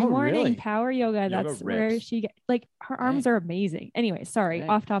 Every Oh, morning, really? power yoga. Yoga That's where rips. she get like her arms are amazing. Anyway, sorry, Dang.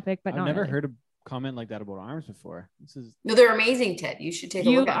 off topic, but I've not never really. heard a comment like that about arms before. This is No, they're amazing, Ted. You should take a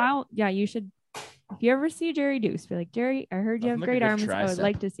You, look at it. yeah, you should. If you ever see Jerry Deuce, be like, Jerry, I heard you have Nothing like a great good arms. I would tricep.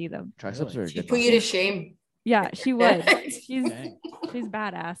 like to see them. Triceps are a She'd good put one. you to shame. Yeah, she would. She's dang, she's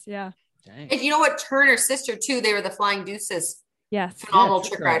badass. Yeah. dang. And you know what? Her and her sister too. They were the Flying Deuces. Yes. Phenomenal Yeah,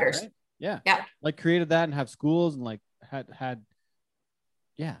 trick rider, riders. right? Yeah. Yeah. Like created that and have schools and like had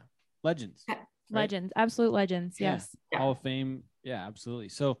yeah, legends. Yeah. right? Legends, absolute legends. Yeah. Yes. Yeah. Hall of Fame. Yeah, absolutely.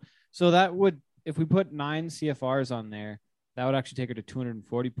 So that would, if we put 9 CFRs on there, that would actually take her to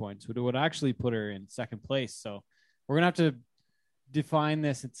 240 points. It would actually put her in second place. So we're gonna have to define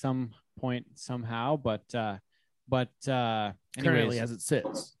this at some point somehow. But Currently, anyways, as it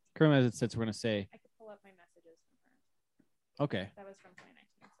sits. currently as it sits, we're gonna say I could pull up my messages from her. okay. That was from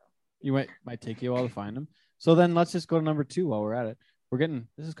 2019. So. You might take you a while to find them. So then let's just go to number 2 while we're at it.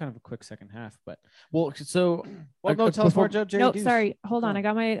 This is kind of a quick second half, but Well, so well, no, tell us more, Jerry No, Deuce. sorry. Hold on.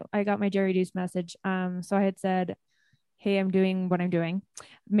 Oh. I got my Jerry Deuce message. So I had said, hey, I'm doing what I'm doing,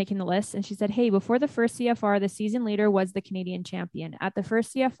 making the list. And she said, hey, before the first CFR, the season leader was the Canadian champion. At the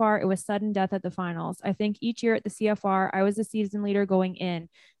first CFR, it was sudden death at the finals. I think each year at the CFR, I was the season leader going in.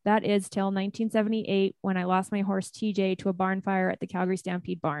 That is till 1978 when I lost my horse TJ to a barn fire at the Calgary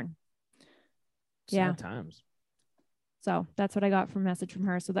Stampede barn. Yeah. Sad times. So that's what I got from message from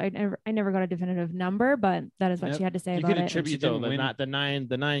her. So that I never got a definitive number, but that is what Yep. she had to say You about could it. attribute She though didn't win.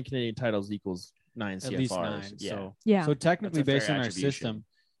 the nine Canadian titles equals 9 CFRs. At least 9. Yeah. So Yeah. So technically, That's a fair based on our attribution. system,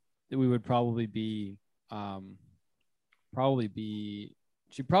 that we would probably be,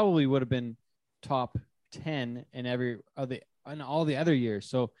 she probably would have been top 10 in all the other years.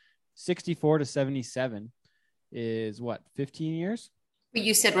 So 64 to 77 is what, 15 years? But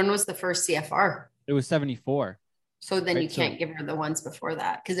you said when was the first CFR? It was 74, So then Right, you so- can't give her the ones before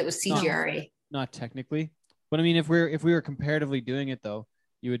that because it was No. CGRA. not technically, but I mean, if we were comparatively doing it though,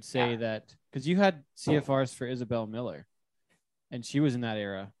 you would say Yeah. that because you had CFRs for Isabel Miller, and she was in that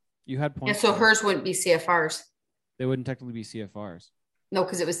era. You had Yeah, points. so for her. hers wouldn't be CFRs. They wouldn't technically be CFRs, No,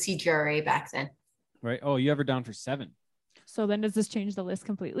 because it was CGRA back then. right? Oh, you have her down for 7. So then does this change the list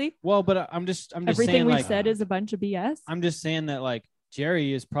completely? Well, but I'm just Everything saying, we like, said is a bunch of BS. I'm just saying that like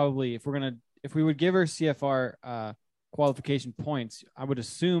Jerry is probably, if we would give her CFR qualification points, I would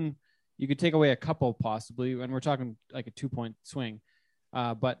assume you could take away a couple possibly, and we're talking like a 2-point swing.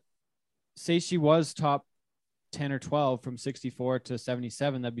 But say she was top 10 or 12 from 64 to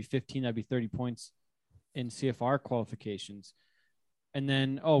 77, that'd be 15, that'd be 30 points in CFR qualifications. And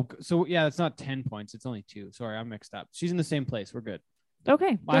then, so yeah, it's not 10 points. It's only 2. Sorry, I'm mixed up. She's in the same place. We're good.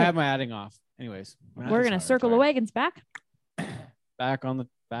 Okay. I have my adding off. Anyways, We're gonna circle the wagons back. back on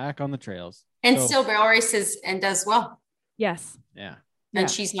the trails. And So- still barrel races and does well. Yes. Yeah. And Yeah.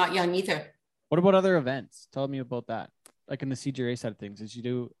 she's not young either. What about other events? Tell me about that. Like in the CGRA side of things, did she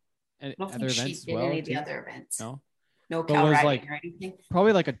do I don't other think events she's as been well? any of the too? other events. No, No But cow was riding like- or anything.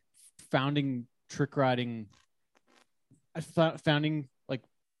 probably like a founding trick riding. Founding, like,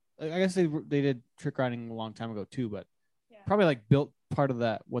 I guess they did trick riding a long time ago too, but probably like built part of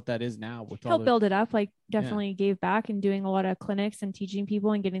that what that is now with all Help the build it up. Like definitely gave back and doing a lot of clinics and teaching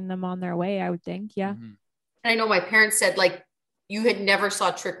people and getting them on their way, I would think. Yeah. Mhm. I know my parents said like you had never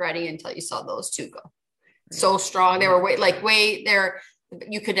saw trick riding until you saw those two go. So strong. They were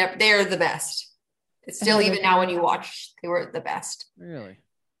you could never, they're the best. It's still Ahead of even now when their you time. watch, they were the best. Really,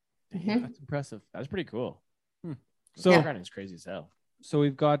 Mhm. that's impressive. That's pretty cool. So Yeah. Riding's crazy as hell. So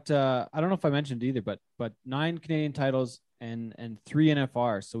we've got I don't know if I mentioned either, but 9 Canadian titles and 3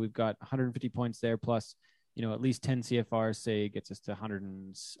 NFRs. So we've got 150 points there, plus at least 10 CFRs, say gets us to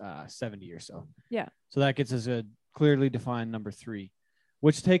 170 or so. Yeah. So that gets us a clearly defined number 3,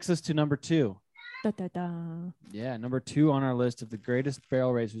 which takes us to number 2. Da, da, da. Yeah, number 2 on our list of the greatest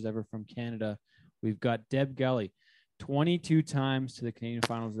barrel racers ever from Canada. We've got Deb Gelly, 22 times to the Canadian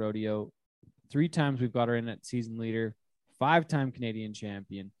Finals Rodeo. 3 times we've got her in at season leader, 5-time Canadian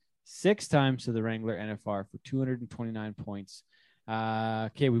champion, 6 times to the Wrangler NFR for 229 points.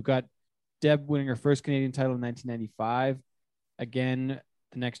 Okay, we've got Deb winning her first Canadian title in 1995. Again,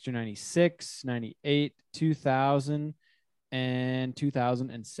 the next year, 96, 98, 2000, and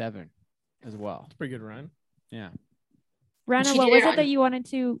 2007 as well. It's a pretty good run. Yeah. Rana, She what did was it it that on- you wanted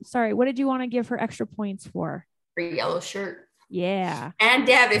to? Sorry, what did you want to give her extra points for? For yellow shirt. Yeah. And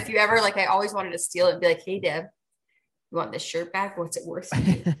Deb, if you ever like, I always wanted to steal it and be like, hey, Deb, you want this shirt back? What's it worth?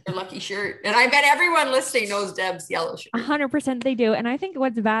 Your lucky shirt. And I bet everyone listening knows Deb's yellow shirt. 100% they do. And I think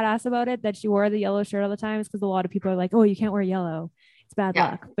what's badass about it that she wore the yellow shirt all the time is because a lot of people are like, oh, you can't wear yellow. It's bad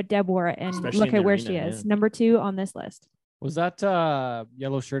Yeah. luck. But Deb wore it and Especially look in at the where arena, she is. yeah. Number 2 on this list. Was that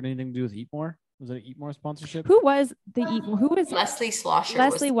yellow shirt anything to do with Eat More? Was it an Eat More sponsorship? Who was the who was Leslie Slosher.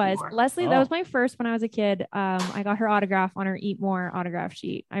 Leslie was more. Leslie. That Oh. was my first when I was a kid. I got her autograph on her Eat More autograph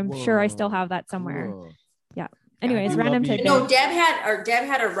sheet. I'm sure I still have that somewhere. Cool. Anyways, do random love me- tidbit. No, Deb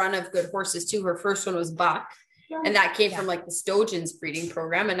had a run of good horses too. Her first one was Buck, and that came from like the Stojins breeding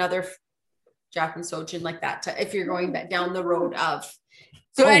program, another Jack and Stojin like that. If you're going back down the road of,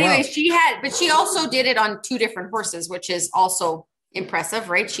 so Oh, wow. anyway, but she also did it on 2 different horses, which is also impressive,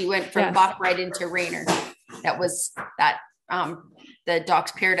 right? She went from Yes. Buck right into Rainer. That was the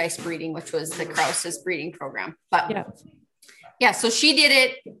Doc's Paradise breeding, which was the Krause's breeding program. But yeah, so she did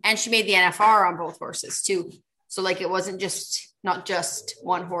it, and she made the NFR on both horses too. So like it wasn't not just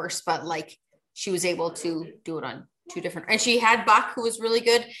one horse, but like she was able to do it on 2 different. And she had Buck, who was really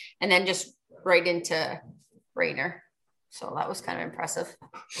good, and then just right into Rainer. So that was kind of impressive,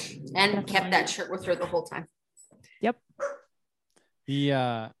 and kept that shirt with her the whole time. Yep.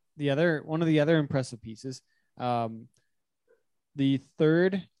 One of the other impressive pieces, the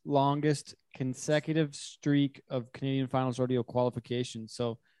 3rd longest consecutive streak of Canadian Finals Rodeo qualification.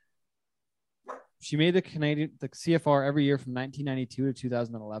 So she made the CFR every year from 1992 to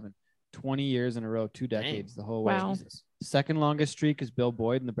 2011, 20 years in a row, 2 decades, the whole way. Wow. Second longest streak is Bill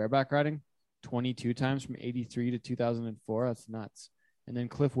Boyd in the bareback riding, 22 times from 83 to 2004. That's nuts. And then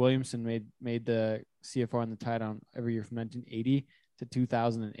Cliff Williamson made the CFR on the tie down every year from 1980 to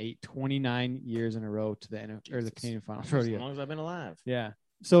 2008, 29 years in a row to the the Canadian Finals As Rodeo. long as I've been alive. Yeah.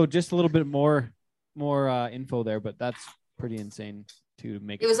 So just a little bit more info there, but that's pretty insane to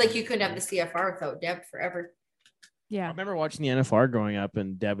make. It was like you couldn't have the CFR without Deb forever. I Yeah. remember watching the NFR growing up,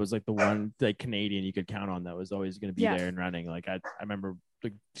 and Deb was like the one like Canadian you could count on that was always going to be Yeah. there and running. Like I remember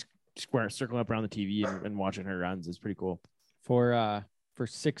like circling up around the TV and watching her runs. It's pretty cool. for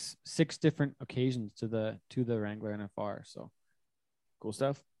six different occasions to the Wrangler NFR. So Cool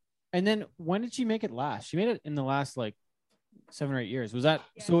stuff. and then when did she make it last? She made it in the last like 7 or 8 years. Was that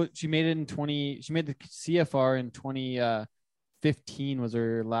so? She made it in 20. She made the CFR in 2015 was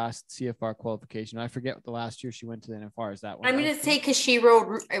her last CFR qualification. I forget what the last year she went to the NFR. Is that one? I'm going to say because she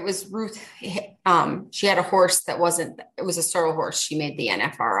rode, it was Ruth. She had a horse that it was a sorrel horse. She made the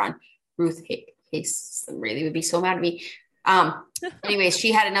NFR on Ruth Hayes. Really would be so mad at me. Anyways,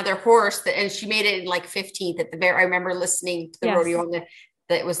 she had another horse and she made it in like 15th at the very, I remember listening to the Yes. rodeo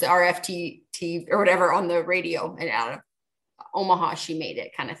that was the RFT or whatever on the radio, and out of Omaha, she made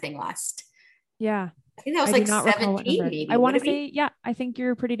it kind of thing last. Yeah. I think that was I do like not recall what 17 number. maybe. I want to Would it be? say, I think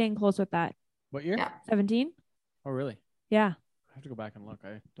you're pretty dang close with that. What year? Yeah. 17? Oh, really? Yeah. I have to go back and look.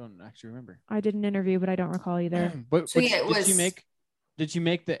 I don't actually remember. I did an interview, but I don't recall either. But So, yeah, it did she was-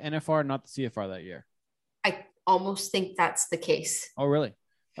 make the NFR, not the CFR that year? I almost think that's the case. Oh, really?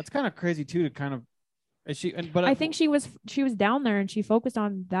 That's kind of crazy too. To kind of, is she? But I think she was down there and she focused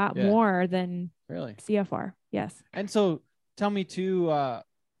on that Yeah. more than really. CFR. Yes. And so, tell me too,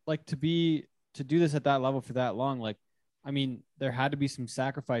 like to do this at that level for that long. Like, I mean, there had to be some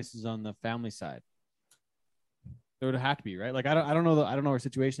sacrifices on the family side. There would have to be, right? Like, I don't know her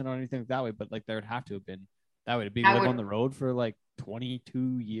situation or anything that way, but like there would have to have been that way to be I live would- on the road for like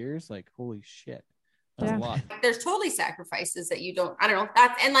 22 years. Like, holy shit, that's Yeah. a lot. There's totally sacrifices that you don't, I don't know.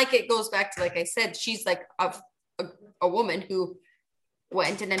 That's, and like it goes back to, like I said, she's like a woman who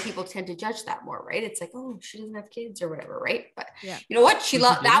went, and then people tend to judge that more, right? It's like, oh, she doesn't have kids or whatever, right? But Yeah. you know what? But she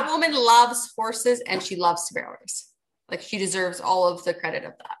That didn't? woman loves horses and she loves to barrel race. Like she deserves all of the credit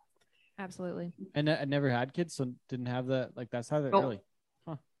of that. Absolutely. And I never had kids, so didn't have that. Like, that's how that Nope. really,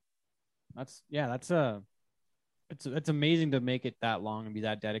 huh? It's amazing to make it that long and be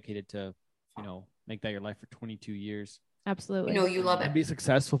that dedicated to, make that your life for 22 years. Absolutely. You know, you love And it. be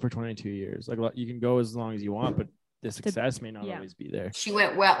successful for 22 years. Like you can go as long as you want, but the success may not yeah. always be there. She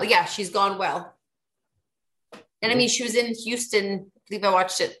went well. Yeah, she's gone well. And I mean, she was in Houston. I believe I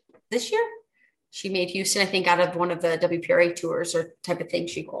watched it this year. She made Houston, I think, out of one of the WPRA tours or type of thing.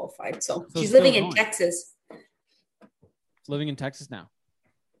 She qualified. So So she's still living in going. Texas. Living in Texas now.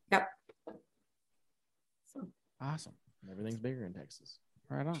 Yep. Awesome. Everything's bigger in Texas.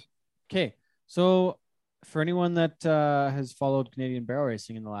 Right on. Okay. So for anyone that has followed Canadian barrel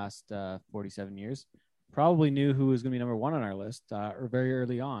racing in the last 47 years, probably knew who was going to be number one on our list or very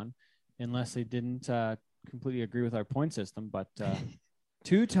early on, unless they didn't completely agree with our point system. But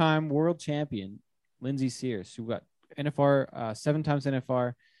two-time world champion Lindsay Sears, who got NFR, 7 times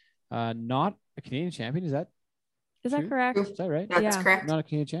NFR, not a Canadian champion. Is that Is that true? correct? Is that right? That's Yeah. correct. Not a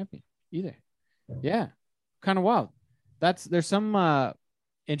Canadian champion either. Yeah, kind of wild. There's some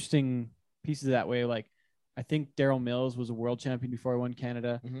interesting pieces that way. Like I think Daryl Mills was a world champion before he won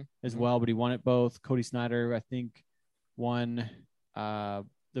Canada as well, but he won it both. Cody Snyder, I think, won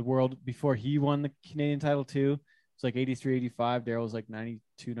the world before he won the Canadian title too. It's like 83, 85. Daryl was like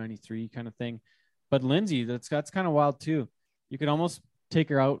 92, 93 kind of thing. But Lindsay, that's kind of wild too. You could almost take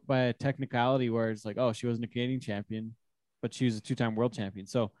her out by a technicality where it's like, oh, she wasn't a Canadian champion, but she was a 2-time world champion.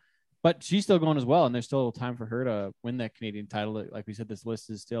 So, but she's still going as well, and there's still time for her to win that Canadian title. Like we said, this list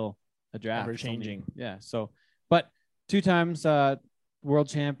is still a draft. Ever It's only- changing. Yeah. So, but 2 times world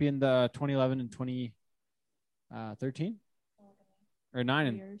champion, the 2011 and 2013 or 9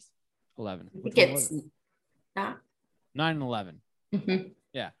 and Years. 11. I Which think one was it's it? not. 9 and 11. Mhm.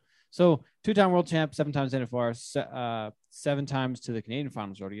 So 2-time world champ, 7 times NFR, 7 times to the Canadian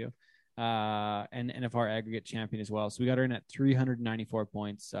Finals Rodeo, and NFR aggregate champion as well. So we got her in at 394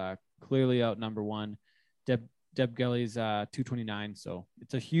 points, clearly out number one. Deb Gelly's 229. So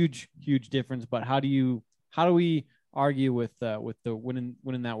it's a huge difference. But how do we argue with the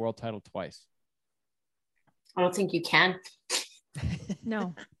winning that world title twice? I don't think you can.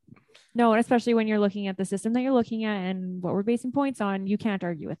 No. No, and especially when you're looking at the system that you're looking at and what we're basing points on, you can't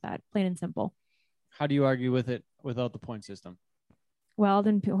argue with that, plain and simple. How do you argue with it without the point system? Well,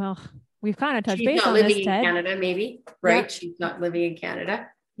 we've kind of touched She's base not on living this, in Ted. Canada, maybe, right? Yeah. She's not living in Canada.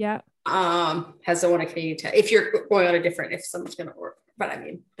 Yeah. Hasn't won a Canadian title. If you're going on a different, if someone's going to work, but I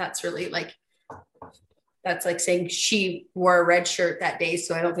mean, that's really like, that's like saying she wore a red shirt that day,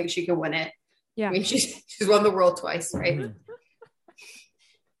 so I don't think she can win it. Yeah. I mean, she's won the world twice, right? Mhm.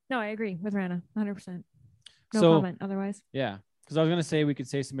 No, I agree with Rana 100%. No So- comment otherwise. Yeah, because I was gonna say we could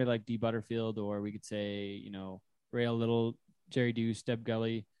say somebody like Dee Butterfield, or we could say Rael Little, Jerry Deuce, Deb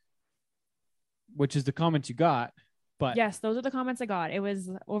Gully, which is the comment you got. But Yes, those are the comments I got. It was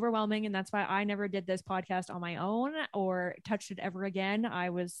overwhelming, and that's why I never did this podcast on my own or touched it ever again.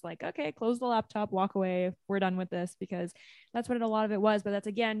 I was like, okay, close the laptop, walk away. We're done with this, because that's what a lot of it was. But that's,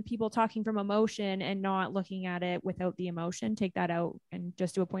 again, people talking from emotion and not looking at it without the emotion. Take that out and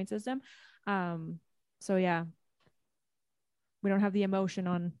just do a point system. So yeah, we don't have the emotion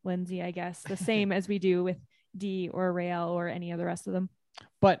on Lindsay, I guess, the same as we do with Dee or Rael or any of the rest of them.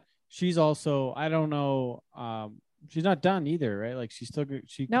 but she's also, I don't know, she's not done either, right? Like she's still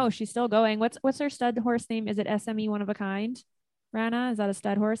No, she's still going. What's her stud horse name? Is it SME One of a Kind? Rana, is that a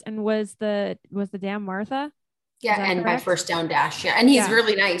stud horse? And was the Dam Martha? Yeah, Is that and my correct? first down dash. Yeah, and he's Yeah.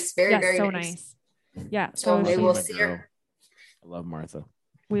 really nice, very Yes, very so nice. nice. Yeah, So so maybe she- we'll My see girl. her. I love Martha.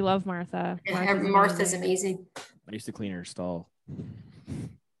 we love Martha. Yeah, Martha's amazing. I used to clean her stall.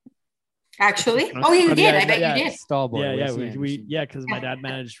 Actually, oh, you But did. yeah, I bet yeah, you did. stall boy. Yeah, what are yeah, you saying? we because my dad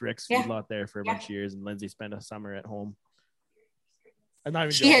managed Rick's Yeah. feedlot there for a Yeah. bunch of years, and Lindsay spent a summer at home. I'm not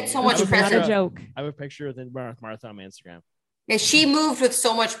even She had joking. so I much have a Not a presence. picture- joke. I have a picture with Martha on my Instagram. Yeah, she moved with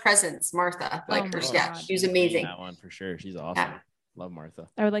so much presence, Martha. Like Oh her, my yeah, God. she was amazing. That one for sure. She's awesome. Yeah. Love Martha.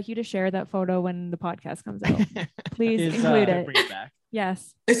 I would like you to share that photo when the podcast comes out. Please Is, include uh, it. Bring it back.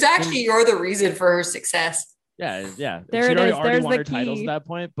 Yes. It's actually you're the reason for her success. Yeah, yeah. There She'd it already, is. already There's won the her titles key. at that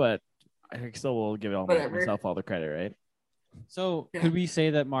point, but I still will give Whatever. myself all the credit, right? So Yeah. could we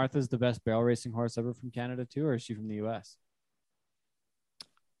say that Martha's the best barrel racing horse ever from Canada too, or is she from the U.S.?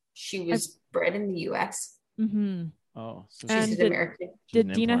 She was bred in the U.S. Mm-hmm. Oh, so She's And an did- American. She's Did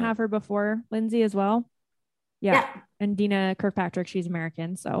an Dina implant. have her before Lindsay as well? Yeah. Yeah. And Dina Kirkpatrick, she's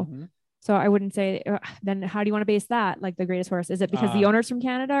American. So Mhm. So I wouldn't say, then how do you want to base that? Like the greatest horse? Is it because the owner's from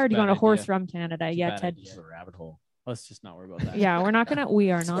Canada, or do you bad want a horse idea. from Canada? It's a Yeah, bad Ted. idea. This is a rabbit hole. Let's just not worry about that. Yeah, we are not It's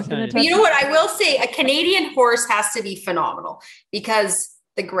gonna fine. touch. But you know what? I will say a Canadian horse has to be phenomenal because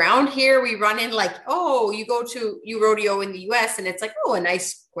the ground here we run in like, oh, you go to you rodeo in the US and it's like, oh, a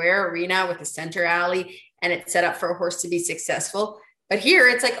nice square arena with a center alley and it's set up for a horse to be successful. But here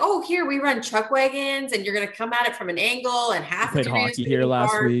it's like, oh, here we run chuck wagons and you're going to come at it from an angle and We half played the arena is hockey here really last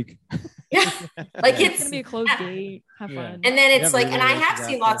hard. week. Yeah. Like It's it's gonna be a closed gate. Have Yeah. fun. and then it's Yeah, like, but and I really, have seen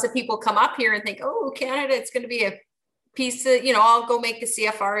exactly. lots of people come up here and think, oh, Canada, it's going to be a piece of, I'll go make the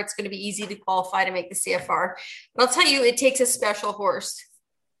CFR. It's going to be easy to qualify to make the CFR. But I'll tell you, it takes a special horse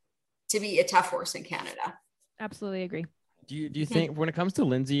to be a tough horse in Canada. Absolutely agree. Do you think when it comes to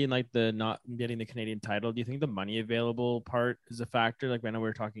Lindsay and like the not getting the Canadian title, do you think the money available part is a factor? Like I know we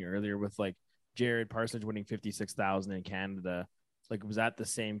were talking earlier with like Jared Parsons winning 56,000 in Canada. Like was that the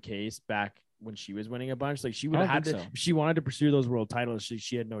same case back when she was winning a bunch? Like she would I have don't had to, think so. if she wanted to pursue those world titles,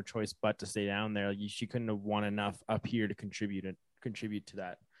 she had no choice but to stay down there. Like, she couldn't have won enough up here to contribute to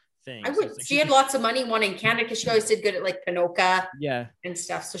that thing. I So would. it's like She had lots of money won in Canada because she always did good at like Pinoca yeah. and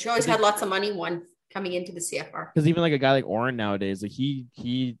stuff. So she always had lots of money won coming into the CFR. Because even like a guy like Oren nowadays, like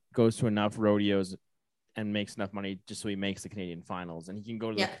he goes to enough rodeos and makes enough money just so he makes the Canadian finals, and he can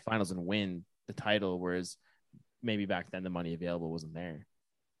go to Yeah. the finals and win the title. Whereas maybe back then the money available wasn't there.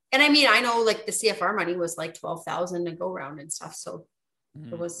 And I mean, I know like the CFR money was like 12,000 to go round and stuff. So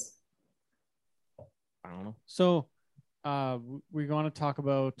it was. I don't know. So, we're going to talk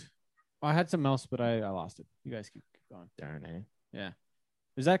about. I had something else, but I lost it. You guys keep going. Darn it. Yeah.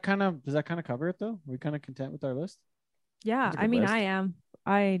 Does that kind of cover it though? Are we kind of content with our list? Yeah, That's a good I mean, list. I am.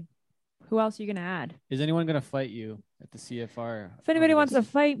 Who else are you gonna add? Is anyone going to fight you at the CFR? If anybody wants to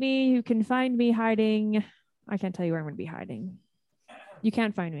fight me, you can find me hiding. I can't tell you where I'm gonna be hiding. You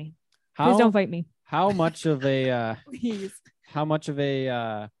can't find me. Please don't fight me. How much of a Please.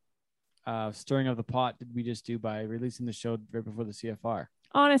 stirring of the pot did we just do by releasing the show right before the CFR?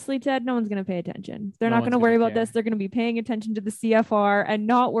 Honestly, Ted, no one's going to pay attention. They're No not one's going to worry gonna about this. care. They're going to be paying attention to the CFR and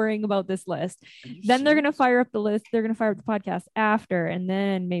not worrying about this list. Then they're going to fire up the list. They're going to fire up the podcast after. And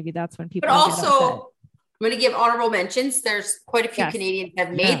then maybe that's when people But will get upset. also, I'm going to give honorable mentions. There's quite a few Yes. Canadians that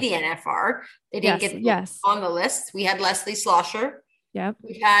have made the NFR. They didn't get on the list. We had Leslie Slosher. Yep.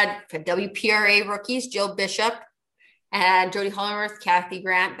 We had WPRA rookies, Jill Bishop and Jody Hollingworth, Kathy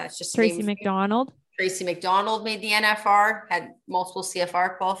Grant. That's just Tracy names. McDonald. Tracy McDonald made the NFR, had multiple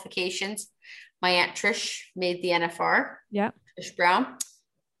CFR qualifications. My Aunt Trish made the NFR. Yep. Trish Brown.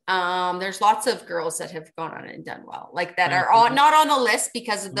 There's lots of girls that have gone on and done well, like that Yeah, are all, not on the list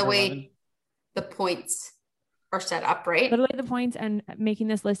because of the Number way 11. the points are set up, right? Literally the points and making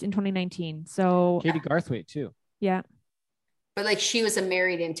this list in 2019. So Katie Garthwaite too. yeah. But like she was a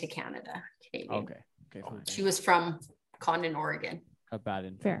married into Canada. Canadian. Okay. Fine. She was from Condon, Oregon. Got bad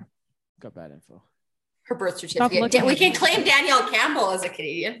info. Fair. Got bad info. Her birth Stop certificate. looking We at can me. claim Danielle Campbell as a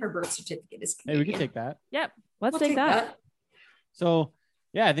Canadian. Her birth certificate is Hey, Canadian. we can take that. Yep. Let's We'll take that. So,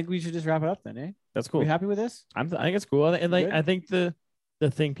 yeah, I think we should just wrap it up then, eh? That's Are cool. we happy with this? I think it's cool. And like Good. I think the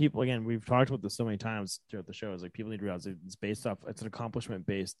thing people, again, we've talked about this so many times throughout the show, is like people need to realize it's based off, it's an accomplishment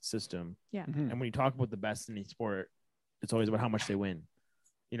based system. Mhm. And when you talk about the best in each sport, it's always about how much they win.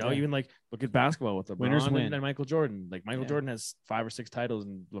 You know, Yeah. even like look at basketball with Winners LeBron win. and Michael Jordan. Like Michael Yeah. Jordan has 5 or 6 titles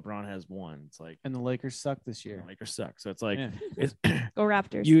and LeBron has 1. It's like And the Lakers suck this the year. Lakers suck. So it's like Yeah. it's, Go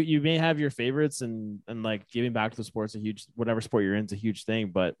Raptors. you may have your favorites and like giving back to the sport's a huge, whatever sport you're in is a huge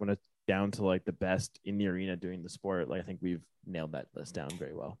thing. But when it's down to like the best in the arena doing the sport, like I think we've nailed that list down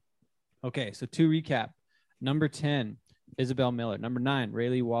very well. Okay, so to recap, number 10, Isabel Miller. Number 9,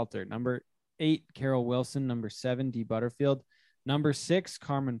 Rayleigh Walter. Number 8, Carol Wilson. Number 7, Dee Butterfield. Number 6,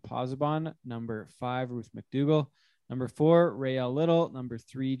 Carmen Posabon. Number 5, Ruth McDougall. Number 4, Rael Little. Number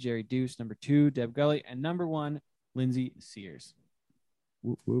 3, Jerry Deuce. Number 2, Deb Gully. And number 1, Lindsay Sears.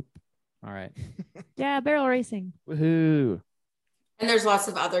 Whoop whoop. All right. Yeah, barrel racing. Woohoo. And there's lots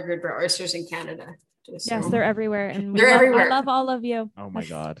of other good racers in Canada. Yes, they're everywhere. And They're everywhere. I love all of you. Oh my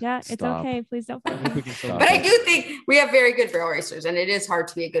God. Yeah, it's Stop. okay. Please don't fight I think we me. can still- But I do think we have very good barrel racers, and it is hard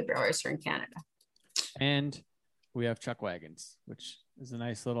to be a good barrel racer in Canada. And we have Chuck Wagons, which is a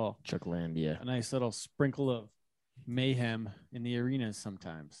nice little Chucklandia. sprinkle of mayhem in the arenas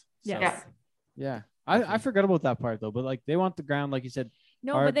sometimes. So, Yes. yeah. I forgot about that part though, but like they want the ground, like you said.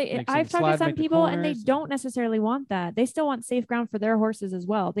 No, hard, but they makes I've them talked to slide, some make the people and they corners. don't necessarily want that. They still want safe ground for their horses as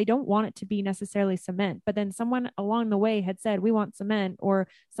well. They don't want it to be necessarily cement. But then someone along the way had said we want cement, or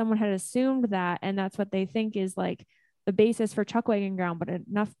someone had assumed that, and that's what they think is like the basis for chuck wagon ground. But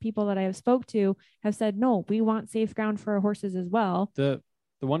enough people that I have spoke to have said no, we want safe ground for our horses as well. The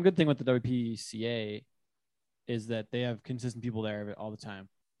one good thing with the WPCA is that they have consistent people there all the time.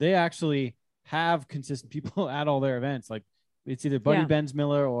 They actually have consistent people at all their events. Like it's either Buddy Yeah. Benz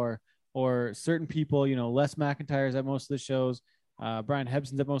Miller or certain people, you know, Les McIntyre's at most of the shows, Brian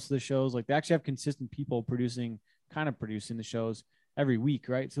Hebson's at most of the shows. Like they actually have consistent people producing the shows every week,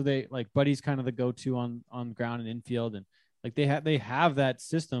 right? So they like Buddy's kind of the go-to on ground and infield, and like they have that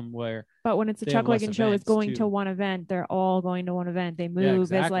system where But when it's a They have chuck less wagon show, it's events, going too. to one event. They're all going to one event. They move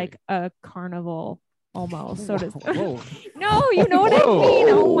as exactly. like a carnival almost. So does Whoa. no, you know what I mean?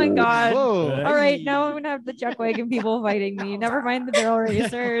 Oh my God. Whoa. All right, now I'm gonna have the chuck wagon people fighting me. Never mind the barrel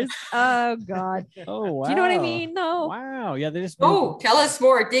racers. Oh God. Oh wow. Do you know what I mean? No. Wow. Yeah, they just Oh, tell us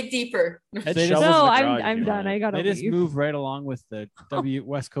more. Dig deeper. They just- No, I'm done. I gotta They just leave. move right along with the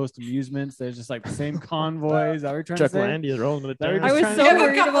West Coast amusements. They're just like the same convoys. That we're trying to say. Chucklandia rolling with They were it. just I was trying so They have a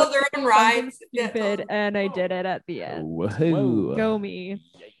worried couple about of their own something rides. stupid, and I did it at the end. Whoa. Go me.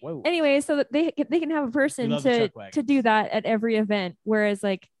 Whoa. Anyway, so that they can have a person love the chuck wagon. to do that at every event, whereas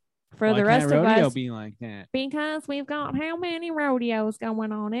like For Why the can't rest of rodeo us, be like that? because we've got how many rodeos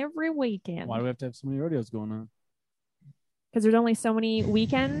going on every weekend? Why do we have to have so many rodeos going on? Because there's only so many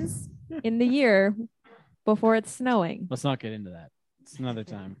weekends in the year before it's snowing. Let's not get into that. It's another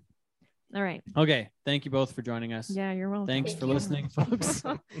time. All right. Okay. Thank you both for joining us. Yeah, you're welcome. Thanks for listening, folks.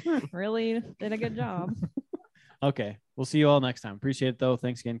 Really did a good job. Okay. We'll see you all next time. Appreciate it, though.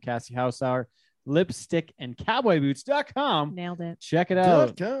 Thanks again, Cassie Hausauer. Lipstick and cowboyboots.com. Nailed it. Check it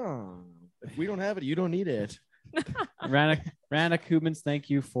out. .com. If we don't have it, you don't need it. Rana Kubins, thank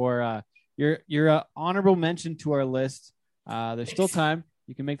you for your honorable mention to our list. There's still time.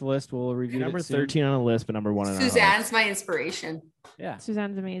 You can make the list. We'll review Number it soon. 13 on the list, but number 1 on our hearts. Suzanne's my inspiration. Yeah.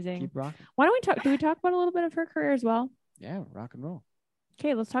 Suzanne's amazing. Keep rocking. Why don't we talk? Do we talk about a little bit of her career as well? Yeah. Rock and roll.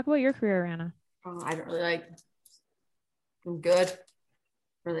 Okay, let's talk about your career, Anna. Oh, I don't really like. I'm good.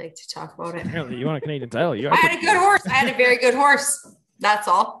 Really like to talk about it. Apparently, you want a Canadian title. You I had a good horse. I had a very good horse. That's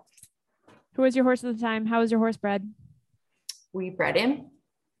all. Who was your horse at the time? How was your horse bred? We bred him.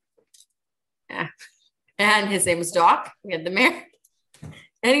 Yeah. And his name was Doc. We had the mare.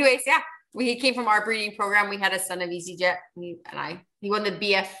 Anyways, yeah. He came from our breeding program. We had a son of EasyJet. He won the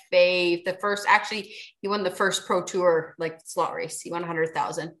BFA, he won the first Pro Tour, like slot race. He won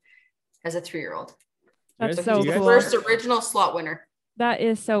 100,000 as a 3-year-old. That's guys- so do you guys- cool. First original slot winner. That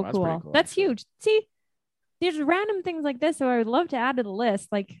is so That's pretty cool. cool, That's actually. huge. See, there's random things like this, so I would love to add to the list.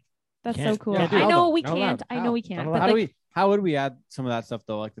 Like, that's so Can't- cool. can't do I it. know we Not allowed. can't. I know we can't. Not But allowed. like, How would we add some of that stuff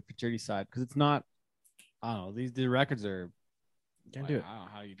though, like the futurity side? Because it's not. I don't know. The records are. Can't do it. I don't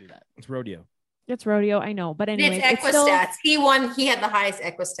know how you do that. It's rodeo. it's rodeo. I know, but anyway, It's Equistats. He won. He had the highest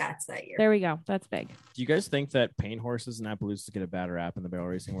Equistats that year. There we go. That's big. Do you guys think that paint horses and Appaloosas get a bad rap in the barrel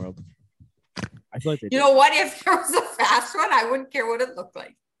racing world? I feel like they You do. know what? If there was a fast one, I wouldn't care what it looked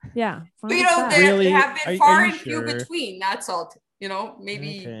like. Yeah. as long But as you it's know, fast. there Really? have been Are far you and few sure? between. That's all.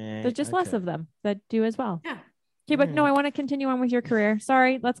 Maybe. Okay, There's just less okay. of them that do as well. Yeah. Okay, but no, I want to continue on with your career.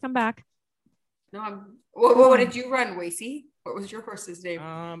 Sorry, let's come back. No, what did you run, Wacy? What was your horse's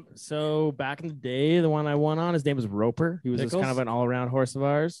name? So back in the day, the one I won on, his name was Roper. He was just Pickles? kind of an all-around horse of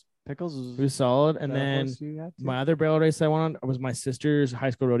ours. Pickles was He was solid. And that a then horse you had too? my other barrel race I won on was my sister's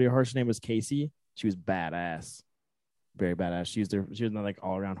high school rodeo horse. Her name was Casey. She was badass. Very badass. She was another like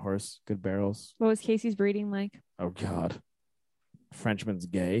all-around horse, good barrels. What was Casey's breeding like? Oh God. Frenchman's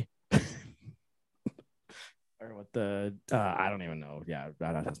gay. Or what the I don't even know. Yeah,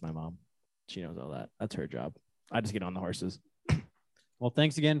 that's my mom. She knows all that. That's her job. I just get on the horses. Well,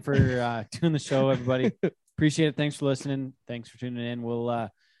 thanks again for doing the show, everybody. Appreciate it. Thanks for listening. Thanks for tuning in. We'll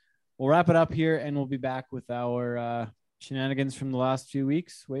wrap it up here, and we'll be back with our shenanigans from the last few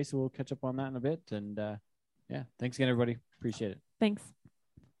weeks. So we'll catch up on that in a bit. And yeah, thanks again, everybody. Appreciate it. Thanks.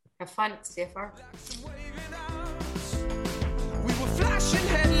 Have fun, CFR. We were flashing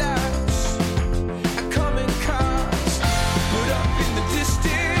headlights and coming cars, put up in the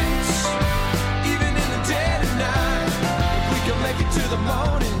distance, even in the dead of night. If we can make it to the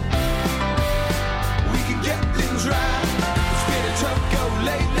morning, we can get things right. It's been a tough go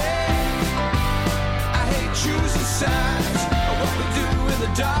lately. I hate choosing sides. What we do in the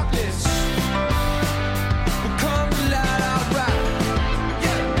darkness will come to light outright.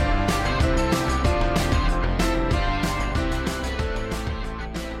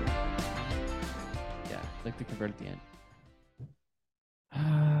 Yeah, I'd like to convert at the end.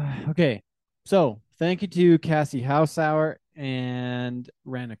 Okay, so thank you to Cassie Hausauer and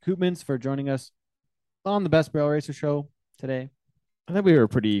Rana Koopmans for joining us on the Best Barrel Racer show today. I think we were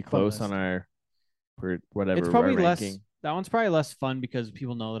pretty close list. on our whatever. It's probably our less. ranking. That one's probably less fun because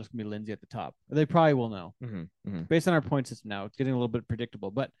people know that it's gonna be Lindsay at the top. They probably will know based on our point system. Now it's getting a little bit predictable,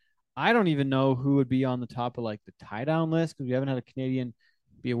 but I don't even know who would be on the top of like the tie down list because we haven't had a Canadian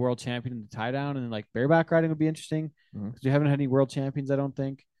be a world champion in the tie down, and then like bareback riding would be interesting because we haven't had any world champions. I don't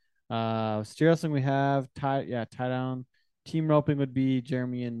think. Steer wrestling we have tie down. Team roping would be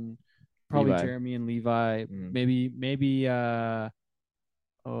Jeremy and probably Levi. Jeremy and Levi. Maybe Dean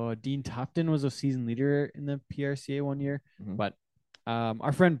Tufton was a season leader in the PRCA one year, but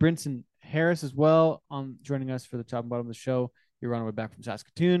our friend Brinson Harris as well on joining us for the top and bottom of the show. You're on our way back from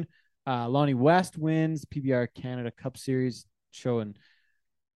Saskatoon. Lonnie West wins PBR Canada Cup Series show in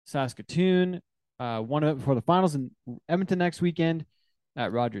Saskatoon. One of it before the finals in Edmonton next weekend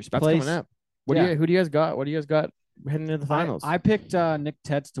at Rogers That's Place. coming up. Yeah. Who do you guys got? What do you guys got heading into the finals? I picked Nick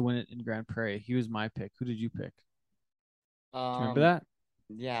Tetz to win it in Grand Prairie. He was my pick. Who did you pick? Do you remember that?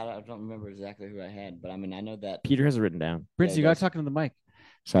 Yeah, I don't remember exactly who I had, but I mean, I know that. Peter has it written down. Prince, Yeah, you got yes. talking to the mic.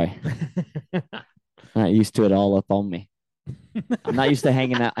 Sorry, not used to it all up on me. I'm not used to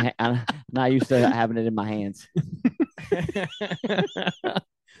hanging out. I'm not used to having it in my hands.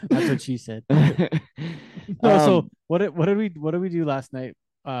 That's what she said. Um, No, so what did we do last night?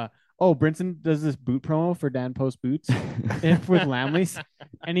 Brinson does this boot promo for Dan Post Boots with Lamleys,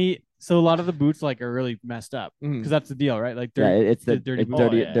 and so a lot of the boots like are really messed up because that's the deal, right? Like yeah, it's the dirty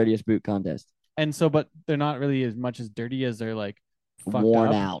boots. dirtiest boot contest. And so, but they're not really as much as dirty as they're like fucked Worn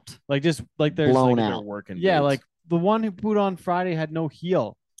up. out. Like just like there's Blown like, out. Working. yeah, boots. like the one who put on Friday had no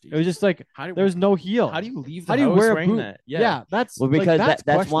heel. It was just like How do- there's no heel. How do you leave the How do you house wear a wearing boot? that? Yeah, that's Well, because like, that's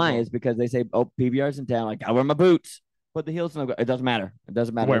why questionable. is because they say, oh, PBR's in town. Like, I wear my boots. Put the heels in. It doesn't matter. It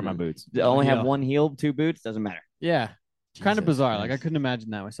doesn't matter. Wear my boots. They only have Yeah. one heel, 2 boots. Doesn't matter. Yeah, kind of Jesus bizarre. Like I Christ. couldn't imagine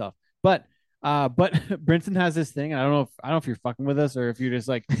that myself. But Brinson has this thing, and I don't know if you're fucking with us or if you're just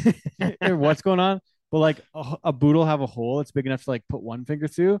like what's going on. But like a boot will have a hole that's big enough to like put one finger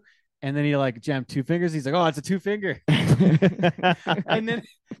through, and then he like jammed 2 fingers. He's like, oh, it's a 2 finger.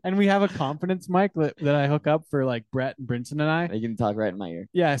 and we have a confidence mic that I hook up for like Brett and Brinson and I. You can talk right in my ear.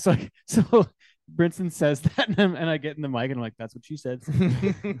 Yeah, so Brinson says that, and I get in the mic and I'm like, that's what she said.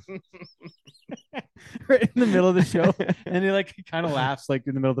 Right in the middle of the show, and he like kind of laughs like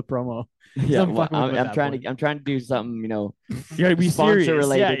in the middle of the promo. Yeah, I'm well, fucking with him at I'm that trying point. to I'm trying to do something, you know, You gotta be sponsor serious.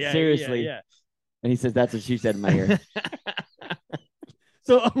 related, Yeah, seriously. yeah. and he says that's what she said in my ear.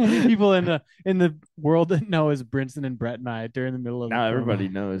 So only people in the world that know is Brinson and Brett and I during the middle of Now the promo. everybody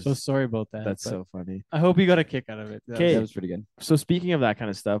knows. So sorry about that. That's but so funny. I hope you got a kick out of it. Okay. That was pretty good. So speaking of that kind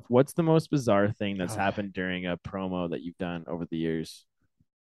of stuff, what's the most bizarre thing that's Oh. happened during a promo that you've done over the years?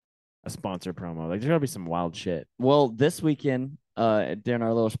 A sponsor promo. Like there's gotta be some wild shit. Well, this weekend, during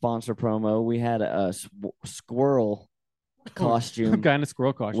our little sponsor promo, we had a squirrel costume guy in a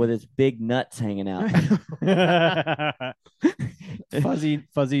squirrel costume. with its big nuts hanging out.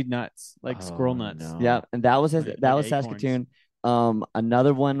 fuzzy nuts, like squirrel Oh, nuts. no. Yeah, and that was Like acorns. Saskatoon.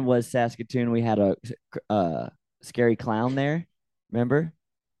 Another one was Saskatoon. We had a scary clown there. Remember?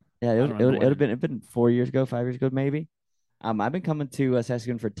 Yeah, I don't remember it would have been 4 years ago, 5 years ago, maybe. I've been coming to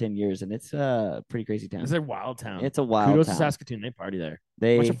Saskatoon for 10 years, and it's a pretty crazy town. It's a wild town. It's a wild Kudos town. to Saskatoon. They party there.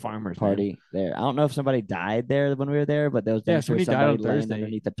 They Bunch of farmers. man. party there. I don't know if somebody died there when we were there, but there was Yeah, damn sure somebody died on somebody laying Thursday.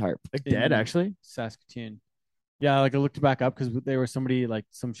 underneath the tarp. Like dead, in actually. Saskatoon. Yeah, like I looked back up because there was somebody like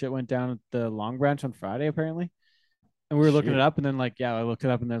some shit went down at the Long Branch on Friday apparently, and we were looking Shit. it up, and then like I looked it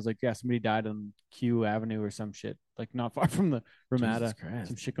up, and there was like somebody died on Q Avenue or some shit, like not far from the Ramada. Jesus Christ.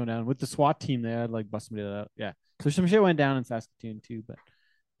 Some shit going down with the SWAT team. They had like bust somebody out. Yeah, so some shit went down in Saskatoon too, but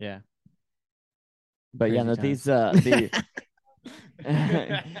yeah. But yeah, Crazy no, times. these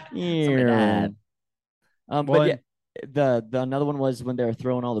yeah. Well, But yeah, the another one was when they were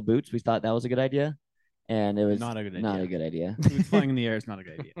throwing all the boots. We thought that was a good idea, and it was Not a good Not idea. a good idea. Boots flying in the air is not a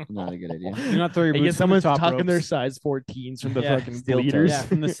good idea. Not a good idea. Do not throw your I boots guess from someone's the top talking their ropes. size 14s from the Yeah, fucking steel toes. bleeders. Yeah,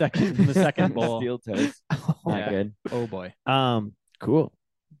 from the second bowl. Steel toes. Not Yeah. good. Oh boy. Cool.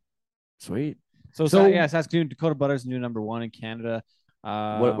 Sweet. So, So- Saskatoon, Dakota Butters, new number 1 in Canada.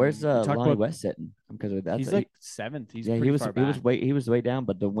 Where's we talked Lonnie about- West sitting? Because that's He's like 7th. He's yeah, pretty he was far he was back. way down,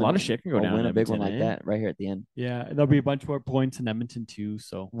 but the win, lot of shit can go down win a in big one like Edmonton, eh? that right here at the end. Yeah, there'll be a bunch more points in Edmonton too.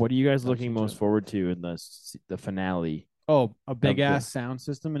 So, What are you guys That's looking most legit. forward to in the finale? a big Okay. ass sound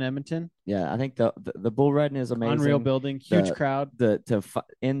system in Edmonton. Yeah, I think the bull riding is amazing. Unreal building, huge The- crowd.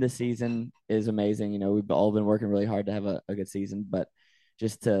 End the season is amazing. You know, we've all been working really hard to have a good season, but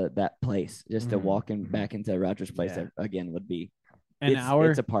just to that place, just to Mhm, walk in back into Rogers Place Yeah. again would be And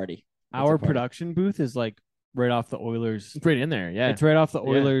it's a party. It's a our party. production booth is like right off the Oilers. It's right in there. Yeah. It's right off the Yeah.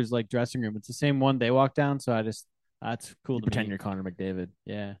 Oilers like dressing room. It's the same one they walk down. So that's cool. You to pretend me. you're Connor McDavid.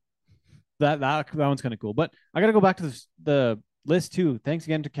 Yeah. That one's kind of cool. But I gotta go back to the list too. Thanks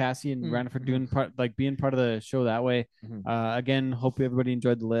again to Cassie and Rana for doing being part of the show that way. Mhm. Again, hopefully everybody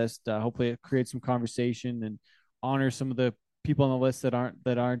enjoyed the list. Hopefully it creates some conversation and honors some of the people on the list that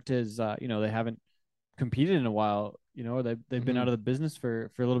aren't as they haven't competed in a while. Or they've been out of the business for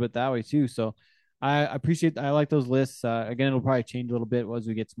a little bit that way too. So I like those lists. Again, it'll probably change a little bit as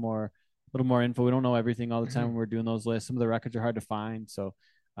we get some a little more info. We don't know everything all the time when we're doing those lists. Some of the records are hard to find. So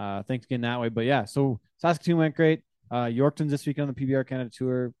thanks again that way. But yeah, so Saskatoon went great. Yorkton's this weekend on the PBR Canada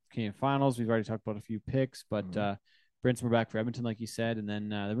Tour Canadian Finals. We've already talked about a few picks, but Brinson, we're back for Edmonton, like you said, and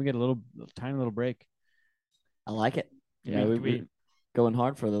then we get a tiny little break. I like it. Yeah, we've been going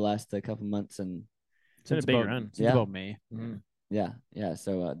hard for the last couple months, and It's been a Since big about- run. Since Yeah. about May. yeah.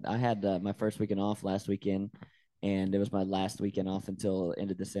 So I had my first weekend off last weekend, and it was my last weekend off until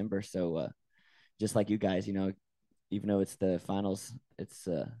end of December. So just like you guys, even though it's the finals, it's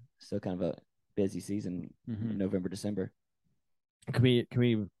still kind of a busy season, Mhm. November, December. Can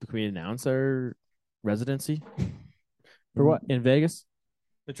we announce our residency for what in Vegas?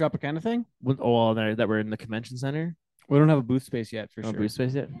 The Tropicana thing? That we're in the convention center. We don't have a booth space yet for No sure. booth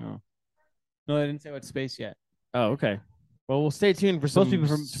space yet? No, I didn't say what space yet. Oh, okay. Well, we'll stay tuned for some Supposed to be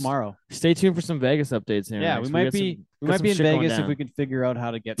from tomorrow. Stay tuned for some Vegas updates here. Yeah, next. we might got be some- we got might some be in shit going Vegas if down. we can figure out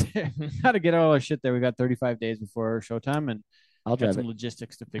how to get there, how to get all our shit there. We got 35 days before showtime, and I'll got drive some it.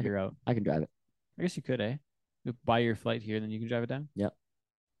 logistics to figure out. I can drive it. I guess you could, eh? You buy your flight here, then you can drive it down. Yep.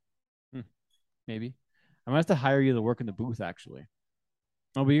 Maybe. I might have to hire you to work in the booth, actually.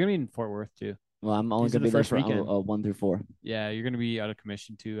 Oh, but you're gonna be in Fort Worth too. Well, I'm only These are gonna be the there first for weekend. 1 through 4. Yeah, you're gonna be out of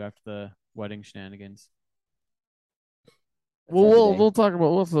commission too after the wedding shenanigans. Well, every we'll day. we'll talk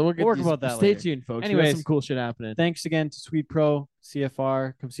about we'll get Work these- about that Stay later. tuned, folks. We got Anyways. some cool shit happening. Thanks again to Sweet Pro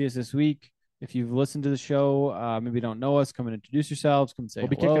CFR. Come see us this week. If you've listened to the show, maybe don't know us, come and introduce yourselves. Come say We'll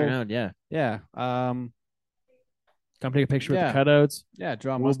be hello. kicking around. Yeah, Yeah. come take a picture Yeah. with the cutouts. Yeah.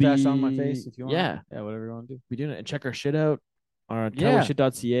 Draw a We'll mustache on my be- face if you want. yeah. Yeah. Whatever you want to do. Be doing it and check our shit out on Yeah.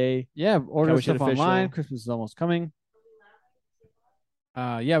 cowboyshit.ca. Yeah. Order Cowboy Shit stuff online. Official. Christmas is almost coming.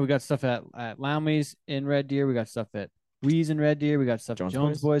 Yeah, we got stuff at Lammy's in Red Deer. We got stuff at Wee's in Red Deer. We got stuff Jones at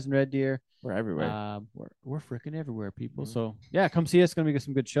Jones Boys. Boys in Red Deer. We're everywhere. We're freaking everywhere, people. Mhm. So yeah, come see us. Gonna be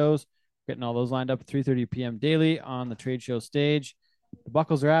some good shows. Getting all those lined up at 3:30 p.m. daily on the trade show stage. The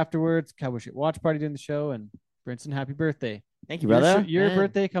buckles are afterwards. Cowboy Shit watch party during the show. And Brinson, happy birthday! Thank you, Your brother. Your Man.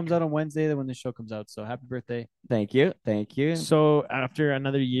 birthday comes out on Wednesday when the show comes out. So happy birthday! Thank you. Thank you. So after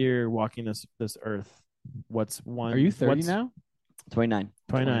another year walking this earth, what's one? Are you 30 what's- now? 29.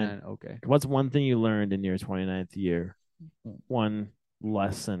 29. Okay. What's one thing you learned in your 29th year? One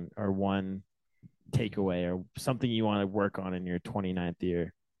lesson or one takeaway or something you want to work on in your 29th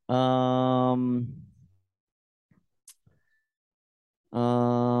year?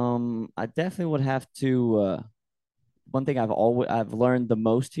 I definitely would have to. One thing I've learned the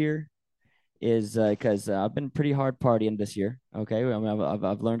most here is because I've been pretty hard partying this year. Okay, I mean,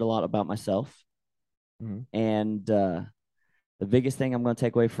 I've learned a lot about myself, Mhm. and the biggest thing I'm going to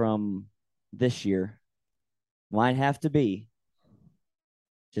take away from this year might have to be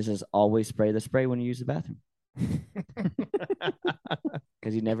just as always spray the spray when you use the bathroom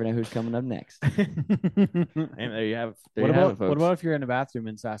because you never know who's coming up next. And there you have. There What you have about it, folks. what about if you're in a bathroom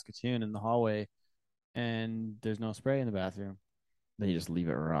in Saskatoon in the hallway, and there's no spray in the bathroom? Then you just leave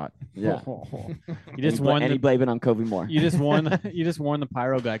it rot. Yeah, You just and he won. blame it on Kobe Moore. You just won. You just warned the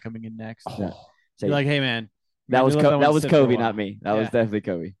pyro guy coming in next. Yeah. So You're like, hey man, that was you let one that was sit for a Kobe, while." not me. That was Yeah. definitely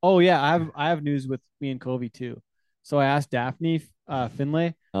Kobe. Oh yeah, I have news with me and Covey too. So I asked Daphne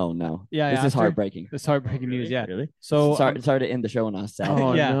Finlay. Oh no, Yeah, I this asked is her. heartbreaking. This heartbreaking news. Yeah. Really? So sorry to end the show on us. Sad.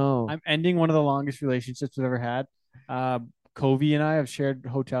 Oh Yeah. no. I'm ending one of the longest relationships we've ever had. Covey and I have shared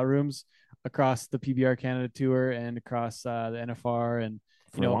hotel rooms across the PBR Canada tour and across the NFR, and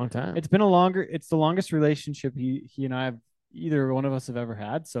For a long time. it's been it's the longest relationship he and I have either one of us have ever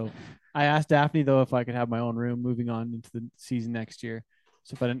had. So I asked Daphne though if I could have my own room moving on into the season next year.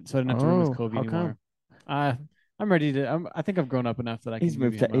 So I didn't have to room Oh, with Covey how anymore. I'm ready to. I think I've grown up enough that I can. He's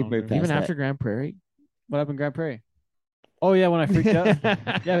moved maybe have to- my he's own moved room. past Even that. after Grand Prairie. What happened in Grand Prairie? Oh yeah, when I freaked out. Yeah,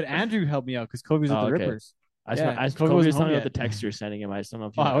 but Andrew helped me out because Covey was with Oh, the okay. Rippers. I Yeah, just Kobe Kobe was wasn't telling me home about the yet. text you're sending him. I just don't know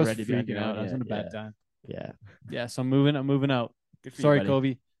if Oh, you're I was ready to be on freaking your out. own I was yet. in a bad time. Yeah. Yeah, so I'm moving out. Good for you, Sorry, buddy.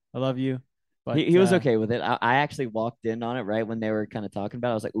 Covey. I love you. But He was okay with it. I actually walked in on it right when they were kind of talking about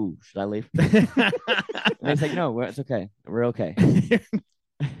it. I was like, ooh, should I leave? And he's like, no, it's okay. We're okay.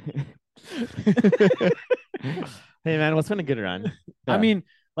 Hey man, what's been a good run? I mean,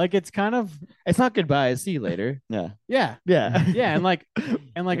 like it's kind of It's not goodbye. See you later. Yeah. yeah, Yeah. yeah, and like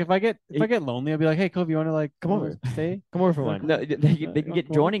if I get lonely, I'll be like, hey, Covey, you want to like Come over. stay? Come over for one. No, they can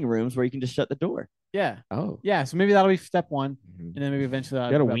get joining rooms where you can just shut the door. Yeah, Oh. yeah. So maybe that'll be step one, You and then maybe eventually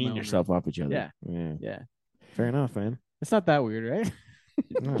I'll gotta grab my wean own yourself off each other. Yeah. Yeah. Yeah, Fair enough, man. it's not that weird, right?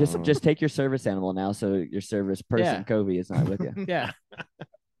 No. Just take your service animal now, so your service person Yeah. Kobe is not with you. Yeah.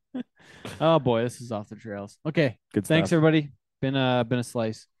 Oh boy, this is off the trails. Okay, Good thanks stuff. everybody. Been a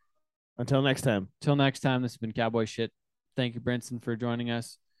slice. Until next time. Till next time, this has been Cowboy Shit. Thank you, Brinson, for joining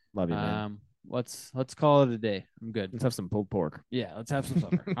us. Love you, man. Let's call it a day. I'm good. Let's have some pulled pork. Yeah, let's have some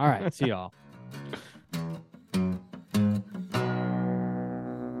supper. All right, see y'all.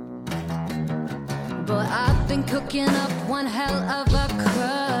 But I've been cooking up one hell of a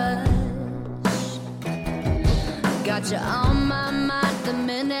crush. Got you on my mind the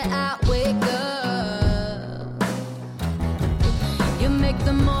minute I wake up. You make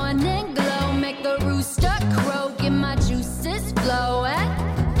the morning glow, make the rooster crow, get my juices flowing.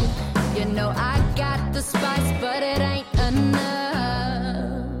 You know I got the spice, but it ain't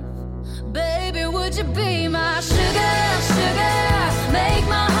enough. Baby, would you be my sugar, sugar? Make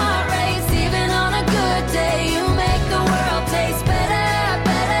my heart race even on a good day. You make the world taste better.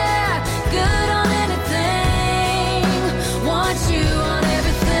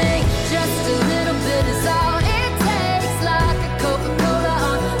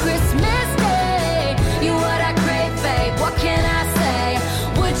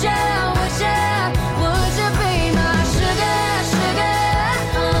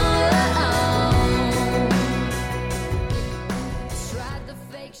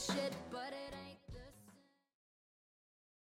 shit, but